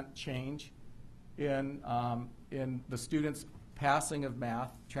 28% change in the students' passing of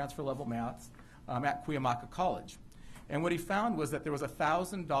math, transfer level maths, at Cuyamaca College. And what he found was that there was a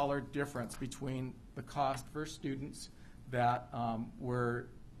 $1,000 difference between the cost for students that were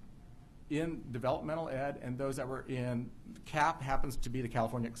in developmental ed and those that were in CAP, happens to be the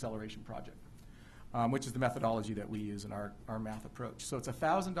California Acceleration Project, which is the methodology that we use in our math approach. So it's a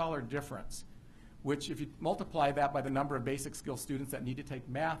 $1,000 difference, which if you multiply that by the number of basic skill students that need to take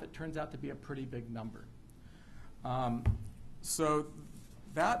math, it turns out to be a pretty big number. So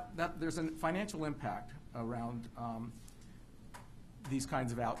that there's a financial impact around these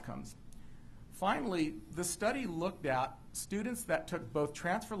kinds of outcomes. Finally, the study looked at students that took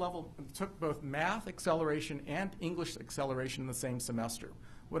both math acceleration and English acceleration in the same semester.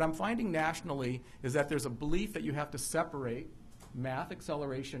 What I'm finding nationally is that there's a belief that you have to separate math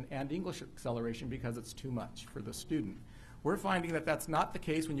acceleration and English acceleration because it's too much for the student. We're finding that that's not the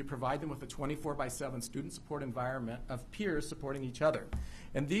case when you provide them with a 24/7 student support environment of peers supporting each other.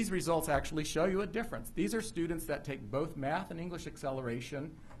 And these results actually show you a difference. These are students that take both math and English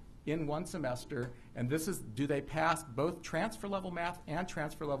acceleration in one semester, and this is, do they pass both transfer level math and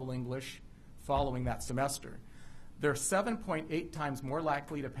transfer level English following that semester? They're 7.8 times more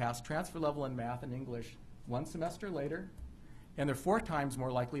likely to pass transfer level in math and English one semester later, and they're 4 times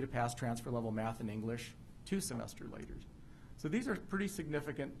more likely to pass transfer level math and English 2 semesters later. So these are pretty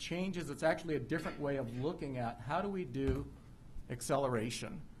significant changes. It's actually a different way of looking at how do we do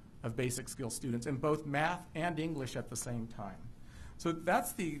acceleration of basic skill students in both math and English at the same time. So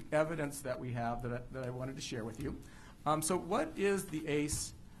that's the evidence that we have that I wanted to share with you. So what is the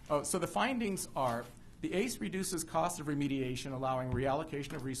ACE? So the findings are the ACE reduces cost of remediation, allowing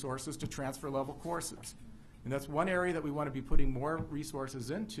reallocation of resources to transfer level courses. And that's one area that we want to be putting more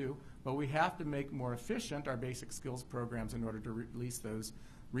resources into, but we have to make more efficient our basic skills programs in order to release those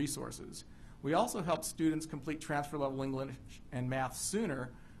resources. We also help students complete transfer level English and math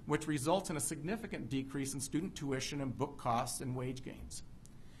sooner, which results in a significant decrease in student tuition and book costs and wage gains.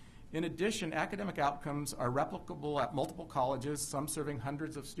 In addition, academic outcomes are replicable at multiple colleges, some serving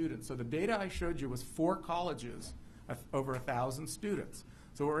hundreds of students. So the data I showed you was 4 colleges, over 1,000 students.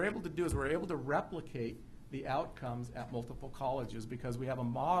 So what we're able to do is we're able to replicate the outcomes at multiple colleges because we have a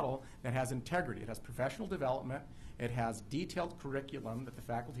model that has integrity. It has professional development. It has detailed curriculum that the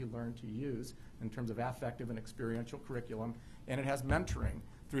faculty learn to use in terms of affective and experiential curriculum, and it has mentoring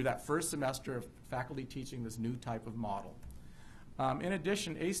through that first semester of faculty teaching this new type of model. In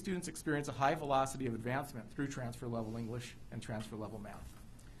addition, ACE students experience a high velocity of advancement through transfer level English and transfer level math.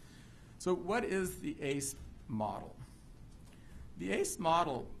 So what is the ACE model? The ACE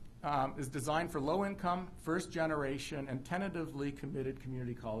model is designed for low-income, first-generation, and tentatively committed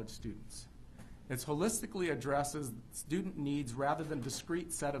community college students. It holistically addresses student needs rather than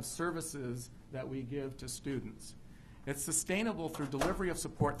discrete set of services that we give to students. It's sustainable through delivery of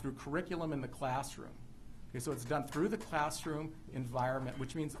support through curriculum in the classroom. Okay, so it's done through the classroom environment,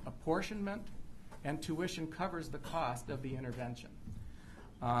 which means apportionment and tuition covers the cost of the intervention.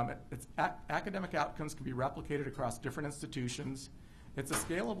 Academic outcomes can be replicated across different institutions. It's a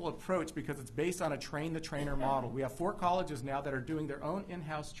scalable approach because it's based on a train-the-trainer model. We have 4 colleges now that are doing their own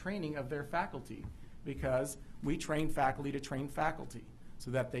in-house training of their faculty because we train faculty to train faculty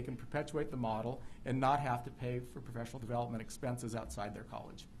so that they can perpetuate the model and not have to pay for professional development expenses outside their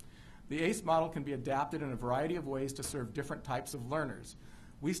college. The ACE model can be adapted in a variety of ways to serve different types of learners.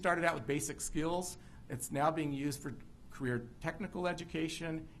 We started out with basic skills. It's now being used for career technical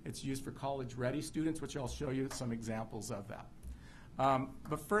education. It's used for college-ready students, which I'll show you some examples of that.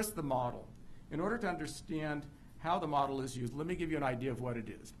 But first, the model. In order to understand how the model is used, let me give you an idea of what it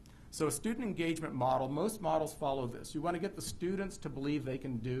is. So a student engagement model, most models follow this. You want to get the students to believe they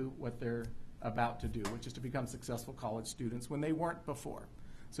can do what they're about to do, which is to become successful college students when they weren't before.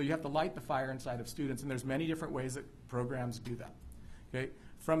 So you have to light the fire inside of students, and there's many different ways that programs do that. Okay?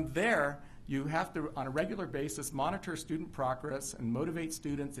 From there, you have to, on a regular basis, monitor student progress and motivate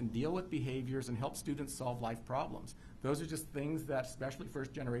students and deal with behaviors and help students solve life problems. Those are just things that especially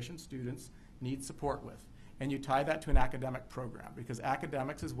first-generation students need support with. And you tie that to an academic program, because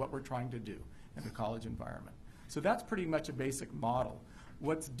academics is what we're trying to do in the college environment. So that's pretty much a basic model.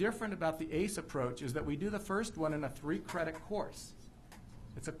 What's different about the ACE approach is that we do the first one in a 3-credit course.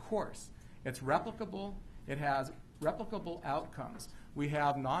 It's a course. It's replicable. It has replicable outcomes. We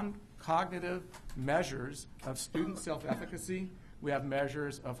have non-cognitive measures of student self-efficacy. We have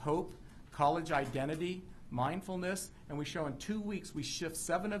measures of hope, college identity, mindfulness, and we show in 2 weeks we shift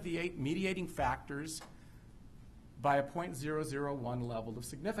 7 of the 8 mediating factors by a 0.001 level of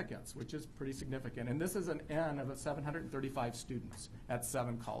significance, which is pretty significant. And this is an N of 735 students at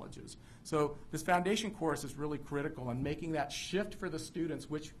 7 colleges. So this foundation course is really critical in making that shift for the students,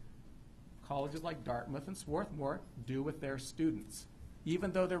 which colleges like Dartmouth and Swarthmore do with their students,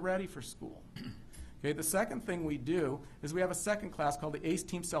 even though they're ready for school. Okay, the second thing we do is we have a second class called the ACE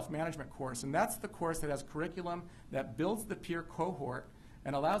Team Self-Management course, and that's the course that has curriculum that builds the peer cohort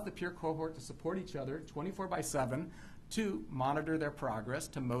and allows the peer cohort to support each other 24/7 to monitor their progress,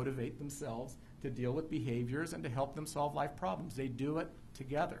 to motivate themselves, to deal with behaviors, and to help them solve life problems. They do it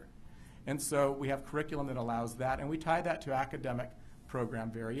together. And so we have curriculum that allows that, and we tie that to academic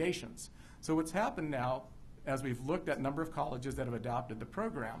program variations. So what's happened now, as we've looked at a number of colleges that have adopted the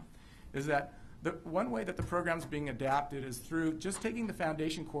program, is that the one way that the program's being adapted is through just taking the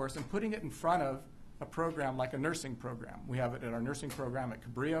foundation course and putting it in front of a program like a nursing program. We have it at our nursing program at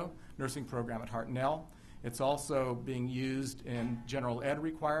Cabrillo, nursing program at Hartnell. It's also being used in general ed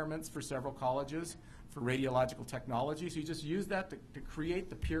requirements for several colleges for radiological technology. So you just use that to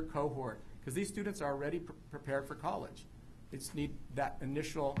create the peer cohort, because these students are already prepared for college. They just need that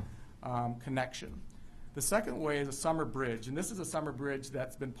initial connection. The second way is a summer bridge, and this is a summer bridge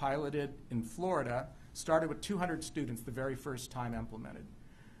that's been piloted in Florida, started with 200 students the very first time implemented.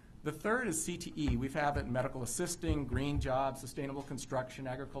 The third is CTE. We've had it in medical assisting, green jobs, sustainable construction,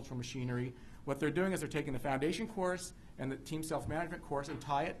 agricultural machinery. What they're doing is they're taking the foundation course and the team self-management course and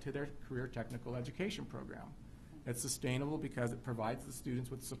tie it to their career technical education program. It's sustainable because it provides the students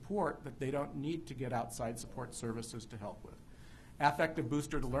with support that they don't need to get outside support services to help with. Affective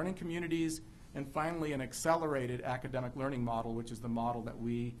booster to learning communities, and finally an accelerated academic learning model, which is the model that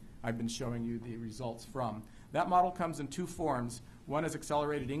I've been showing you the results from. That model comes in 2 forms. One is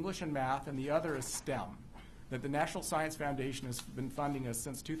accelerated English and math, and the other is STEM. That the National Science Foundation has been funding us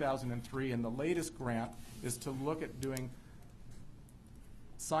since 2003, and the latest grant is to look at doing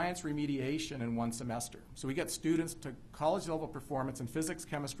science remediation in 1 semester. So we get students to college level performance in physics,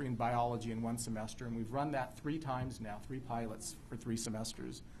 chemistry, and biology in 1 semester, and we've run that 3 times now, 3 pilots for 3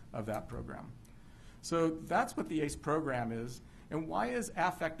 semesters of that program. So that's what the ACE program is, and why is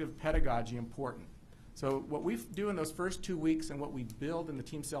affective pedagogy important? So what we do in those first 2 weeks and what we build in the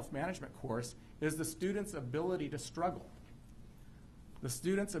team self-management course is the student's ability to struggle. The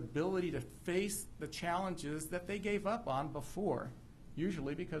student's ability to face the challenges that they gave up on before,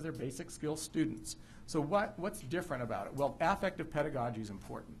 usually because they're basic skill students. So what's different about it? Well, affective pedagogy is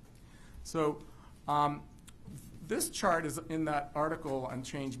important. So this chart is in that article on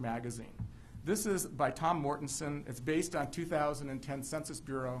Change Magazine. This is by Tom Mortensen. It's based on 2010 Census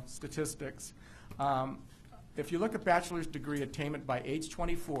Bureau statistics. If you look at bachelor's degree attainment by age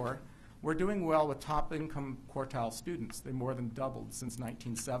 24, we're doing well with top income quartile students. They more than doubled since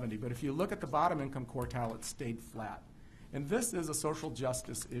 1970. But if you look at the bottom income quartile, it stayed flat. And this is a social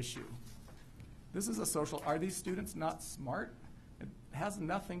justice issue. This is a social, are these students not smart? It has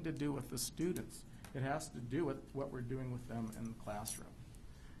nothing to do with the students. It has to do with what we're doing with them in the classroom.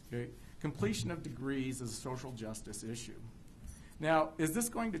 Okay? Completion of degrees is a social justice issue. Now, is this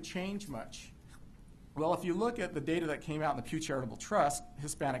going to change much? Well, if you look at the data that came out in the Pew Charitable Trust,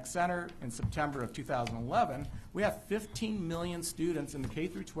 Hispanic Center in September of 2011, we have 15 million students in the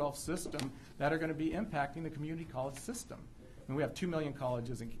K-12 system that are going to be impacting the community college system. And we have 2 million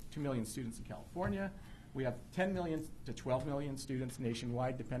colleges and 2 million students in California. We have 10 million to 12 million students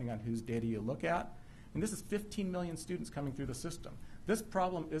nationwide, depending on whose data you look at. And this is 15 million students coming through the system. This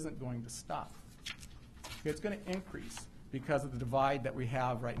problem isn't going to stop. It's going to increase because of the divide that we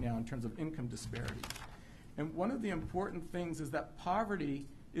have right now in terms of income disparity. And one of the important things is that poverty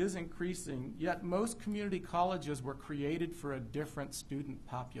is increasing, yet most community colleges were created for a different student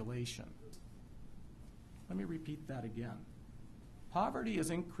population. Let me repeat that again. Poverty is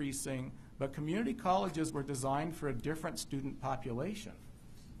increasing, but community colleges were designed for a different student population.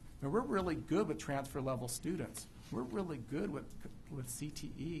 And we're really good with transfer level students. We're really good with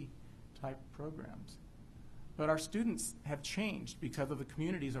CTE type programs. But our students have changed because of the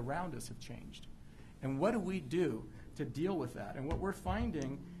communities around us have changed. And what do we do to deal with that? And what we're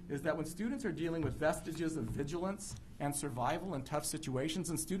finding is that when students are dealing with vestiges of vigilance and survival in tough situations,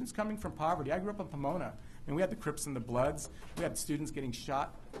 and students coming from poverty, I grew up in Pomona, and we had the Crips and the Bloods. We had students getting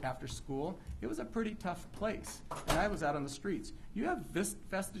shot after school. It was a pretty tough place, and I was out on the streets. You have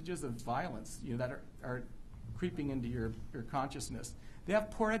vestiges of violence, that are creeping into your consciousness. They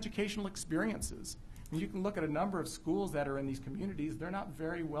have poor educational experiences. And you can look at a number of schools that are in these communities. They're not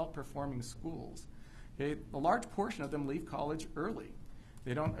very well-performing schools. Okay? A large portion of them leave college early.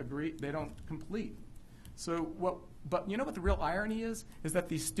 They don't complete. But you know what the real irony is that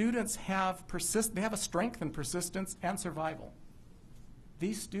these students have they have a strength and persistence and survival.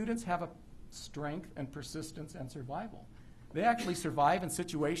 These students have a strength and persistence and survival. They actually survive in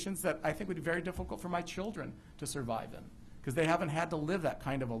situations that I think would be very difficult for my children to survive in, because they haven't had to live that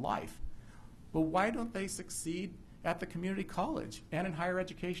kind of a life. Well, why don't they succeed at the community college and in higher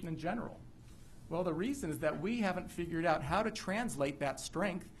education in general? Well, the reason is that we haven't figured out how to translate that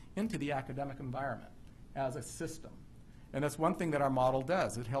strength into the academic environment as a system. And that's one thing that our model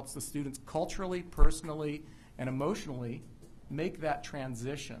does. It helps the students culturally, personally, and emotionally make that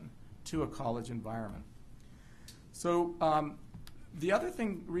transition to a college environment. So the other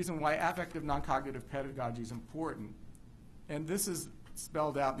reason why affective non-cognitive pedagogy is important, and this is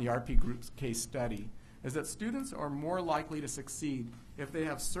spelled out in the RP Group's case study, is that students are more likely to succeed if they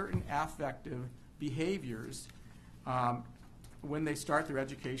have certain affective behaviors when they start their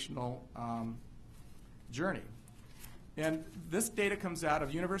educational journey. And this data comes out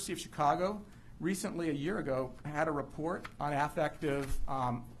of University of Chicago. Recently, a year ago, had a report on affective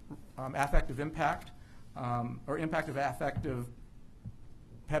impact, or impact of affective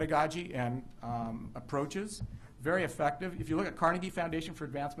pedagogy and approaches. Very effective. If you look at Carnegie Foundation for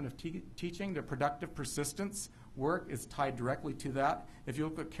Advancement of Teaching, their productive persistence work is tied directly to that. If you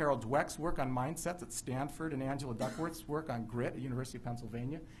look at Carol Dweck's work on mindsets at Stanford and Angela Duckworth's work on grit at University of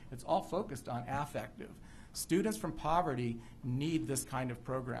Pennsylvania, it's all focused on affective. Students from poverty need this kind of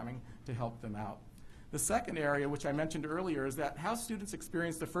programming to help them out. The second area, which I mentioned earlier, is that how students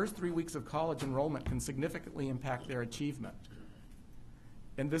experience the first 3 weeks of college enrollment can significantly impact their achievement.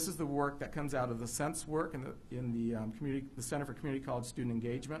 And this is the work that comes out of the SENSE work in the Center for Community College Student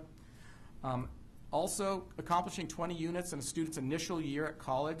Engagement. Also, accomplishing 20 units in a student's initial year at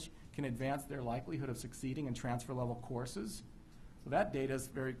college can advance their likelihood of succeeding in transfer level courses. So that data is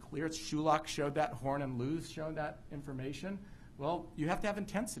very clear. Shulock showed that, Horn and Luz showed that information. Well, you have to have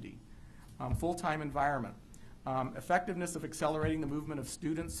intensity, full-time environment, effectiveness of accelerating the movement of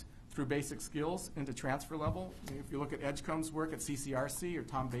students through basic skills into transfer level. If you look at Edgecombe's work at CCRC or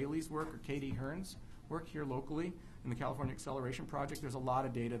Tom Bailey's work or Katie Hearn's work here locally in the California Acceleration Project, there's a lot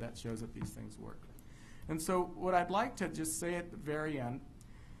of data that shows that these things work. And so what I'd like to just say at the very end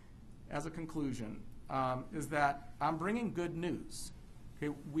as a conclusion is that I'm bringing good news.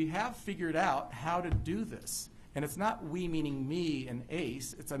 Okay, we have figured out how to do this. And it's not we, meaning me and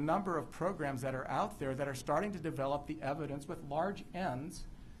ACE. It's a number of programs that are out there that are starting to develop the evidence with large N's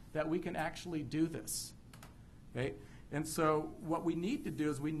that we can actually do this. Okay? And so what we need to do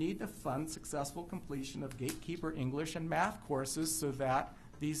is we need to fund successful completion of Gatekeeper English and math courses so that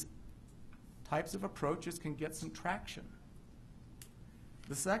these types of approaches can get some traction.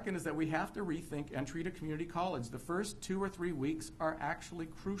 The second is that we have to rethink entry to community college. The first 2 or 3 weeks are actually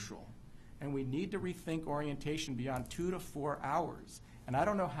crucial, and we need to rethink orientation beyond 2 to 4 hours. And I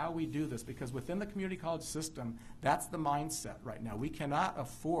don't know how we do this, because within the community college system, that's the mindset right now. We cannot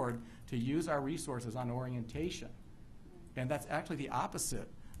afford to use our resources on orientation. And that's actually the opposite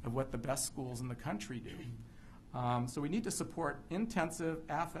of what the best schools in the country do. So we need to support intensive,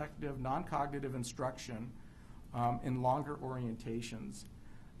 affective, non-cognitive instruction in longer orientations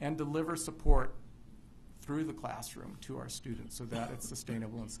and deliver support through the classroom to our students so that it's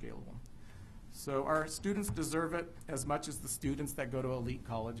sustainable and scalable. So our students deserve it as much as the students that go to elite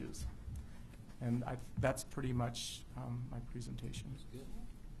colleges. And that's pretty much my presentation.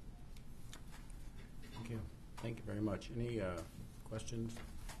 Thank you. Thank you very much. Any questions?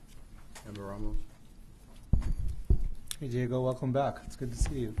 Member Ramos? Hey, Diego, welcome back. It's good to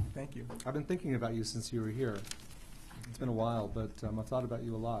see you. Thank you. I've been thinking about you since you were here. It's been a while, but I've thought about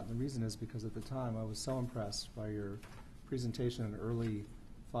you a lot. And the reason is because at the time I was so impressed by your presentation and early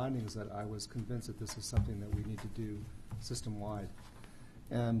findings that I was convinced that this is something that we need to do system-wide.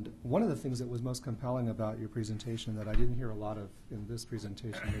 And one of the things that was most compelling about your presentation that I didn't hear a lot of in this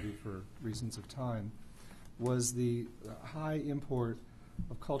presentation, maybe for reasons of time, was the high import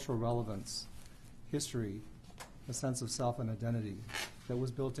of cultural relevance, history, a sense of self and identity that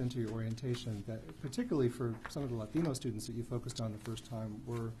was built into your orientation that, particularly for some of the Latino students that you focused on the first time,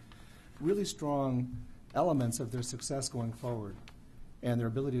 were really strong elements of their success going forward and their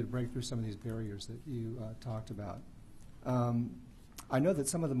ability to break through some of these barriers that you talked about. I know that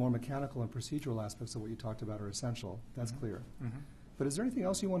some of the more mechanical and procedural aspects of what you talked about are essential. That's clear. But is there anything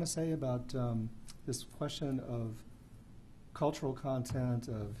else you want to say about this question of cultural content,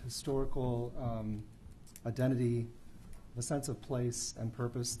 of historical identity, the sense of place and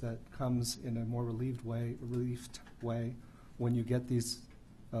purpose that comes in a more relieved way when you get these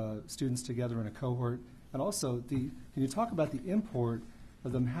students together in a cohort? And also, can you talk about the import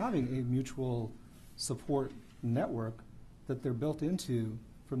of them having a mutual support network that they're built into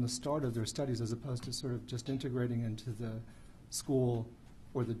from the start of their studies, as opposed to sort of just integrating into the school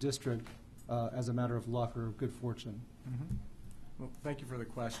or the district as a matter of luck or good fortune? Well, thank you for the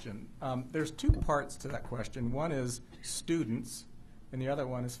question. There's two parts to that question. One is students, and the other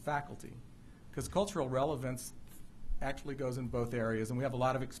one is faculty, because cultural relevance actually goes in both areas, and we have a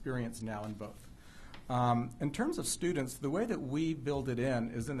lot of experience now in both. In terms of students, the way that we build it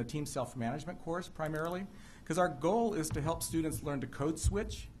in is in the team self-management course primarily, because our goal is to help students learn to code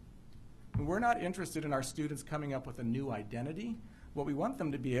switch. And we're not interested in our students coming up with a new identity. What we want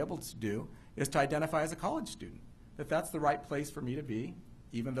them to be able to do is to identify as a college student, that that's the right place for me to be,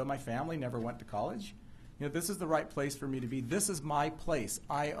 even though my family never went to college. You know, this is the right place for me to be. This is my place.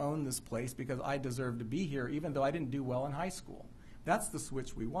 I own this place because I deserve to be here, even though I didn't do well in high school. That's the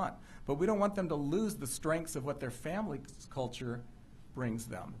switch we want. But we don't want them to lose the strengths of what their family culture brings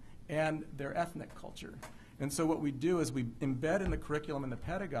them and their ethnic culture. And so what we do is we embed in the curriculum and the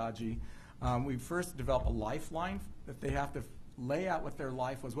pedagogy, we first develop a lifeline that they have to lay out what their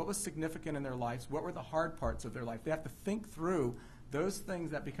life was significant in their lives, what were the hard parts of their life. They have to think through those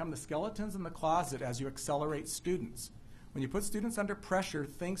things that become the skeletons in the closet as you accelerate students. When you put students under pressure,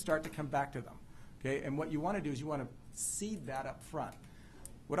 things start to come back to them. Okay? And what you want to do is you want to seed that up front.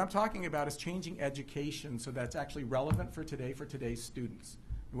 What I'm talking about is changing education so that it's actually relevant for today, for today's students.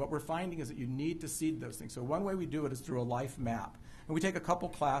 And what we're finding is that you need to seed those things. So one way we do it is through a life map. And we take a couple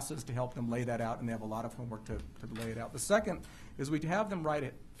classes to help them lay that out, and they have a lot of homework to lay it out. The second is we have them write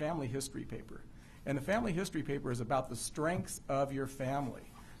a family history paper. And the family history paper is about the strengths of your family.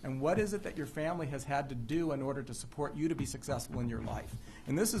 And what is it that your family has had to do in order to support you to be successful in your life?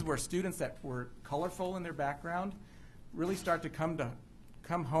 And this is where students that were colorful in their background really start to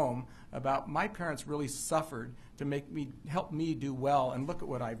come home about, my parents really suffered to help me do well, and look at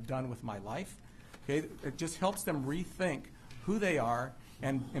what I've done with my life. Okay? It just helps them rethink who they are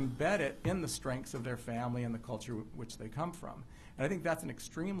and embed it in the strengths of their family and the culture which they come from. And I think that's an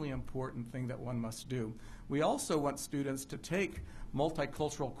extremely important thing that one must do. We also want students to take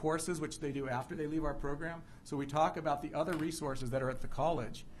multicultural courses, which they do after they leave our program. So we talk about the other resources that are at the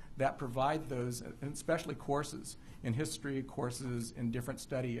college that provide those, and especially courses in history, courses in different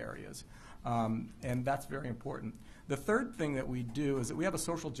study areas. And that's very important. The third thing that we do is that we have a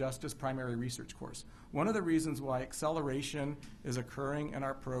social justice primary research course. One of the reasons why acceleration is occurring in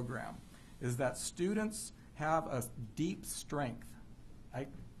our program is that students have a deep strength.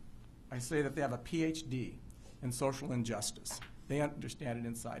 I say that they have a PhD in social injustice. They understand it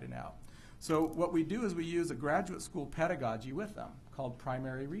inside and out. So what we do is we use a graduate school pedagogy with them called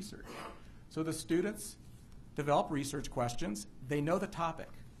primary research. So the students develop research questions. They know the topic.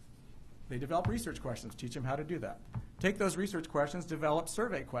 They develop research questions, teach them how to do that. Take those research questions, develop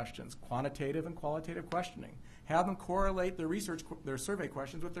survey questions, quantitative and qualitative questioning. Have them correlate their survey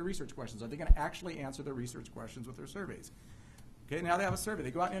questions with their research questions. Are they going to actually answer their research questions with their surveys? Okay, now they have a survey.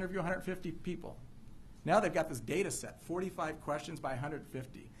 They go out and interview 150 people. Now they've got this data set, 45 questions by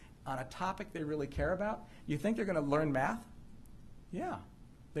 150, on a topic they really care about. You think they're going to learn math? Yeah,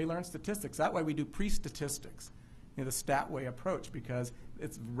 they learn statistics. That way we do pre-statistics, the Statway approach, because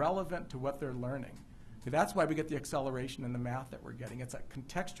it's relevant to what they're learning. That's why we get the acceleration in the math that we're getting. It's a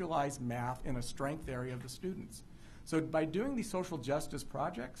contextualized math in a strength area of the students. So by doing these social justice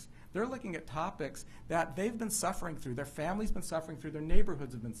projects, they're looking at topics that they've been suffering through, their family's been suffering through, their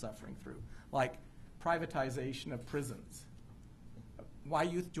neighborhoods have been suffering through, like privatization of prisons, why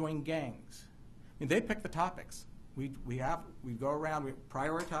youth join gangs. I mean, they pick the topics. We go around, we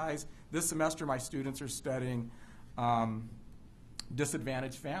prioritize. This semester my students are studying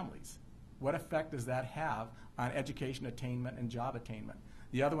disadvantaged families. What effect does that have on education attainment and job attainment?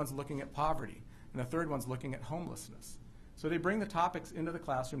 The other one's looking at poverty, and the third one's looking at homelessness. So they bring the topics into the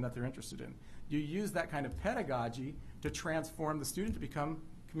classroom that they're interested in. You use that kind of pedagogy to transform the student to become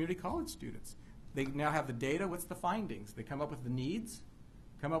community college students. They now have the data. What's the findings? They come up with the needs.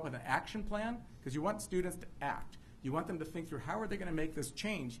 come up with an action plan, because you want students to act. You want them to think through how are they going to make this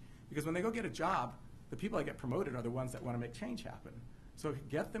change, because when they go get a job, the people that get promoted are the ones that want to make change happen. So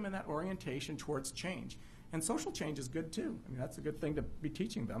get them in that orientation towards change. And social change is good too. I mean, that's a good thing to be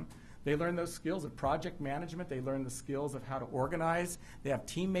teaching them. They learn those skills of project management. They learn the skills of how to organize. They have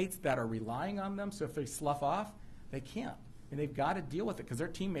teammates that are relying on them, so if they slough off, they can't. And they've got to deal with it because their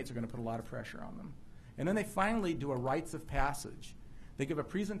teammates are going to put a lot of pressure on them. And then they finally do a rites of passage. They give a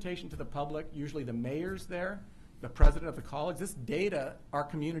presentation to the public, usually the mayor's there, the president of the college. This data our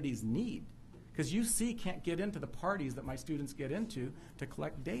communities need, because UC can't get into the parties that my students get into to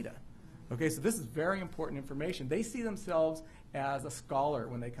collect data. Okay, so this is very important information. They see themselves as a scholar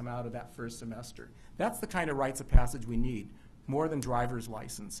when they come out of that first semester. That's the kind of rites of passage we need, more than driver's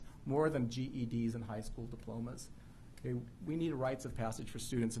license, more than GEDs and high school diplomas. Okay, we need a rites of passage for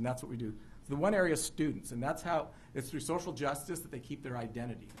students, and that's what we do. So the one area is students, and that's how it's through social justice that they keep their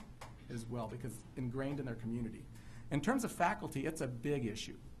identity as well, because ingrained in their community. In terms of faculty, it's a big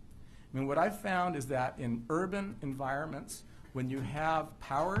issue. I mean, what I've found is that in urban environments, when you have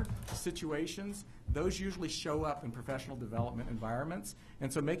power situations, those usually show up in professional development environments.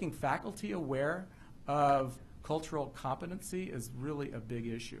 And so making faculty aware of cultural competency is really a big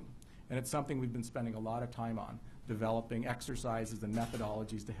issue. And it's something we've been spending a lot of time on, developing exercises and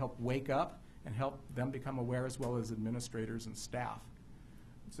methodologies to help wake up and help them become aware, as well as administrators and staff.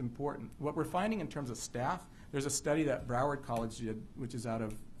 It's important. What we're finding in terms of staff, there's a study that Broward College did, which is out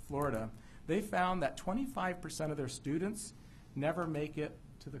of Florida. They found that 25% of their students never make it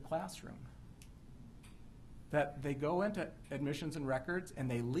to the classroom. That they go into admissions and records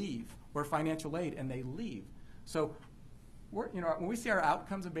and they leave, or financial aid and they leave. So when we see our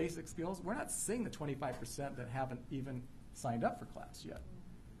outcomes and basic skills, we're not seeing the 25% that haven't even signed up for class yet.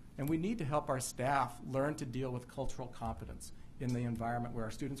 And we need to help our staff learn to deal with cultural competence in the environment where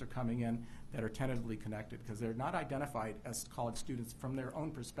our students are coming in that are tentatively connected, because they're not identified as college students from their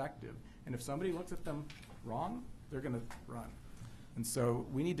own perspective. And if somebody looks at them wrong, they're going to run. And so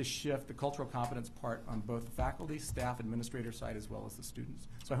we need to shift the cultural competence part on both the faculty, staff, administrator side, as well as the students.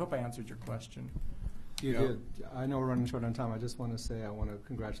 So I hope I answered your question. You did. I know we're running short on time. I just want to say I want to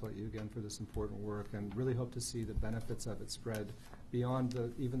congratulate you again for this important work, and really hope to see the benefits of it spread beyond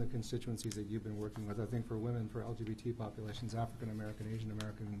even the constituencies that you've been working with. I think for women, for LGBT populations, African American, Asian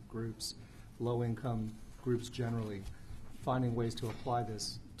American groups, low-income groups generally, finding ways to apply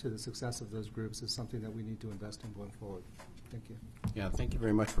this to the success of those groups is something that we need to invest in going forward. Thank you. Yeah, thank you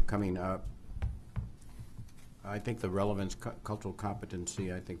very much for coming up. I think the relevance, cultural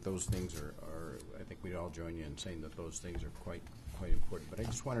competency, I think those things are I think we'd all join you in saying that those things are quite important. But I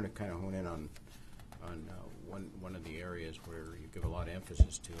just wanted to kind of hone in on one of the areas where you give a lot of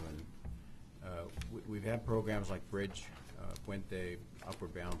emphasis to, and we've had programs like Bridge, Puente,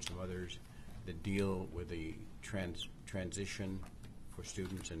 Upward Bound, some others that deal with the transition for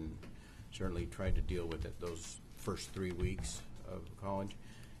students, and certainly tried to deal with it those first 3 weeks of college.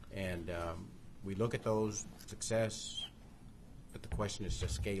 And we look at those success, but the question is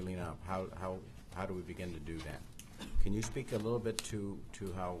just scaling up. How do we begin to do that? Can you speak a little bit to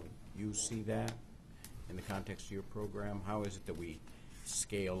how you see that in the context of your program? How is it that we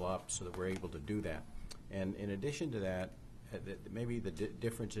scale up so that we're able to do that? And in addition to that, maybe the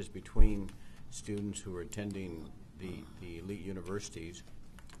differences between students who are attending the elite universities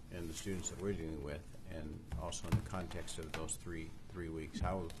and the students that we're dealing with, and also in the context of those three weeks.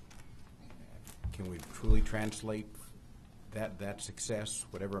 How can we truly translate that success,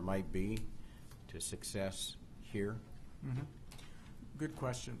 whatever it might be, to success here? Mm-hmm. Good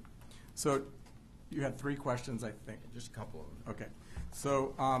question. So you had 3 questions, I think. Just a couple of them. Okay.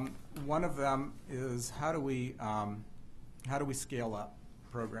 So one of them is how do we scale up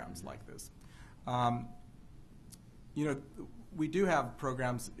programs like this? We do have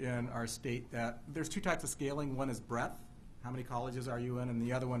programs in our state that there's 2 types of scaling. One is breadth, how many colleges are you in, and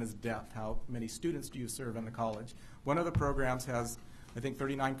the other one is depth, how many students do you serve in the college. One of the programs has, I think,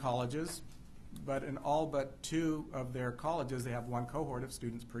 39 colleges, but in all but 2 of their colleges, they have 1 cohort of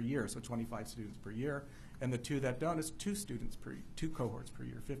students per year, so 25 students per year, and the 2 that don't is 2 cohorts per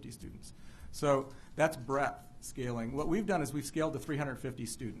year, 50 students. So that's breadth scaling. What we've done is we've scaled to 350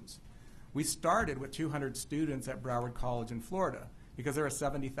 students. We started with 200 students at Broward College in Florida because they're a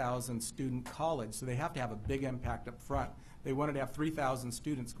 70,000 student college, so they have to have a big impact up front. They wanted to have 3,000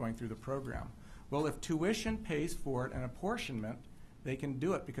 students going through the program. Well, if tuition pays for it and apportionment, they can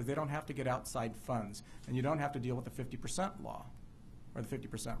do it because they don't have to get outside funds, and you don't have to deal with the 50% law or the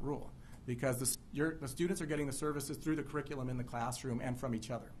 50% rule, because the students are getting the services through the curriculum in the classroom and from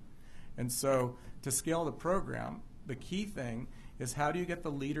each other. And so to scale the program, the key thing is how do you get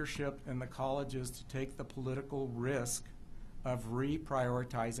the leadership in the colleges to take the political risk of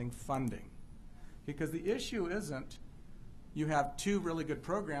reprioritizing funding? Because the issue isn't you have two really good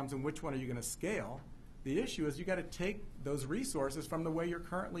programs and which one are you going to scale. The issue is you got to take those resources from the way you're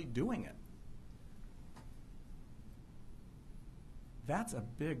currently doing it. That's a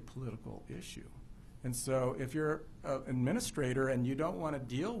big political issue. And so if you're an administrator and you don't want to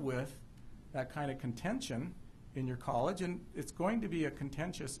deal with that kind of contention in your college, and it's going to be a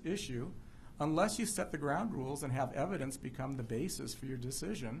contentious issue unless you set the ground rules and have evidence become the basis for your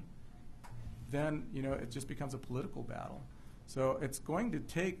decision, then it just becomes a political battle. So it's going to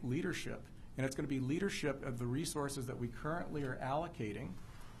take leadership, and it's going to be leadership of the resources that we currently are allocating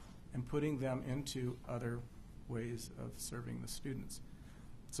and putting them into other ways of serving the students.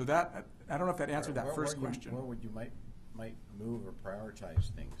 So that, I don't know if that answered that first question. Where would you might move or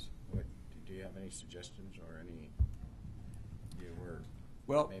prioritize things? Do you have any suggestions or any idea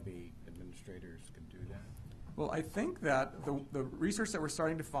where maybe administrators could do that? Well, I think that the research that we're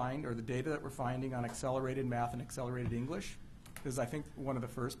starting to find, or the data that we're finding on accelerated math and accelerated English, is I think one of the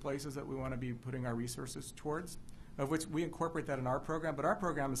first places that we want to be putting our resources towards, of which we incorporate that in our program, but our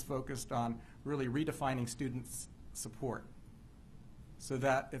program is focused on really redefining students' support so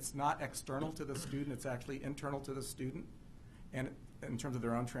that it's not external to the student, it's actually internal to the student, and in terms of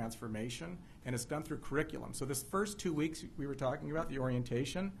their own transformation, and it's done through curriculum. So this first 2 weeks we were talking about, the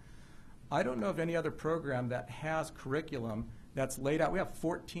orientation, I don't know of any other program that has curriculum that's laid out. We have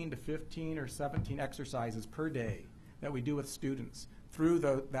 14 to 15 or 17 exercises per day that we do with students through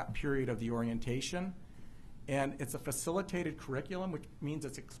that period of the orientation. And it's a facilitated curriculum, which means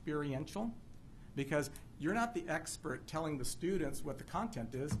it's experiential, because you're not the expert telling the students what the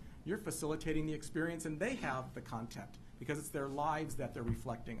content is. You're facilitating the experience, and they have the content because it's their lives that they're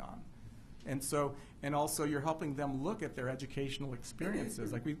reflecting on. And so, and also you're helping them look at their educational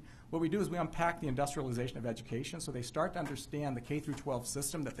experiences. What we do is we unpack the industrialization of education, so they start to understand the K through 12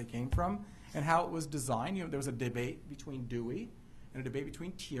 system that they came from and how it was designed. There was a debate between Dewey and a debate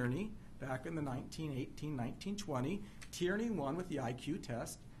between Tierney back in the 1918, 1920. Tierney won with the IQ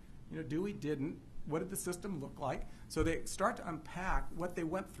test. Dewey didn't. What did the system look like? So they start to unpack what they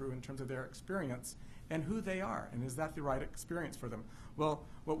went through in terms of their experience and who they are, and is that the right experience for them? Well,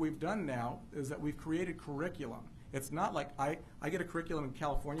 what we've done now is that we've created curriculum. It's not like I get a curriculum in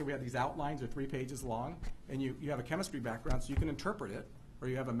California, we have these outlines, they're 3 pages long, and you have a chemistry background so you can interpret it, or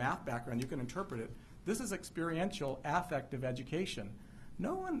you have a math background, you can interpret it. This is experiential, affective education.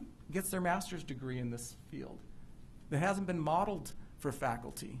 No one gets their master's degree in this field. It hasn't been modeled for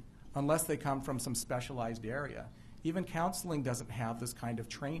faculty unless they come from some specialized area. Even counseling doesn't have this kind of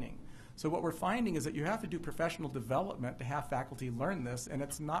training. So what we're finding is that you have to do professional development to have faculty learn this, and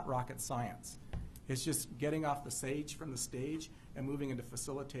it's not rocket science. It's just getting off the stage from the stage and moving into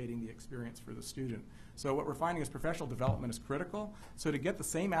facilitating the experience for the student. So what we're finding is professional development is critical. So to get the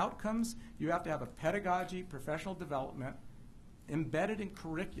same outcomes, you have to have a pedagogy, professional development embedded in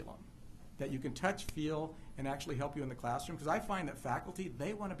curriculum that you can touch, feel, and actually help you in the classroom. Because I find that faculty,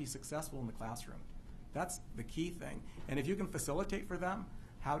 they want to be successful in the classroom. That's the key thing. And if you can facilitate for them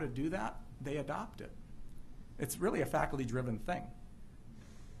how to do that, they adopt it. It's really a faculty-driven thing.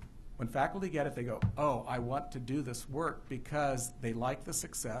 When faculty get it, they go, oh, I want to do this work because they like the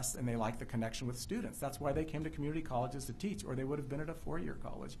success and they like the connection with students. That's why they came to community colleges to teach, or they would have been at a four-year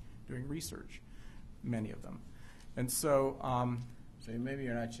college doing research, many of them. And so so maybe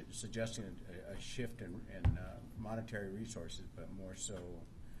you're not suggesting a shift in monetary resources, but more so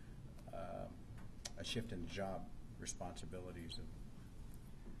a shift in job responsibilities of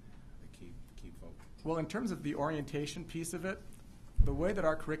the key folk. Well, in terms of the orientation piece of it, the way that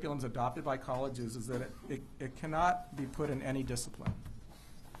our curriculum is adopted by colleges is that it cannot be put in any discipline.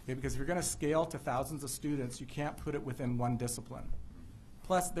 Okay, because if you're going to scale to thousands of students, you can't put it within one discipline.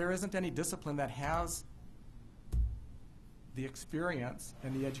 Plus, there isn't any discipline that has the experience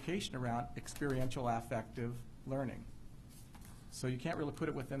and the education around experiential affective learning. So you can't really put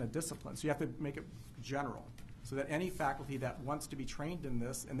it within a discipline. So you have to make it general so that any faculty that wants to be trained in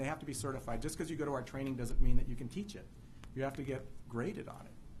this, and they have to be certified. Just because you go to our training doesn't mean that you can teach it. You have to get graded on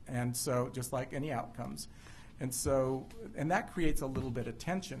it. And so just like any outcomes. And so, and that creates a little bit of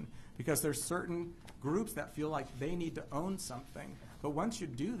tension because there's certain groups that feel like they need to own something. But once you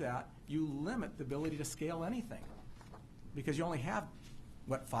do that, you limit the ability to scale anything. Because you only have,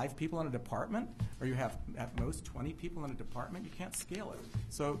 what, 5 people in a department? Or you have at most 20 people in a department? You can't scale it.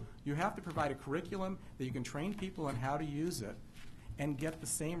 So you have to provide a curriculum that you can train people in how to use it and get the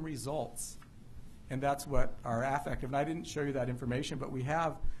same results. And that's what our affective, and I didn't show you that information, but we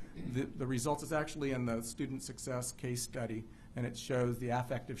have the results. It's actually in the student success case study and it shows the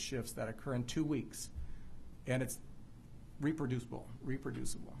affective shifts that occur in 2 weeks. And it's reproducible.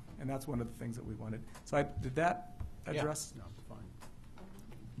 And that's one of the things that we wanted. So did that address? Yeah. No, fine.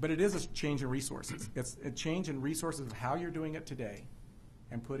 But it is a change in resources. It's a change in resources of how you're doing it today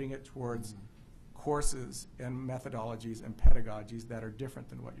and putting it towards courses and methodologies and pedagogies that are different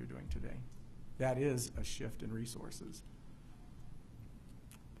than what you're doing today. That is a shift in resources.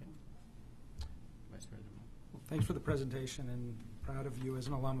 Vice President. Well, thanks for the presentation, and proud of you as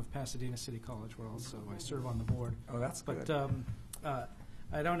an alum of Pasadena City College, where also I serve on the board. Oh, that's good. But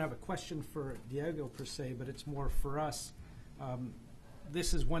I don't have a question for Diego per se, but it's more for us.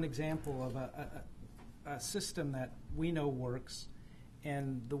 This is one example of a system that we know works,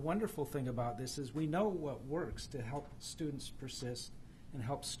 and the wonderful thing about this is we know what works to help students persist and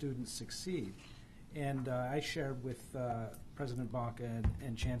help students succeed. And I shared with President Baca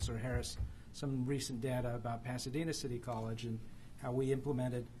and Chancellor Harris some recent data about Pasadena City College and how we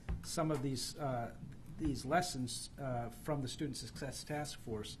implemented some of these lessons from the Student Success Task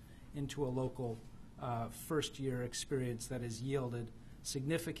Force into a local first-year experience that has yielded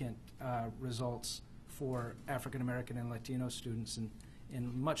significant results for African American and Latino students and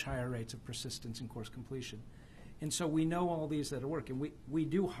much higher rates of persistence and course completion. And so we know all these that work, and we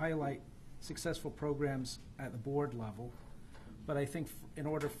do highlight successful programs at the board level, but I think in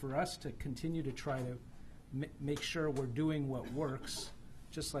order for us to continue to try to make sure we're doing what works,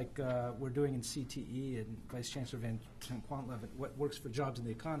 just like we're doing in CTE and Vice Chancellor Van Quantlevitt, what works for jobs in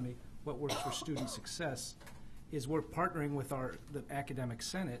the economy, what works for student success, is we're partnering with the Academic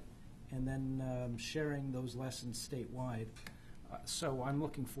Senate and then sharing those lessons statewide. So I'm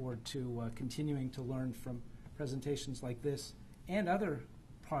looking forward to continuing to learn from presentations like this and other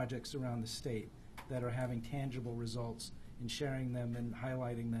projects around the state that are having tangible results and sharing them and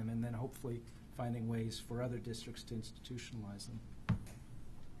highlighting them, and then hopefully finding ways for other districts to institutionalize them.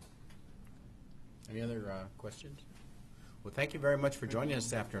 Any other questions? Well, thank you very much for joining us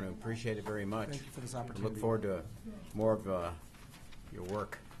this afternoon. Appreciate it very much. Thank you for this opportunity. Look forward to more of your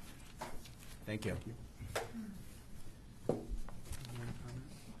work. Thank you. One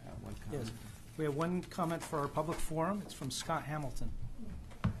comment. Yes. We have one comment for our public forum. It's from Scott Hamilton.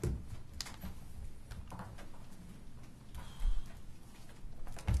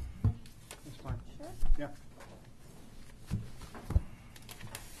 That's fine. Sure. Yeah.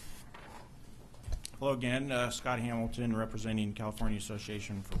 Hello again, Scott Hamilton, representing California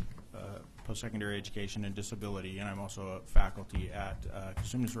Association for Post-Secondary Education and Disability, and I'm also a faculty at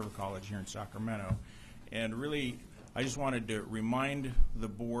Cosumnes River College here in Sacramento. And really, I just wanted to remind the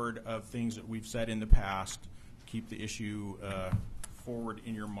board of things that we've said in the past, keep the issue forward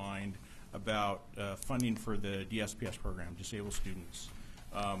in your mind about funding for the DSPS program, disabled students.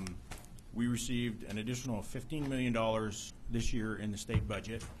 We received an additional $15 million this year in the state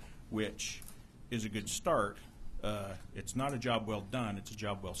budget, which is a good start. It's not a job well done, it's a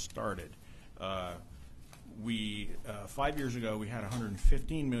job well started. 5 years ago, we had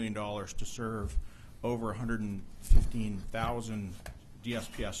 $115 million to serve over 115,000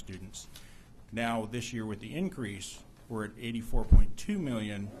 DSPS students. Now, this year with the increase, we're at 84.2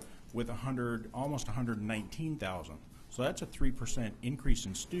 million with almost 119,000. So that's a 3% increase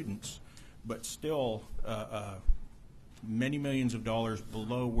in students, but still many millions of dollars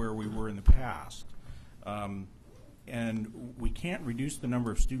below where we were in the past. And we can't reduce the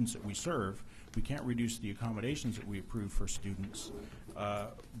number of students that we serve. We can't reduce the accommodations that we approve for students.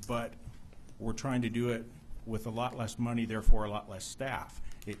 But we're trying to do it with a lot less money, therefore a lot less staff.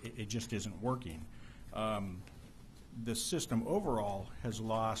 It just isn't working. The system overall has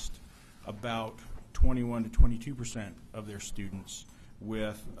lost about 21 to 22% of their students,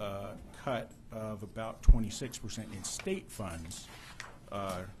 with a cut of about 26% in state funds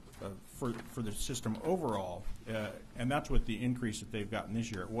for the system overall. And that's with the increase that they've gotten this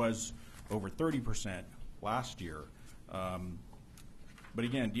year. It was over 30% last year. But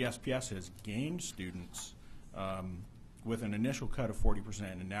again, DSPS has gained students with an initial cut of 40%,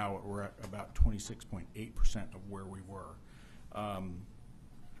 and now we're at about 26.8% of where we were.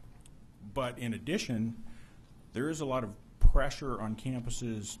 But in addition, there is a lot of pressure on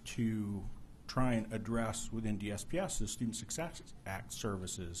campuses to try and address within DSPS the Student Success Act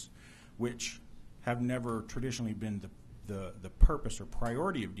services, which have never traditionally been the purpose or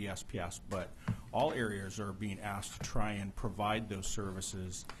priority of DSPS, but all areas are being asked to try and provide those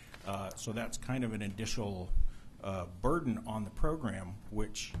services. So that's kind of an additional burden on the program,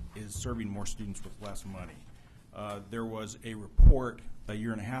 which is serving more students with less money. There was a report a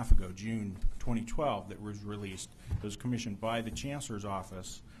year and a half ago, June 2012, that was released. It was commissioned by the Chancellor's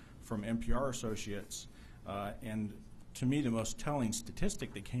Office from NPR Associates, and to me, the most telling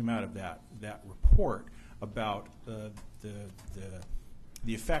statistic that came out of that report about the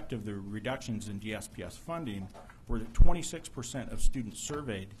effect of the reductions in DSPS funding were that 26% of students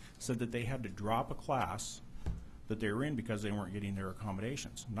surveyed said that they had to drop a class that they were in because they weren't getting their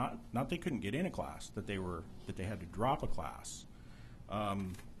accommodations. Not they couldn't get in a class, that they had to drop a class.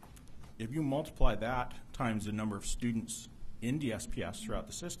 If you multiply that times the number of students in DSPS throughout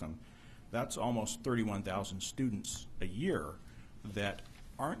the system, that's almost 31,000 students a year that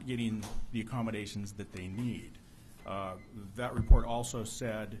aren't getting the accommodations that they need. That report also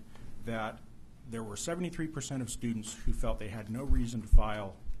said that there were 73% of students who felt they had no reason to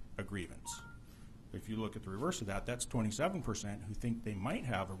file a grievance. If you look at the reverse of that, that's 27% who think they might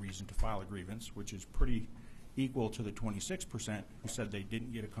have a reason to file a grievance, which is pretty equal to the 26% who said they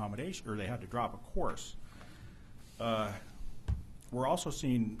didn't get accommodation or they had to drop a course. We're also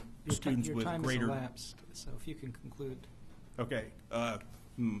seeing students with your time greater... has elapsed, so if you can conclude. Okay.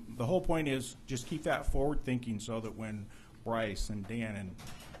 The whole point is just keep that forward thinking so that when Bryce and Dan and,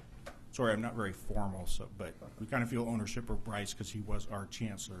 sorry, I'm not very formal, but we kind of feel ownership of Bryce because he was our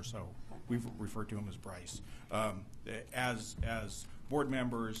chancellor, so we've referred to him as Bryce. As board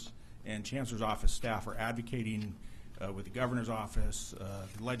members and chancellor's office staff are advocating with the governor's office,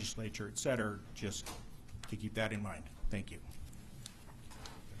 the legislature, et cetera, just to keep that in mind. Thank you.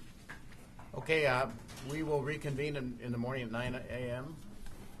 Okay, we will reconvene in the morning at 9 a.m.